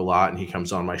talk a lot and he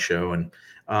comes on my show, and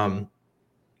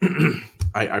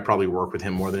I probably work with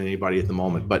him more than anybody at the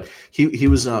moment, but he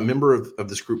was a member of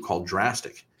this group called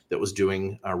Drastic that was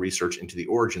doing research into the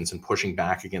origins and pushing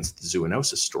back against the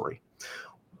zoonosis story.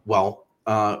 Well,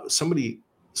 somebody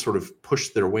sort of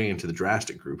pushed their way into the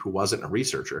Drastic group who wasn't a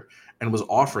researcher and was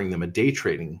offering them a day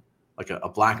trading, like a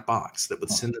black box that would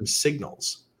send them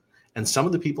signals. And some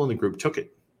of the people in the group took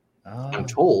it.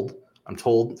 Oh. I'm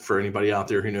told for anybody out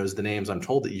there who knows the names, I'm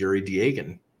told that Yuri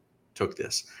Diegan took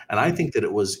this. And I think that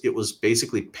it was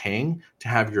basically paying to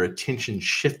have your attention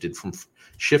shifted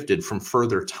from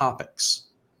further topics,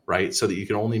 right? So that you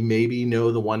can only maybe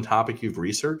know the one topic you've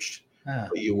researched,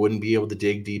 but you wouldn't be able to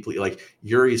dig deeply. Like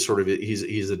Yuri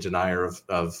he's a denier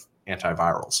of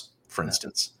antivirals, for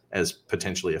instance, as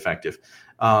potentially effective.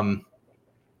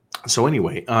 So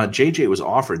anyway, JJ was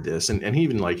offered this, and he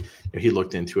even he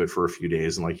looked into it for a few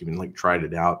days and even tried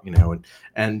it out,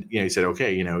 and he said,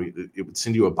 okay, it would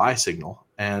send you a buy signal,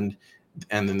 and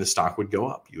then the stock would go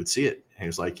up. You would see it. And he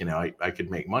was like, I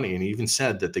could make money. And he even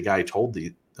said that the guy told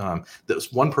that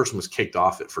one person was kicked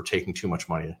off it for taking too much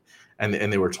money, and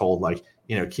they were told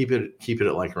keep it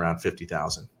at like around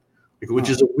 50,000, which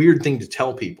is a weird thing to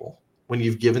tell people when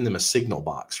you've given them a signal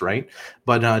box, right?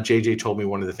 But JJ told me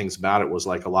one of the things about it was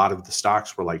a lot of the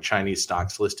stocks were like Chinese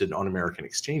stocks listed on American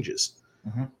exchanges,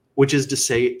 which is to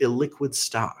say illiquid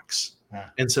stocks.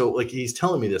 And so he's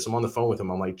telling me this, I'm on the phone with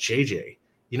him. I'm like, JJ,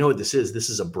 you know what this is? This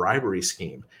is a bribery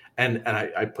scheme. And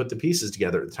I put the pieces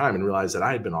together at the time and realized that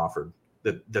I had been offered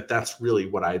that's really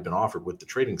what I had been offered with the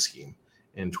trading scheme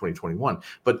in 2021.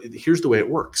 But here's the way it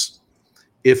works.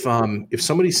 If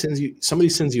somebody sends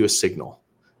you a signal,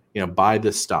 buy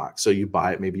this stock. So you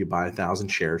buy it, maybe you buy 1,000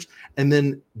 shares, and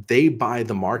then they buy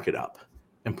the market up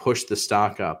and push the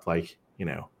stock up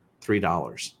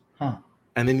 $3.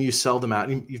 And then you sell them out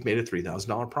and you've made a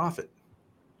 $3,000 profit.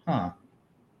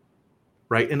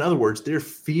 Right? In other words, they're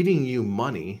feeding you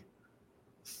money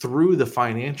through the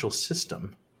financial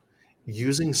system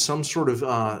using some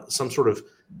stock,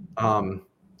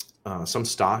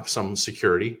 some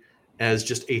security as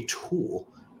just a tool,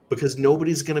 because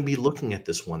nobody's going to be looking at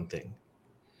this one thing.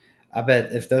 I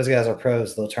bet if those guys are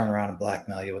pros, they'll turn around and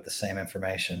blackmail you with the same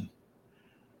information.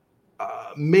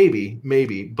 Maybe.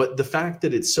 But the fact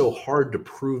that it's so hard to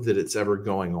prove that it's ever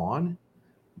going on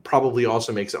probably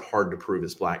also makes it hard to prove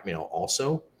it's blackmail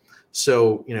also.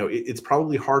 So, it's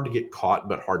probably hard to get caught,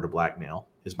 but hard to blackmail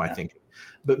is my thinking.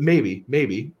 But maybe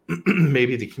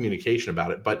the communication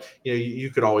about it. But, you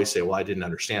could always say, well, I didn't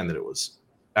understand that it was.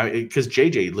 Because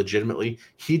JJ legitimately,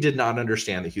 he did not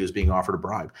understand that he was being offered a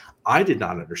bribe. I did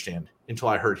not understand until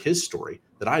I heard his story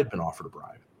that I had been offered a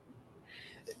bribe.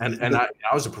 And I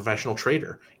was a professional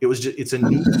trader. It's a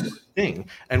new thing.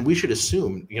 And we should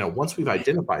assume, once we've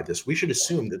identified this, we should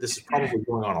assume that this is probably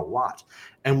going on a lot.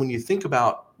 And when you think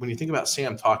about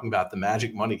Sam talking about the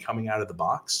magic money coming out of the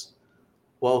box,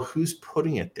 well, who's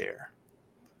putting it there?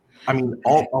 I mean,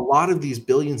 a lot of these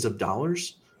billions of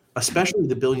dollars, especially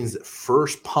the billions that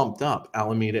first pumped up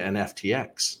Alameda and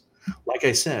FTX. Like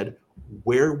I said,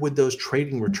 where would those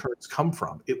trading returns come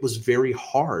from? It was very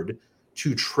hard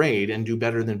to trade and do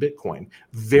better than Bitcoin.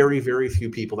 Very, very few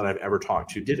people that I've ever talked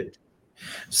to did it.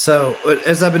 So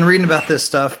as I've been reading about this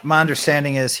stuff, my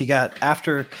understanding is he got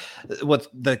after what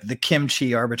the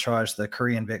kimchi arbitrage, the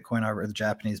Korean Bitcoin or the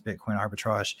Japanese Bitcoin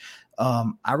arbitrage.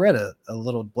 I read a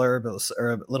little blurb,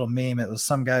 or a little meme. It was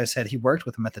some guy said he worked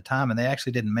with him at the time, and they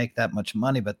actually didn't make that much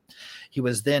money, but he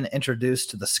was then introduced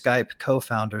to the Skype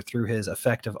co-founder through his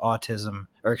effective altruism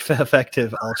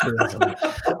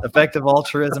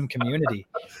community.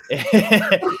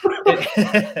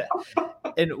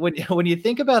 And when you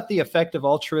think about the effective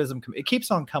altruism, it keeps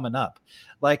on coming up.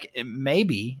 Like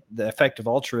maybe the effective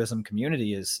altruism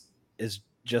community is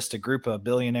just a group of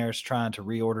billionaires trying to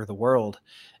reorder the world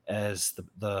as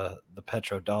the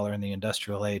petrodollar and the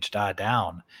industrial age die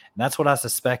down. And that's what I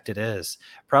suspect it is.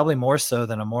 Probably more so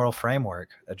than a moral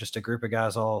framework. Just a group of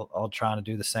guys all trying to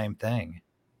do the same thing.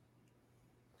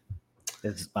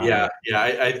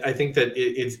 I think that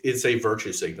it's a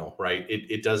virtue signal, right?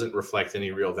 It doesn't reflect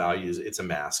any real values. It's a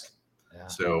mask. Yeah.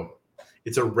 So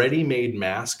it's a ready-made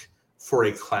mask for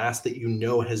a class that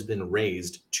has been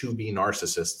raised to be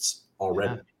narcissists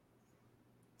already. Yeah.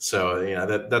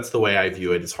 So that's the way I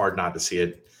view it. It's hard not to see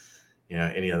it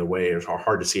any other way. It's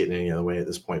hard to see it in any other way at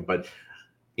this point. But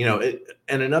and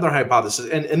another hypothesis,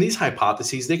 and these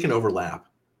hypotheses, they can overlap.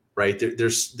 Right.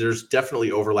 There's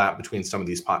definitely overlap between some of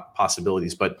these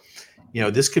possibilities, but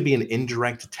this could be an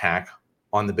indirect attack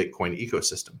on the Bitcoin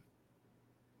ecosystem.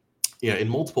 In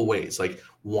multiple ways. Like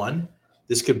one,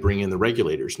 this could bring in the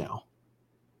regulators now.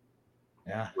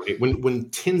 Yeah. Right? When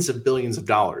tens of billions of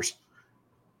dollars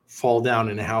fall down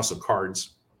in a house of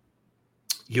cards,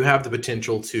 you have the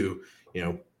potential to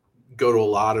go to a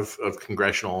lot of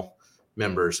congressional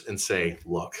members and say,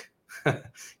 look.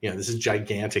 This is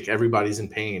gigantic. Everybody's in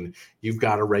pain. You've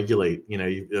got to regulate,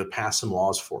 you pass some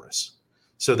laws for us.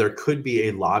 So there could be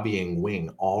a lobbying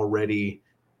wing already,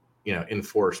 in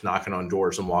force, knocking on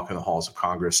doors and walking the halls of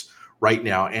Congress right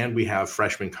now. And we have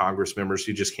freshman Congress members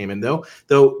who just came in, though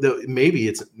maybe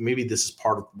this is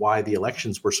part of why the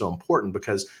elections were so important,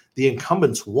 because the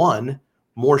incumbents won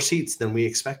more seats than we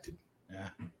expected. Yeah.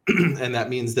 And that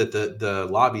means that the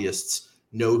lobbyists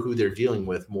know who they're dealing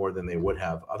with more than they would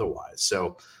have otherwise.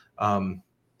 So,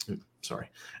 sorry.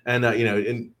 And,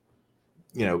 a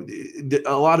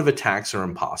lot of attacks are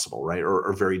impossible, right?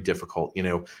 Or very difficult,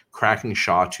 cracking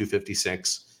SHA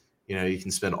 256, you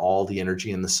can spend all the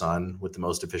energy in the sun with the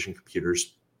most efficient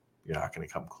computers. You're not going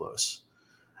to come close.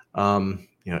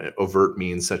 Overt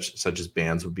means such as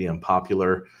bans would be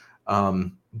unpopular.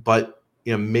 But,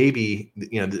 maybe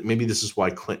this is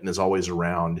why Clinton is always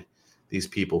around these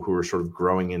people who are sort of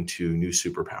growing into new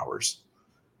superpowers.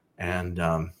 And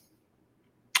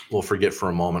we'll forget for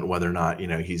a moment whether or not,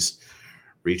 he's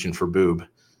reaching for boob.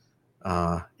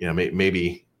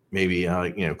 Maybe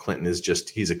Clinton is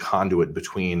he's a conduit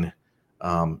between,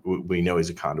 we know he's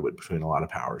a conduit between a lot of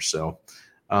powers. So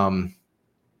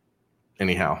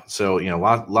anyhow, so,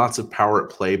 lots of power at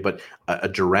play, but a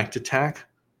direct attack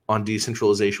on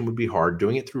decentralization would be hard.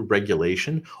 Doing it through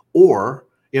regulation, or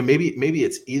maybe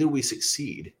it's either we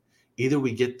succeed, either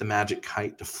we get the magic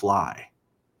kite to fly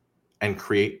and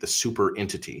create the super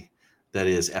entity that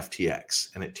is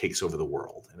FTX, and it takes over the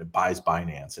world and it buys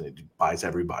Binance and it buys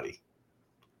everybody.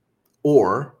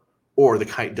 Or the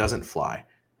kite doesn't fly,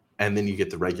 and then you get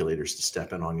the regulators to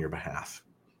step in on your behalf.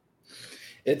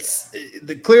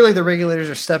 Clearly the regulators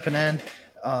are stepping in,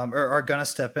 or are going to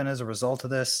step in as a result of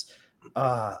this.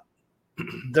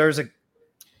 There's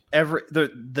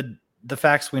the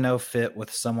facts we know fit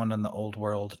with someone in the old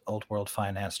world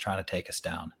finance trying to take us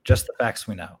down. Just the facts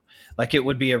we know. Like it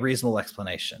would be a reasonable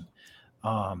explanation.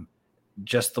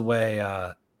 Just the way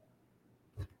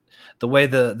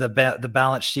the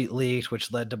balance sheet leaked,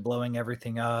 which led to blowing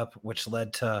everything up, which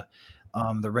led to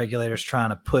the regulators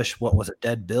trying to push what was a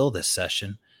dead bill this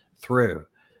session through.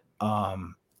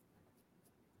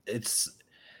 It's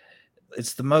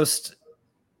the most,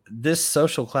 this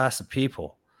social class of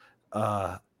people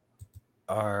are.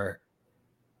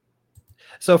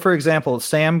 So, for example,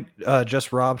 Sam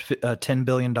just robbed $10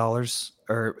 billion,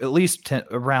 or at least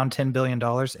around $10 billion,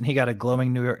 and he got a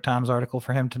glowing New York Times article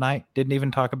for him tonight. Didn't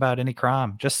even talk about any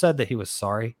crime. Just said that he was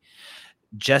sorry.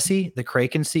 Jesse, the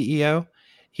Kraken CEO,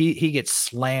 he gets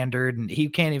slandered, and he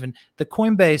can't even. The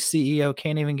Coinbase CEO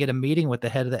can't even get a meeting with the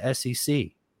head of the SEC.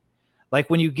 Like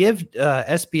when you give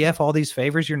SBF all these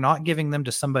favors, you're not giving them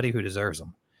to somebody who deserves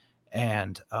them,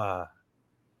 and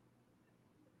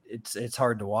it's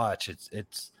hard to watch.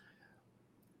 It's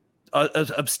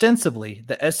ostensibly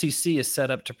the SEC is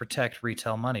set up to protect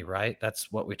retail money, right?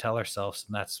 That's what we tell ourselves,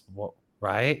 and that's what,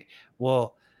 right?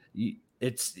 Well,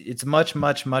 it's much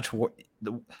the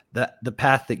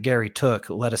path that Gary took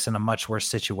led us in a much worse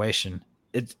situation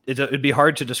it'd be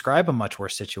hard to describe a much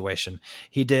worse situation.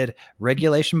 He did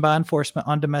regulation by enforcement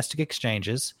on domestic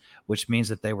exchanges, which means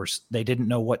that they didn't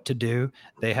know what to do.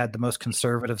 They had the most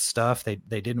conservative stuff. They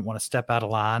didn't want to step out of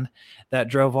line. That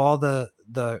drove all the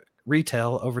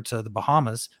retail over to the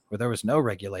Bahamas, where there was no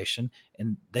regulation,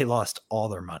 and they lost all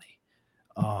their money.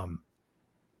 I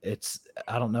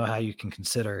don't know how you can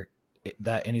consider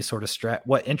that any sort of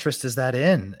what interest is that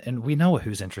in? And we know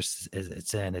whose interest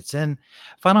it's in. It's in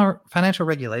financial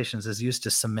regulations is used to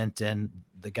cement in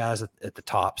the guys at the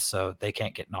top so they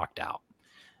can't get knocked out.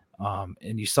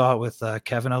 And you saw it with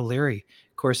Kevin O'Leary.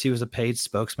 Of course, he was a paid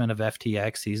spokesman of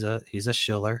FTX. He's a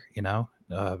shiller,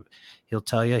 he'll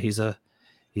tell you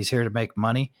he's here to make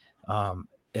money.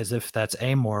 As if that's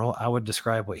amoral. I would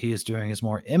describe what he is doing as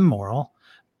more immoral,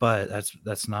 but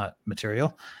that's not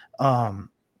material.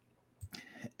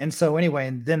 And so anyway,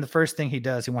 and then the first thing he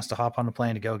does, he wants to hop on the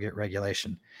plane to go get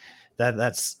regulation.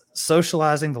 That's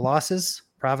socializing the losses,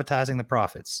 privatizing the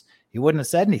profits. He wouldn't have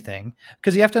said anything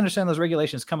because you have to understand those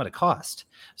regulations come at a cost.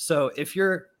 So if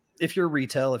you're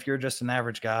retail, if you're just an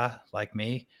average guy like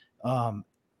me,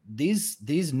 these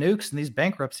nukes and these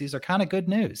bankruptcies are kind of good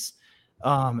news.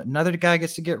 Another guy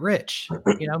gets to get rich.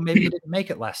 Maybe he didn't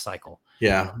make it last cycle.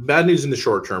 Yeah, bad news in the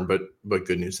short term, but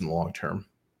good news in the long term.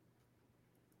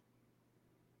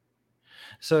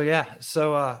 So yeah.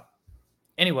 So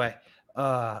anyway.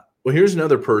 Well, here's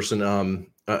another person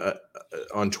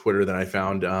on Twitter that I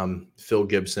found, Phil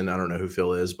Gibson. I don't know who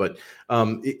Phil is, but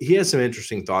he has some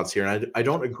interesting thoughts here, and I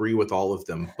don't agree with all of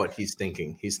them, but he's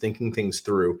thinking things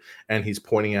through, and he's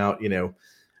pointing out,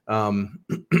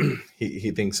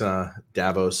 he thinks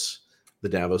Davos, the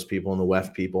Davos people and the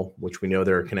WEF people, which we know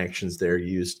there are connections there,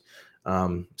 used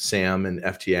SAM and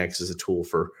FTX as a tool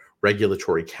for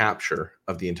regulatory capture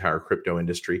of the entire crypto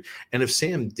industry. And if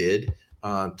Sam did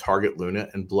target Luna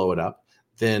and blow it up,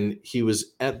 then he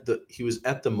was at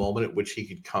the moment at which he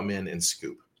could come in and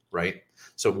scoop, right?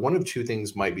 So one of two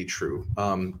things might be true.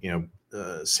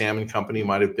 Sam and company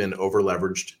might have been over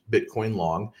leveraged Bitcoin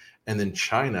long, and then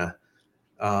China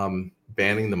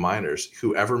banning the miners.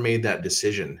 Whoever made that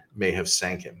decision may have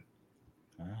sank him,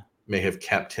 may have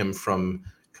kept him from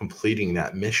completing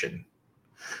that mission.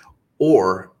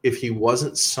 Or if he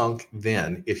wasn't sunk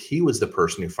then, if he was the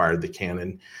person who fired the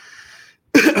cannon,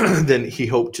 then he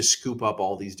hoped to scoop up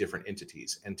all these different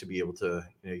entities and to be able to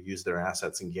use their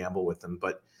assets and gamble with them.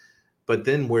 But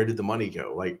then where did the money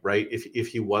go? Like, right? If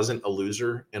he wasn't a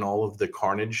loser in all of the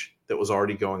carnage that was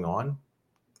already going on,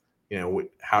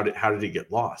 how did it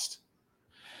get lost?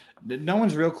 No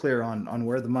one's real clear on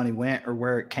where the money went or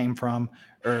where it came from,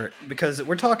 or because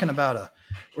we're talking about a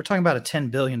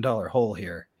 $10 billion hole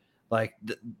here. Like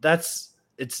it's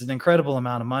an incredible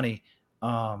amount of money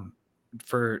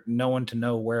for no one to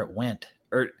know where it went.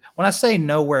 Or when I say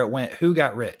know where it went, who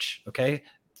got rich? Okay.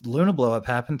 Luna blow up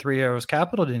happened. 3 Arrows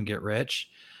Capital didn't get rich.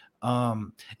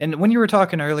 And when you were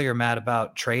talking earlier, Matt,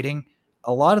 about trading,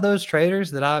 a lot of those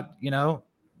traders that I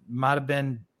might have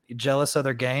been jealous of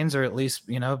their gains, or at least,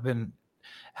 I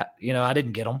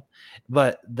didn't get them,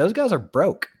 but those guys are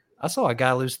broke. I saw a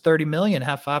guy lose 30 million,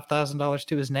 have $5,000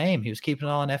 to his name. He was keeping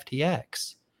it all in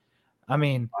FTX. I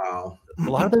mean, wow. A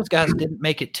lot of those guys didn't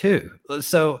make it too.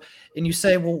 So, and you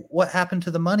say, well, what happened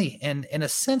to the money? And in a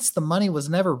sense, the money was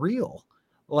never real.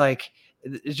 Like,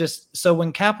 it's just, so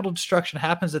when capital destruction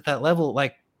happens at that level,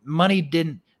 like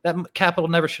that capital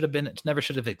never should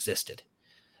have existed.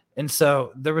 And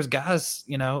so there was guys,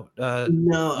 no,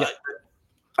 yeah.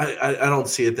 I don't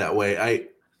see it that way.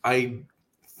 I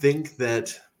think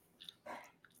that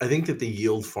the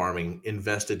yield farming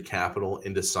invested capital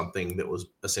into something that was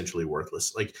essentially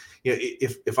worthless. Like,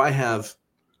 if I have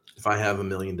 $1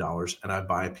 million and I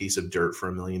buy a piece of dirt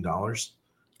for $1 million,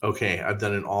 okay, I've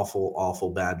done an awful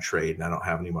bad trade and I don't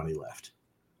have any money left.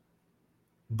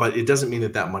 But it doesn't mean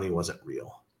that money wasn't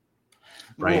real,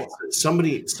 right? Well,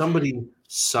 somebody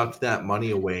sucked that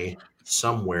money away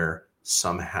somewhere,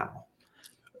 somehow.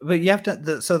 But you have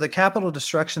to. So the capital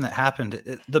destruction that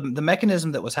happened, the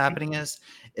mechanism that was happening is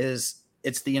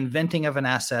it's the inventing of an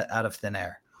asset out of thin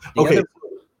air.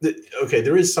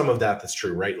 There is some of that's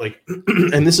true, right? Like,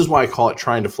 and this is why I call it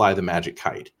trying to fly the magic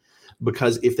kite,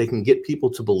 because if they can get people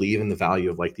to believe in the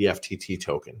value of like the FTT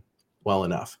token well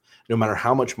enough, no matter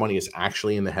how much money is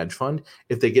actually in the hedge fund,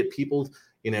 if they get people,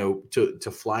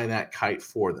 to fly that kite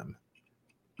for them.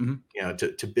 Mm-hmm.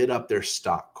 To bid up their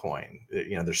stock coin,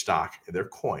 their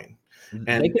coin.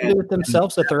 And they can do it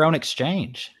themselves at their own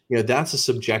exchange. That's a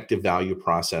subjective value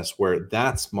process where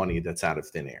that's money that's out of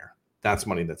thin air.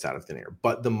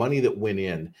 But the money that went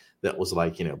in that was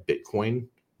like, Bitcoin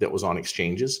that was on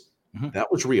exchanges, Mhm.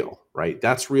 That was real, right?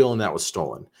 That's real, and that was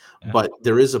stolen. Yeah. But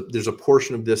there's a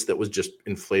portion of this that was just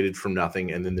inflated from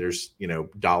nothing, and then there's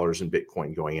dollars and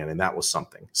Bitcoin going in, and that was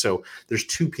something. So there's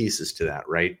two pieces to that,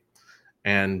 right?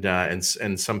 And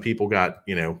some people got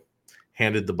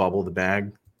handed the bubble, the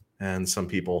bag, and some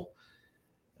people,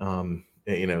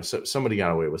 so somebody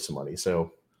got away with some money.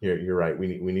 So you're right. We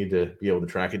need to be able to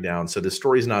track it down. So the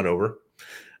story's not over.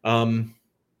 And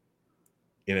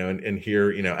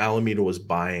here, Alameda was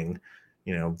buying,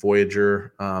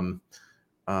 Voyager,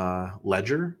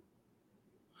 Ledger.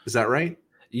 Is that right?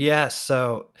 Yeah.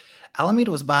 So Alameda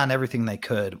was buying everything they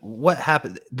could. What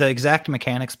happened? The exact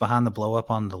mechanics behind the blow up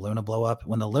on the Luna blow up.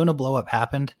 When the Luna blow up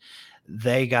happened,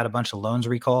 they got a bunch of loans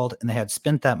recalled, and they had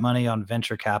spent that money on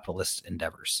venture capitalist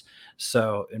endeavors.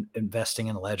 So investing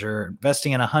in Ledger,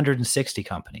 investing in 160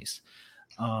 companies.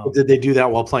 Did they do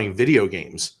that while playing video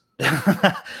games?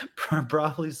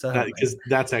 Probably so. Because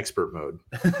that's expert mode.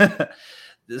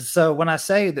 So when I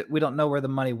say that we don't know where the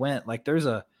money went, like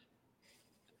all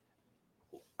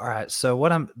right.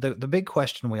 So the big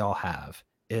question we all have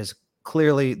is,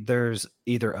 clearly there's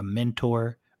either a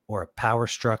mentor or a power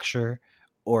structure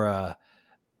or a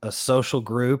social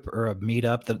group or a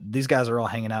meetup that these guys are all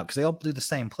hanging out because they all do the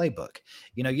same playbook.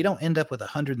 You don't end up with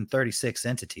 136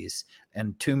 entities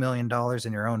and $2 million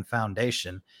in your own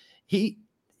foundation. He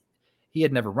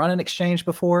had never run an exchange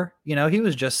before. He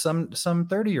was just some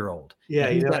 30-year-old. Yeah,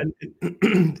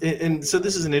 and so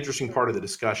this is an interesting part of the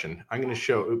discussion. I'm going to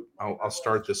show. I'll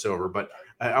start this over, but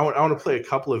I want to play a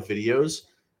couple of videos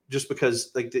just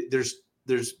because there's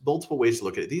multiple ways to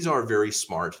look at it. These are very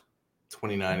smart,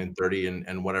 29 and 30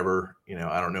 and whatever.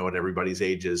 I don't know what everybody's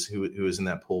age is who is in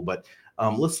that pool, but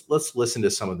let's listen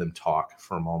to some of them talk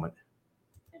for a moment.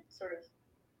 Sort of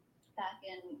back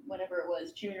in whatever it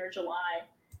was, June or July,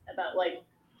 about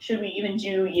should we even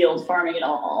do yield farming at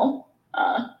all?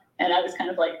 And I was kind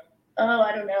of like, oh,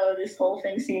 I don't know, this whole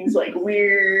thing seems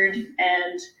weird,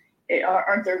 and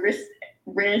aren't there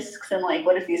risks, and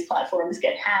what if these platforms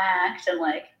get hacked, and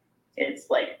it's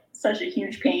such a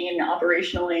huge pain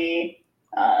operationally,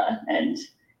 and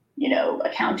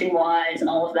accounting wise and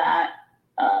all of that,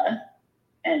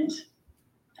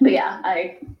 but yeah,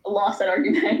 I lost that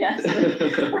argument, I guess.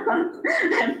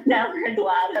 I'm now very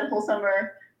glad that whole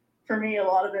summer, for me, a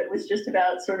lot of it was just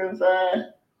about sort of,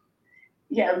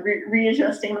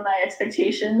 readjusting my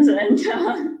expectations and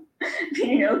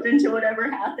being open to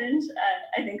whatever happened.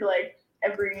 I think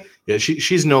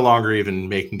she's no longer even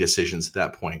making decisions at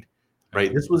that point,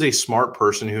 right? This was a smart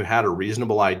person who had a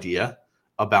reasonable idea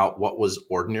about what was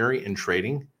ordinary in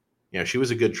trading. She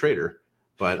was a good trader,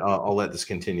 but I'll let this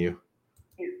continue.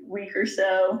 Week or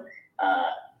so,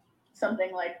 something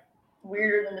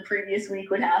weirder than the previous week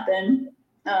would happen.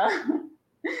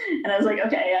 And I was like,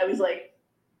 okay,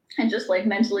 and just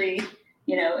mentally,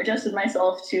 adjusted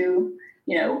myself to,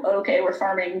 okay, we're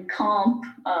farming comp.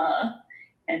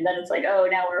 And then it's oh,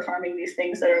 now we're farming these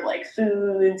things that are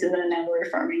foods. And then now we're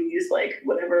farming these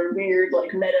whatever weird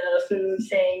meta food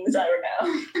things. I don't know.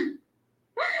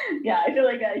 Yeah, I feel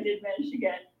like I did manage to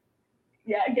get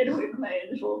away from my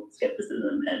initial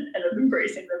skepticism and of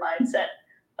embracing the mindset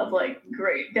of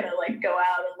great, gonna go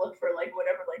out and look for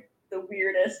whatever the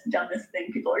weirdest, dumbest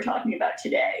thing people are talking about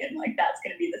today, and that's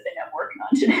gonna be the thing I'm working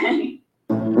on today.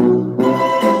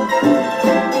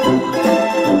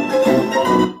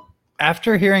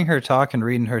 After hearing her talk and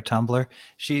reading her Tumblr,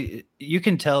 you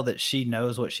can tell that she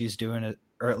knows what she's doing,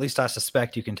 or at least I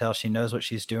suspect you can tell she knows what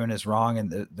she's doing is wrong,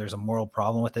 and there's a moral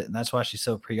problem with it, and that's why she's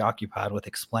so preoccupied with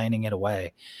explaining it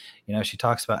away. She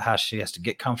talks about how she has to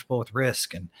get comfortable with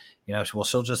risk, and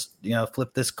she'll just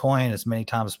flip this coin as many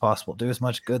times as possible, do as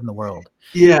much good in the world.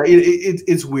 Yeah,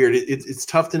 it's weird. It's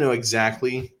tough to know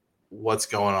exactly what's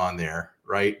going on there,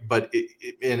 right? But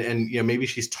maybe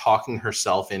she's talking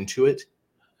herself into it.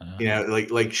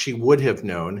 Like she would have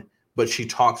known, but she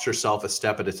talks herself a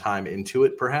step at a time into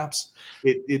it. Perhaps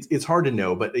it's hard to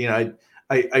know, but I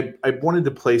wanted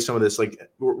to play some of this.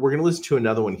 We're going to listen to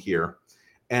another one here,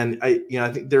 and I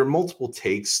think there are multiple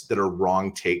takes that are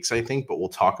wrong takes. I think, but we'll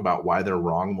talk about why they're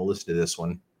wrong. We'll listen to this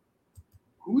one.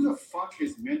 Who the fuck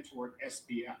has mentored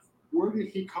SBF? Where did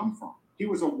he come from? He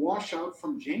was a washout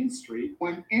from Jane Street.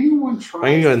 When anyone tries,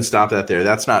 I'm gonna go ahead and stop that there.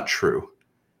 That's not true.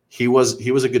 He was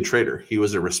a good trader. He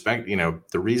was a respect.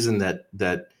 The reason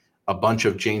that a bunch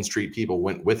of Jane Street people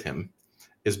went with him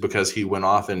is because he went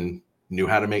off and knew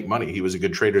how to make money. He was a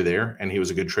good trader there, and he was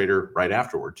a good trader right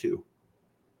afterward too.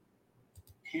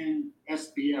 Pin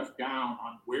SBF down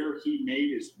on where he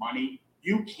made his money.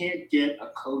 You can't get a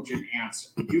cogent answer.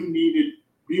 You needed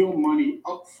real money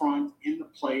up front in the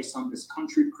place on this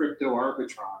country crypto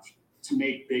arbitrage to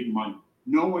make big money.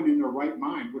 no one in their right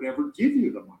mind would ever give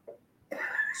you the money.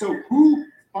 So who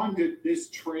funded this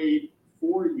trade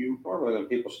for you? Normally, when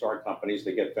people start companies,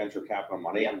 they get venture capital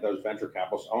money, and those venture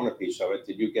capitals own a piece of it.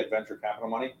 Did you get venture capital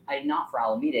money? I did not for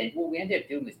Alameda. And what we ended up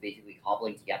doing was basically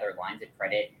cobbling together lines of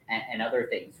credit and other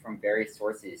things from various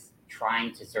sources,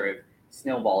 trying to sort of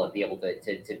snowball and be able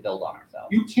to build on ourselves.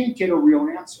 You can't get a real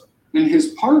answer. And his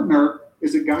partner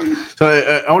is a guy. So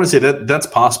I want to say that's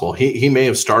possible. He may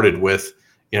have started with,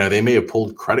 they may have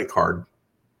pulled credit card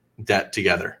debt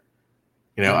together.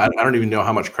 I don't even know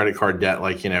how much credit card debt,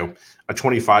 like, a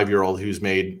 25-year-old who's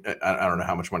made, I don't know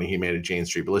how much money he made at Jane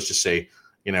Street, but let's just say,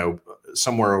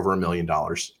 somewhere over $1 million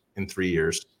in 3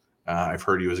 years. I've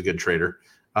heard he was a good trader.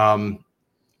 And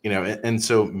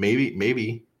so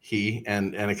maybe he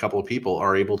and a couple of people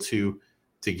are able to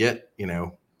get,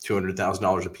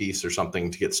 $200,000 a piece or something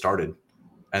to get started.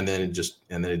 And then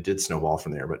it did snowball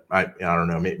from there. But I don't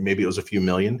know, maybe it was a few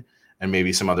million, and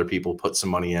maybe some other people put some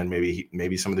money in.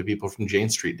 Maybe some of the people from Jane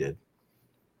Street did.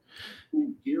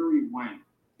 Gary Wang,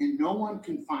 and no one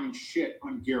can find shit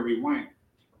on Gary Wang.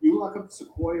 You look up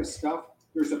Sequoia stuff,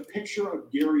 there's a picture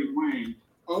of Gary Wang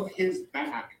of his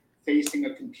back facing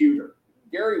a computer.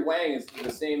 Gary Wang is the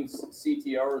same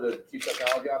CTO or the Chief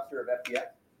Technology Officer of FTX?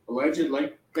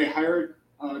 Allegedly, they hired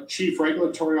a chief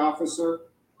regulatory officer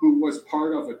who was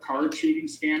part of a card cheating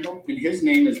scandal, and his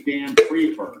name is Dan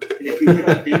Freeberg. And if you look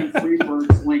up Dan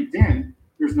Freeberg's LinkedIn,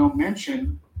 there's no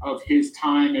mention of his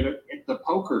time at the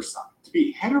poker site. To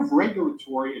be head of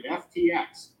regulatory at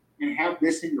FTX and have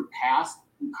this in your past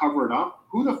and cover it up,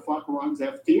 who the fuck runs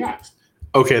FTX?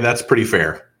 Okay, that's pretty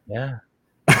fair. Yeah.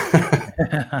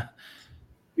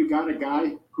 You got a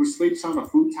guy who sleeps on a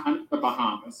futon in the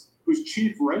Bahamas, whose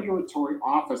chief regulatory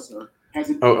officer has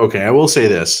a... Oh, okay. I will say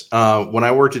this. When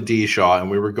I worked at D. Shaw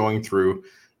and we were going through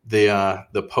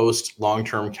the post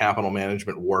long-term capital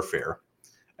management warfare,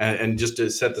 and just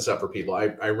to set this up for people,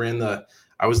 I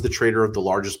was the trader of the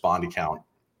largest bond account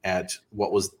at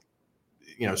what was,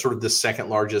 sort of the second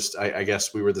largest. I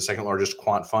guess we were the second largest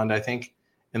quant fund, I think,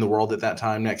 in the world at that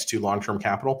time, next to long-term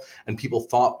capital. And people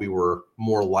thought we were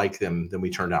more like them than we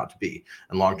turned out to be.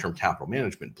 And long-term capital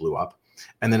management blew up.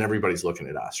 And then everybody's looking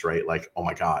at us, right? Like, oh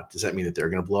my God, does that mean that they're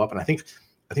going to blow up? And I think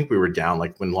we were down,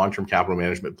 like when long-term capital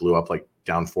management blew up, like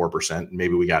down 4%.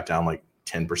 Maybe we got down like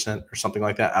 10% or something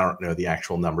like that. I don't know the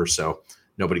actual numbers, so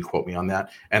nobody quote me on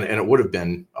that. And it would have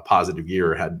been a positive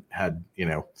year had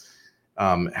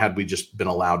we just been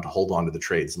allowed to hold on to the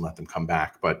trades and let them come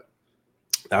back. But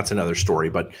that's another story.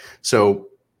 But so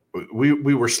we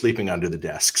were sleeping under the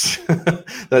desks.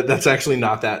 That's actually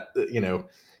not that,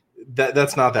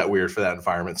 that's not that weird for that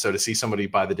environment. So to see somebody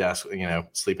by the desk,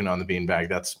 sleeping on the beanbag,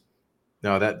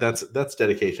 that's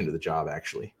dedication to the job,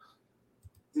 actually.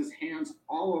 His hands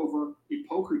all over a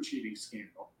poker cheating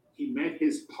scandal. He met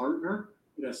his partner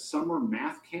at a summer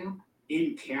math camp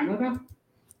in Canada.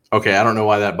 Okay, I don't know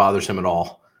why that bothers him at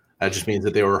all. That just means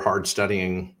that they were hard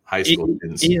studying high school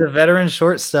students. He's a veteran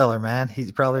short seller, man.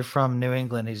 He's probably from New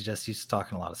England. He's just used to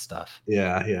talking a lot of stuff.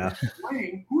 Yeah.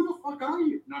 Wayne, who the fuck are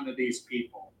you? None of these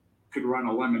people could run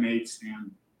a lemonade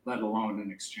stand, let alone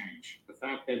an exchange. The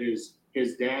fact that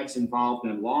his dad's involved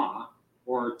in law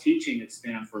or teaching at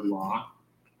Stanford Law,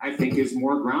 I think is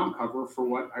more ground cover for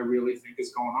what I really think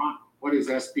is going on. What has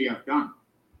SBF done?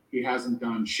 He hasn't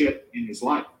done shit in his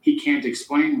life. He can't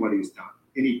explain what he's done.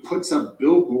 And he puts up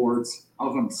billboards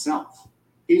of himself.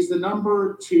 He's the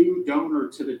number 2 donor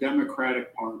to the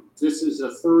Democratic Party. This is a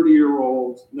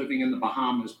 30-year-old living in the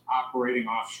Bahamas, operating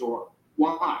offshore.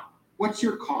 Why? What's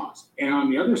your cause? And on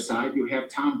the other side, you have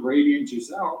Tom Brady and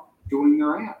Giselle doing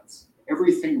their ads.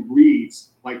 Everything reads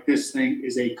like this thing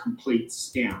is a complete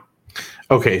scam.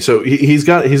 Okay, so he's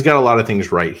got a lot of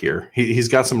things right here. He's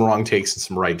got some wrong takes and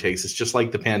some right takes. It's just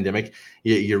like the pandemic.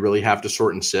 You really have to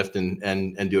sort and sift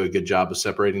and do a good job of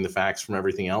separating the facts from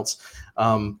everything else.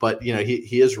 But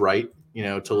he is right.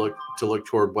 To look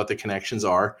toward what the connections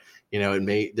are.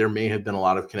 There may have been a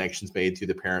lot of connections made through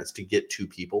the parents to get to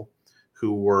people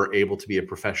who were able to be a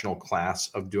professional class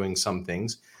of doing some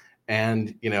things.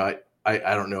 And I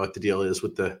don't know what the deal is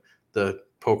with the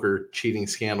poker cheating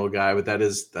scandal guy, but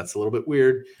that's a little bit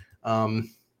weird.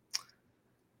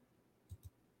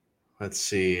 Let's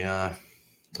see.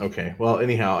 Okay. Well,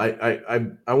 anyhow,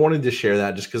 I wanted to share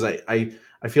that just because I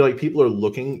feel like people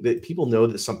know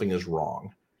that something is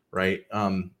wrong, right?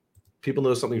 People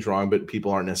know something's wrong, but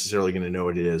people aren't necessarily going to know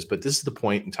what it is. But this is the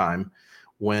point in time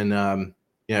when,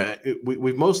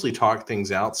 we've mostly talked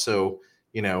things out. So,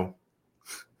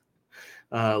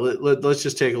 let's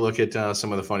just take a look at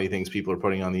some of the funny things people are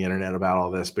putting on the internet about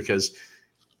all this, because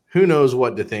who knows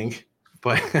what to think.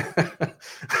 But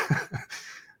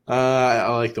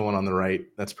I like the one on the right.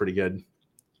 That's pretty good.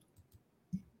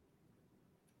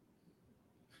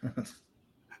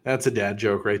 That's a dad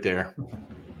joke right there.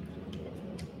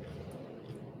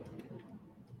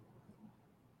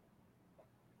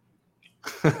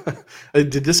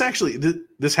 Did this actually?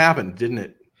 This happened, didn't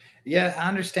it? Yeah, I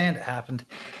understand it happened.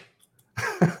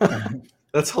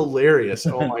 That's hilarious.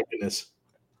 Oh my goodness.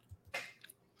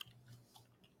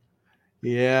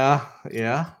 Yeah.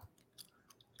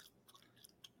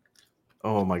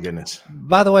 Oh my goodness.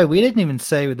 By the way, we didn't even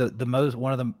say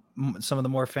some of the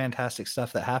more fantastic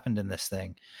stuff that happened in this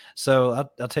thing. So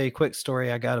I'll tell you a quick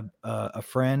story. I got a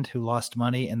friend who lost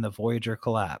money in the Voyager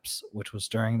collapse, which was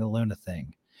during the Luna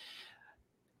thing.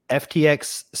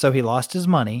 FTX, so he lost his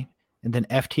money, and then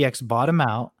FTX bought him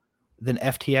out. Then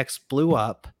FTX blew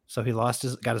up, so he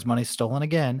got his money stolen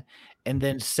again. And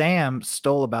then Sam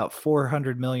stole about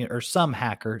 400 million, or some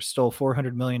hacker stole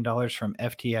 $400 million from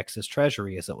FTX's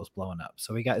treasury as it was blowing up.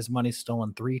 So he got his money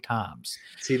stolen 3 times.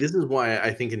 See, this is why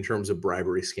I think in terms of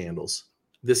bribery scandals,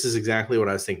 this is exactly what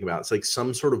I was thinking about. It's like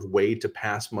some sort of way to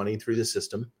pass money through the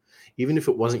system, even if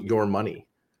it wasn't your money,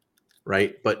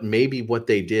 right? But maybe what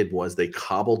they did was they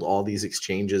cobbled all these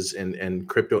exchanges and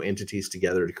crypto entities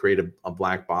together to create a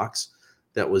black box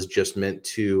that was just meant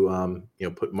to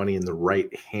put money in the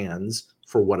right hands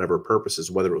for whatever purposes,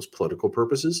 whether it was political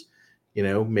purposes,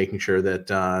 making sure that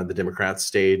the Democrats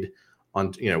stayed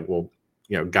on,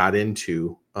 got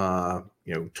into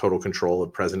total control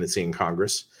of presidency and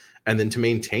Congress, and then to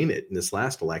maintain it in this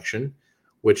last election,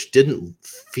 which didn't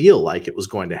feel like it was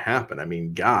going to happen. I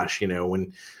mean, gosh,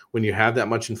 when you have that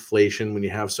much inflation, when you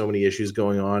have so many issues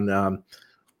going on,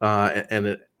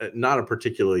 not a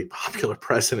particularly popular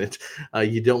president,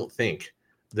 you don't think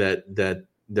that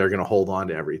they're going to hold on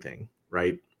to everything,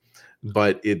 right?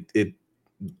 But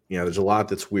there's a lot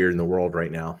that's weird in the world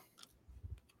right now.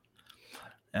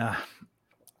 Yeah.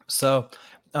 So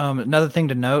another thing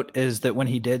to note is that when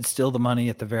he did steal the money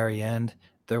at the very end,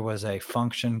 there was a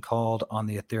function called on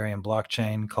the Ethereum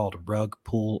blockchain called rug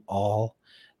pull all.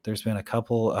 There's been a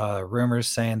couple rumors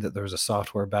saying that there was a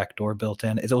software backdoor built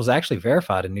in. It was actually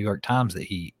verified in New York Times that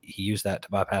he used that to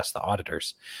bypass the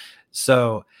auditors.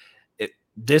 So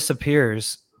this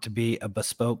appears to be a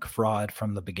bespoke fraud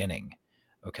from the beginning.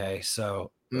 Okay,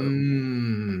 so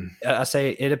I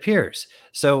say it appears.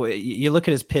 So you look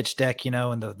at his pitch deck,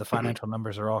 and the financial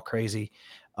numbers are all crazy.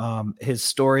 His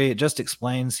story, it just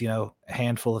explains, a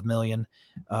handful of million.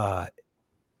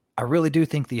 I really do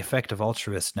think the Effective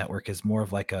Altruist Network is more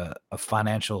of like a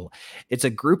financial, it's a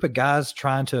group of guys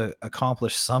trying to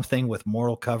accomplish something with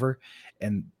moral cover,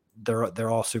 and they're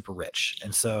all super rich.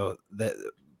 And so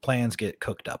the plans get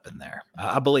cooked up in there,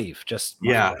 I believe.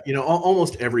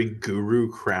 Almost every guru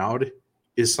crowd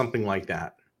is something like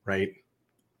that, right?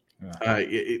 Yeah.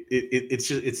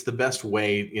 It's the best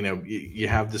way. You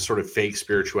have this sort of fake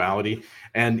spirituality,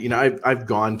 and I've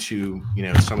gone to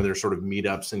some of their sort of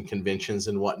meetups and conventions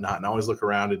and whatnot, and I always look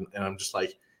around and I'm just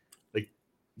like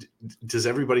does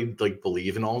everybody like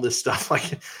believe in all this stuff?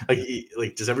 Like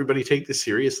does everybody take this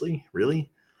seriously? Really?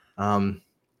 I've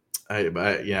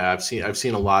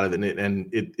seen a lot of it, and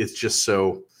it's just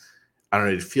so, I don't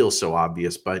know, it feels so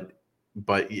obvious, but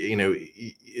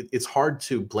it's hard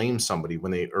to blame somebody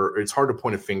or it's hard to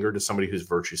point a finger to somebody who's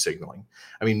virtue signaling.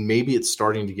 I mean, maybe it's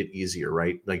starting to get easier,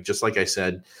 right? Like, just like I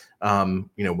said, when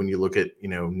you look at,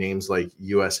 names like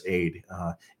USAID,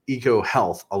 Eco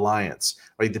Health Alliance,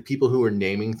 right? The people who are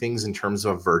naming things in terms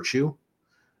of virtue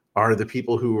are the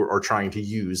people who are trying to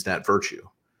use that virtue.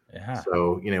 Yeah.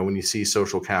 So, when you see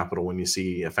social capital, when you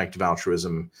see effective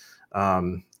altruism,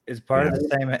 it's part of the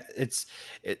same.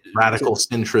 Radical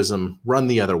centrism. Run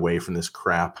the other way from this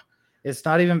crap. It's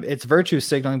not even, it's virtue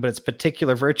signaling, but it's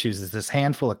particular virtues. It's this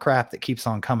handful of crap that keeps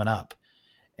on coming up.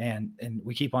 And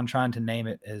we keep on trying to name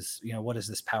it as, what is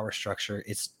this power structure?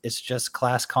 It's just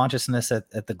class consciousness at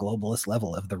the globalist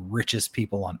level of the richest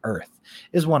people on earth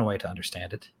is one way to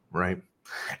understand it. Right.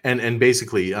 And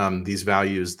basically these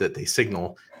values that they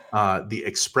signal, the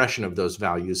expression of those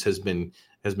values has been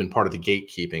part of the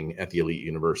gatekeeping at the elite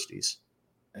universities.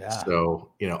 Yeah.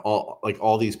 So,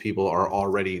 all these people are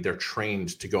already, they're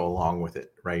trained to go along with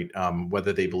it, right?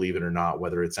 Whether they believe it or not,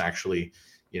 whether it's actually,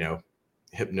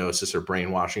 hypnosis or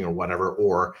brainwashing or whatever,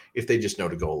 or if they just know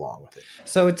to go along with it.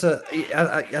 So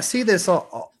I see this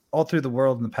all through the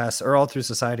world in the past, or all through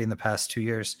society in the past 2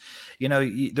 years.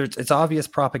 It's obvious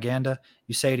propaganda.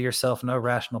 You say to yourself, no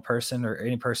rational person or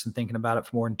any person thinking about it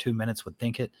for more than 2 minutes would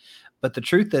think it. But the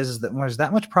truth is that when there's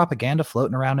that much propaganda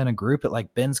floating around in a group,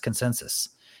 it bends consensus.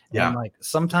 Yeah. And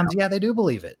sometimes, they do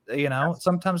believe it,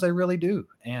 sometimes they really do.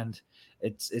 And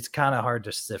it's kind of hard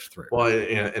to sift through. Well,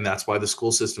 and that's why the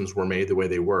school systems were made the way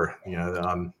they were.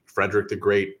 Frederick the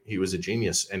Great, he was a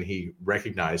genius, and he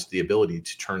recognized the ability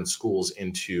to turn schools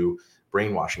into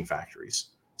brainwashing factories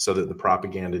so that the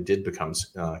propaganda did become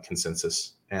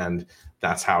consensus. And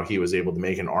that's how he was able to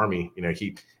make an army.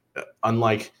 He,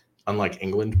 unlike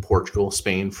England, Portugal,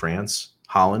 Spain, France,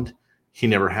 Holland, he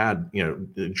never had,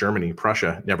 Germany,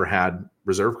 Prussia never had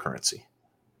reserve currency.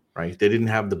 Right? They didn't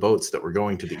have the boats that were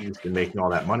going to the east and making all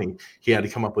that money. He had to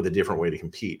come up with a different way to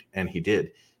compete, and he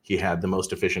did. He had the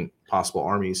most efficient possible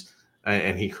armies,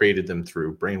 and he created them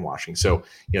through brainwashing. So,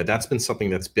 that's been something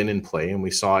that's been in play, and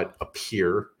we saw it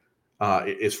appear,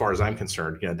 as far as I'm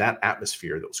concerned, that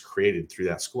atmosphere that was created through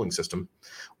that schooling system,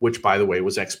 which, by the way,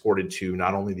 was exported to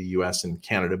not only the U.S. and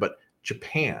Canada, but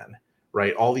Japan,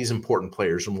 right? All these important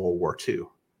players in World War II.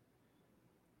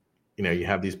 You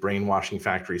have these brainwashing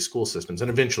factory school systems,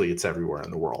 and eventually it's everywhere in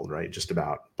the world, right? Just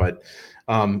about. But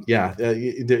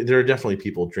there are definitely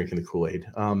people drinking the Kool-Aid.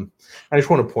 I just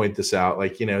want to point this out.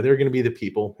 There are going to be the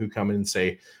people who come in and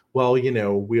say, well,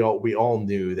 we all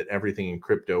knew that everything in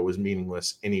crypto was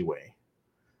meaningless anyway.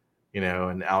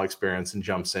 And Alex Berenson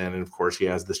jumps in, and of course he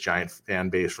has this giant fan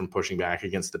base from pushing back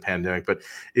against the pandemic. But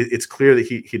it's clear that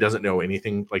he doesn't know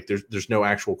anything. There's no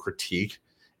actual critique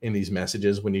in these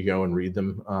messages when you go and read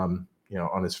them, on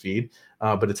his feed.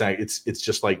 But it's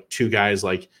just like two guys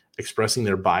expressing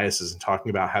their biases and talking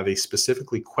about how they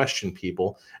specifically question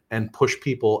people and push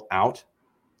people out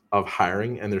of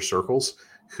hiring in their circles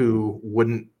who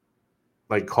wouldn't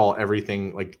call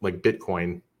everything like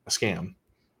Bitcoin a scam.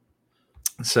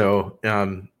 So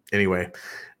anyway,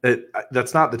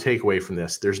 that's not the takeaway from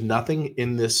this. There's nothing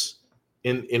in this,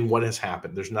 in what has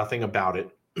happened. There's nothing about it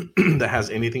that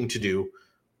has anything to do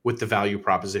with the value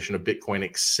proposition of Bitcoin,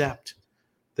 except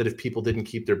that if people didn't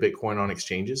keep their Bitcoin on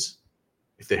exchanges,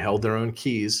 if they held their own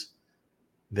keys,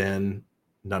 then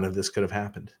none of this could have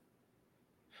happened.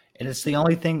 And it's the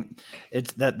only thing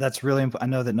that's really, I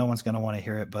know that no one's going to want to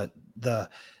hear it, but the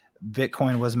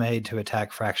Bitcoin was made to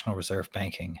attack fractional reserve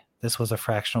banking. This was a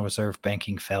fractional reserve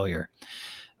banking failure.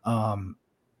 Everything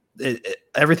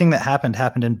that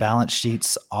happened in balance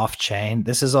sheets off chain.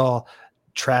 This is all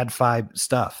TradFi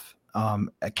stuff.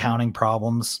 Accounting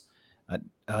problems.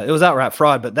 It was outright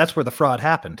fraud, but that's where the fraud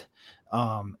happened.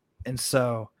 And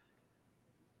so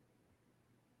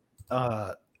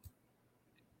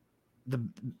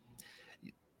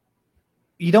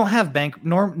you don't have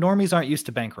normies aren't used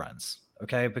to bank runs.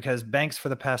 Okay. Because banks for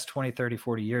the past 20, 30,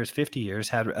 40 years, 50 years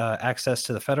had access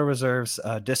to the Federal Reserve's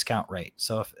discount rate.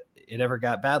 So if it ever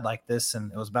got bad like this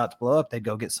and it was about to blow up, they'd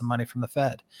go get some money from the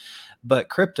Fed. But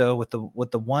crypto, with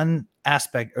the one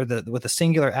aspect, or with the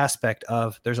singular aspect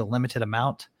of there's a limited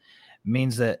amount,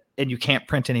 means that, and you can't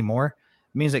print anymore,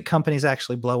 means that companies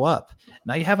actually blow up.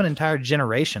 Now you have an entire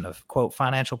generation of, quote,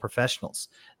 financial professionals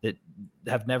that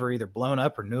have never either blown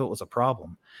up or knew it was a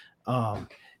problem.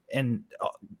 And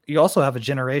you also have a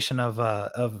generation of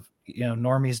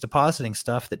normies depositing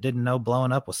stuff that didn't know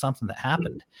blowing up was something that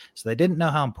happened. So they didn't know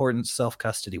how important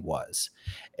self-custody was.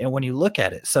 And when you look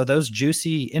at it, so those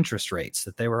juicy interest rates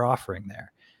that they were offering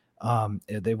there,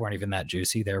 they weren't even that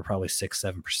juicy. They were probably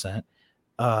 6-7%.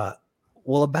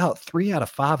 Well, about 3 out of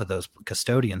 5 of those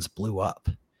custodians blew up.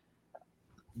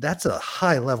 That's a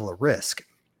high level of risk.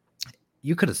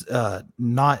 You could have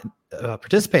not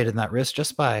participated in that risk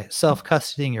just by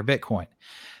self-custodying your Bitcoin.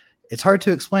 It's hard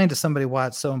to explain to somebody why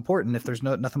it's so important if there's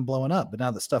nothing blowing up. But now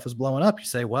that stuff is blowing up, you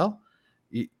say, well,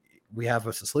 we have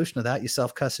a solution to that. You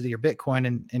self-custody your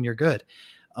Bitcoin and you're good.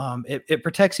 It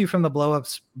protects you from the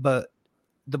blowups, but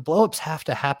the blowups have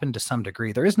to happen to some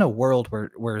degree. There is no world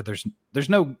where there's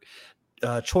no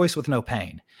choice with no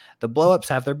pain. The blowups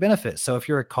have their benefits. So if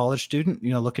you're a college student,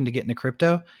 looking to get into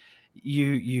crypto,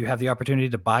 you have the opportunity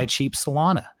to buy cheap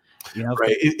Solana.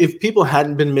 Right. If people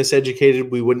hadn't been miseducated,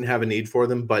 we wouldn't have a need for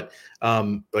them. But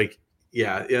at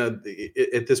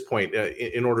this point,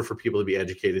 in order for people to be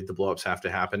educated, the blowups have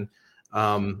to happen.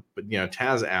 But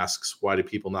Taz asks, why do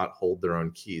people not hold their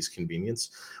own keys? Convenience.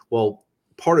 Well,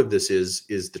 part of this is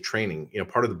the training.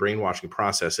 Part of the brainwashing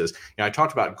process is, I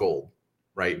talked about gold,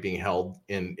 right, being held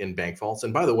in bank vaults.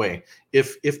 And by the way,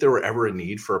 if there were ever a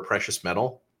need for a precious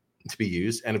metal to be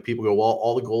used, and if people go, well,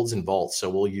 all the gold's in vaults, so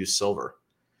we'll use silver,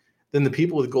 then the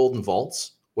people with golden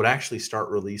vaults would actually start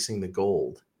releasing the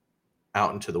gold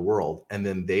out into the world, and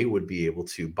then they would be able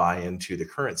to buy into the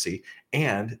currency,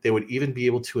 and they would even be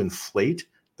able to inflate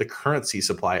the currency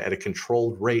supply at a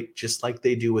controlled rate, just like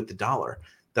they do with the dollar.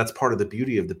 That's part of the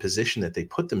beauty of the position that they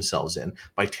put themselves in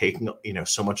by taking,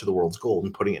 so much of the world's gold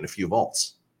and putting it in a few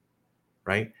vaults,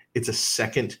 right? It's a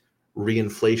second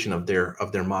reinflation of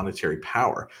their monetary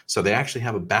power. So they actually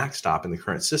have a backstop in the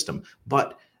current system,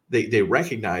 but they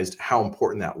recognized how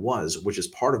important that was, which is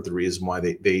part of the reason why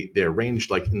they arranged,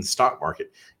 like in the stock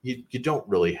market, you don't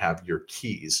really have your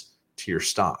keys to your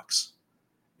stocks.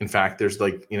 In fact, there's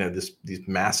like, these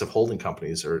massive holding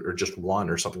companies or just one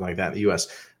or something like that in the US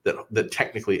that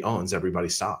technically owns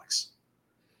everybody's stocks.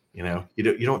 You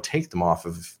don't take them off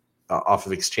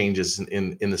of exchanges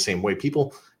in the same way.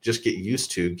 People just get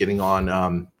used to getting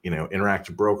on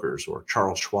Interactive Brokers or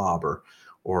Charles Schwab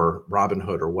or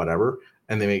Robinhood or whatever,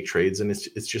 and they make trades and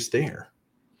it's just there,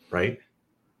 right?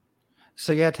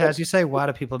 So yeah, Taz, you say, why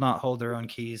do people not hold their own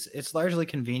keys? It's largely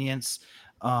convenience,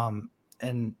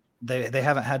 and they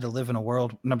haven't had to live in a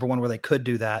world, number one, where they could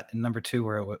do that, and number two,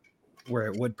 where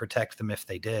it would protect them if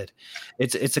they did.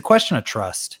 It's a question of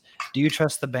trust. Do you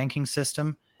trust the banking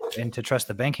system? And to trust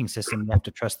the banking system, you have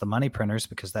to trust the money printers,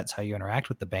 because that's how you interact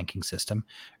with the banking system.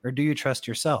 Or do you trust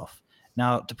yourself?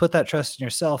 Now, to put that trust in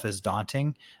yourself is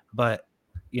daunting, but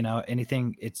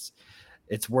anything, it's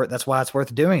worth. That's why it's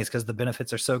worth doing, is because the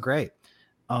benefits are so great.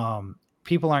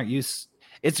 People aren't used.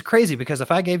 It's crazy, because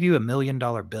if I gave you $1 million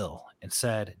bill and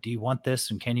said, "Do you want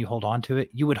this, and can you hold on to it?"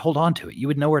 You would hold on to it. You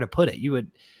would know where to put it. You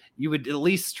would at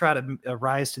least try to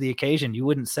rise to the occasion. You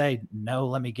wouldn't say, "No,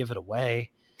 let me give it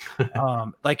away."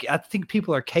 I think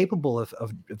people are capable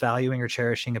of valuing or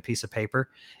cherishing a piece of paper.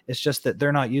 It's just that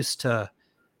they're not used to.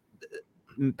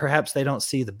 Perhaps they don't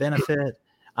see the benefit.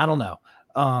 I don't know.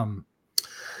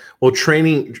 Well,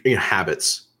 training,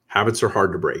 habits are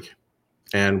hard to break.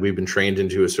 And we've been trained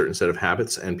into a certain set of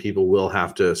habits, and people will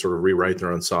have to sort of rewrite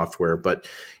their own software. But,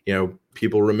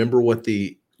 people remember what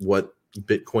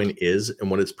Bitcoin is and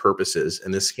what its purpose is.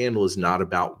 And this scandal is not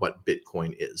about what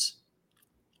Bitcoin is.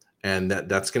 And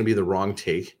that's going to be the wrong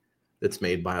take that's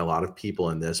made by a lot of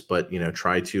people in this. But,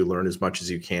 try to learn as much as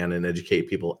you can and educate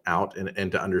people out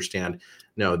and to understand,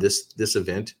 no, this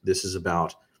event, it's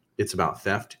about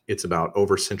theft. It's about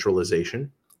over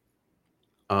centralization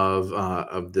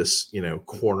of this,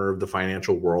 corner of the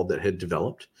financial world that had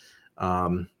developed.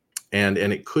 And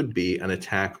it could be an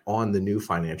attack on the new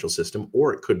financial system,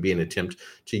 or it could be an attempt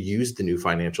to use the new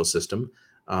financial system,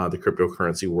 the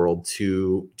cryptocurrency world,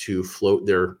 to float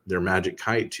their magic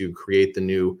kite to create the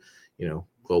new,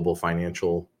 global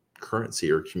financial currency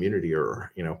or community,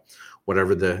 or,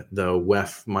 whatever the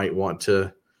WEF might want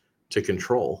to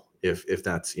control. If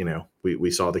that's,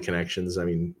 we saw the connections. I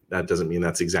mean, that doesn't mean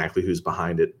that's exactly who's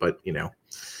behind it, but,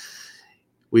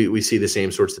 we see the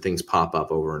same sorts of things pop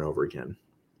up over and over again.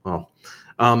 Well,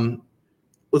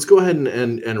 let's go ahead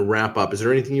and wrap up. Is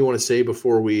there anything you want to say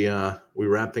before we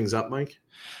wrap things up, Mike?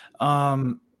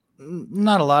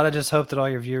 Not a lot. I just hope that all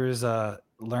your viewers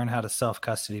learn how to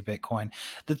self-custody Bitcoin.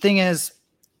 The thing is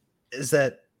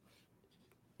that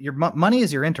your money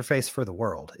is your interface for the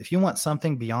world. If you want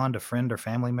something beyond a friend or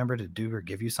family member to do or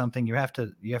give you something, you have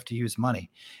to use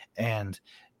money. And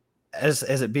as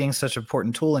it being such an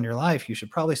important tool in your life, you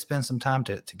should probably spend some time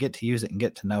to get to use it and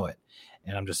get to know it.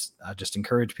 And I just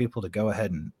encourage people to go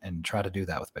ahead and try to do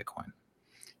that with Bitcoin.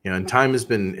 And time has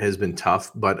been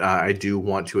tough, but I do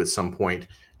want to at some point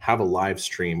have a live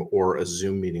stream or a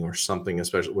Zoom meeting or something,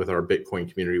 especially with our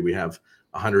Bitcoin community. We have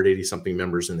 180 something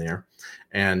members in there,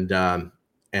 and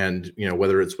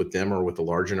whether it's with them or with a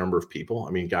larger number of people.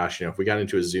 I mean, gosh, if we got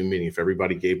into a Zoom meeting, if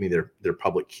everybody gave me their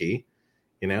public key,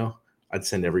 I'd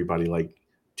send everybody like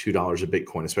 $2 of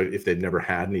Bitcoin, especially if they've never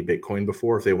had any Bitcoin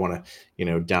before. If they want to,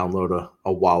 download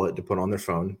a wallet to put on their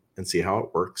phone and see how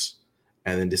it works,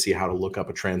 and then to see how to look up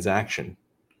a transaction,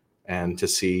 and to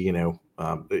see,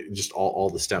 just all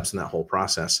the steps in that whole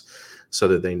process, so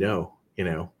that they know,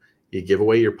 you give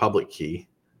away your public key,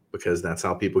 because that's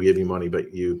how people give you money,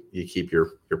 but you keep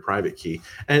your private key,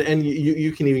 and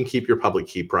you can even keep your public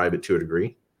key private to a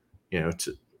degree,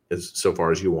 so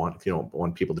far as you want. If you don't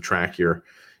want people to track your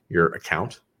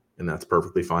account, and that's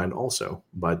perfectly fine also.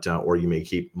 But or you may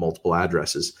keep multiple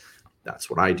addresses. That's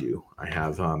what I do. I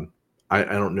have I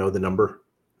don't know the number.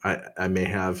 I may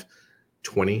have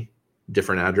 20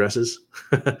 different addresses.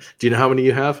 Do you know how many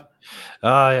you have?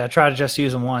 Yeah, I try to just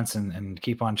use them once and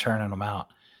keep on churning them out.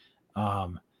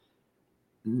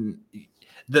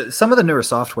 Some of the newer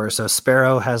software, so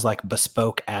Sparrow has like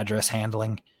bespoke address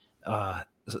handling.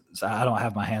 So I don't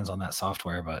have my hands on that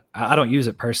software, but I don't use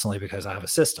it personally because I have a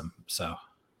system. So,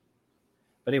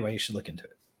 but anyway, you should look into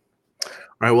it. All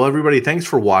right. Well, everybody, thanks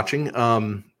for watching.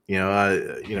 Please,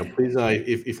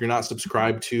 if you're not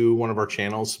subscribed to one of our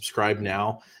channels, subscribe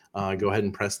now. go ahead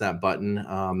and press that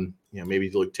button.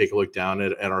 Maybe take a look down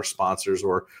at our sponsors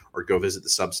or go visit the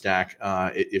Substack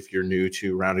if you're new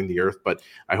to Rounding the Earth. But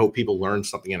I hope people learn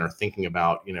something and are thinking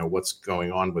about what's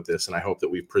going on with this, and I hope that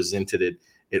we've presented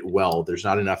it well. There's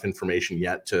not enough information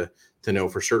yet to know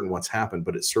for certain what's happened,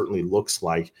 but it certainly looks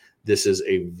like this is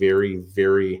a very,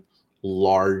 very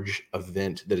large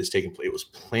event that is taking place. It was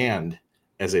planned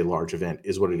as a large event,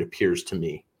 is what it appears to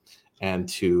me, and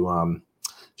to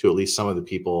at least some of the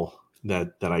people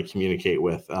that I communicate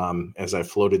with. As I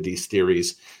floated these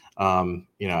theories,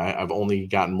 I've only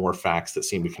gotten more facts that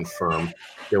seem to confirm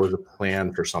there was a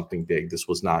plan for something big. This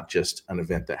was not just an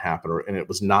event that happened, and it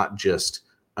was not just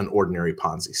an ordinary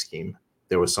Ponzi scheme.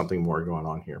 There was something more going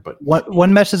on here. But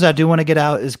one message I do want to get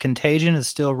out is contagion is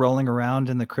still rolling around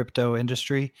in the crypto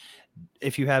industry.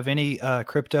 If you have any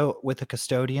crypto with a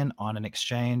custodian on an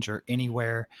exchange or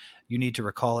anywhere, you need to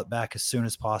recall it back as soon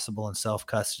as possible in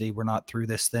self-custody. We're not through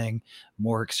this thing.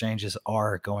 More exchanges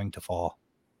are going to fall.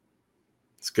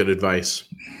 It's good advice.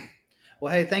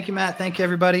 Well, hey, thank you, Matt. Thank you,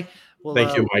 everybody.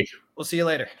 Thank you, Mike. We'll see you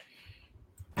later.